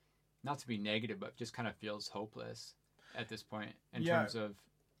 not to be negative, but just kind of feels hopeless at this point in terms of...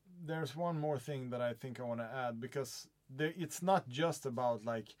 There's one more thing that I think I want to add, because it's not just about,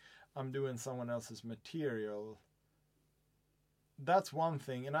 like, I'm doing someone else's material. That's one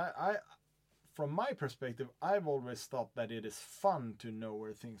thing. And I from my perspective, I've always thought that it is fun to know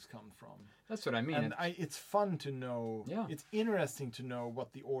where things come from. That's what I mean. And it's fun to know. Yeah. It's interesting to know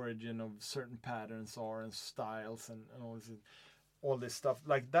what the origin of certain patterns are and styles and all this stuff.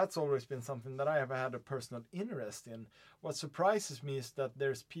 Like, that's always been something that I have had a personal interest in. What surprises me is that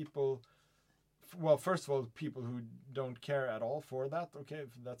there's people, well, first of all, people who don't care at all for that. Okay,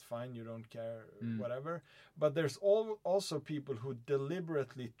 that's fine, you don't care, whatever. But there's also people who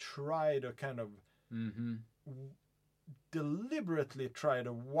deliberately try to kind of deliberately try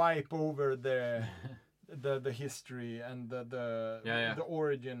to wipe over the history and the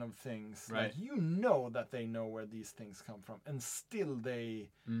origin of things. Right. Like, that they know where these things come from, and still they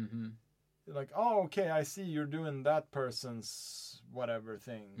like, oh, okay, I see you're doing that person's whatever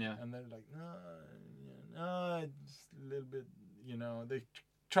thing. Yeah. And they're like, no, it's a little bit, they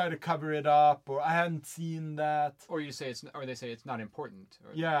try to cover it up, or I hadn't seen that. Or they say it's not important.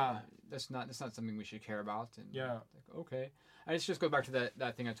 Or, that's not something we should care about. And like, okay. And it just goes back to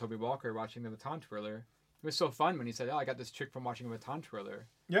that thing of Toby Walker watching the baton twirler. It was so fun when he said, "Oh, I got this trick from watching a baton twirler."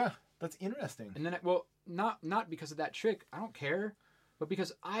 Yeah, that's interesting. And then, not because of that trick. I don't care, but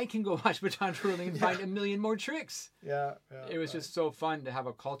because I can go watch baton twirling and find a million more tricks. Yeah. It was just so fun to have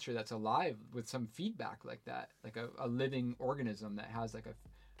a culture that's alive with some feedback like that, like a living organism that has like a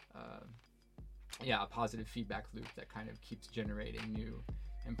positive feedback loop that kind of keeps generating new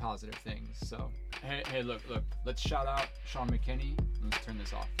and positive things. So, hey, look, let's shout out Sean McKinney and let's turn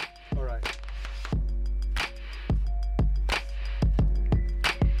this off. All right.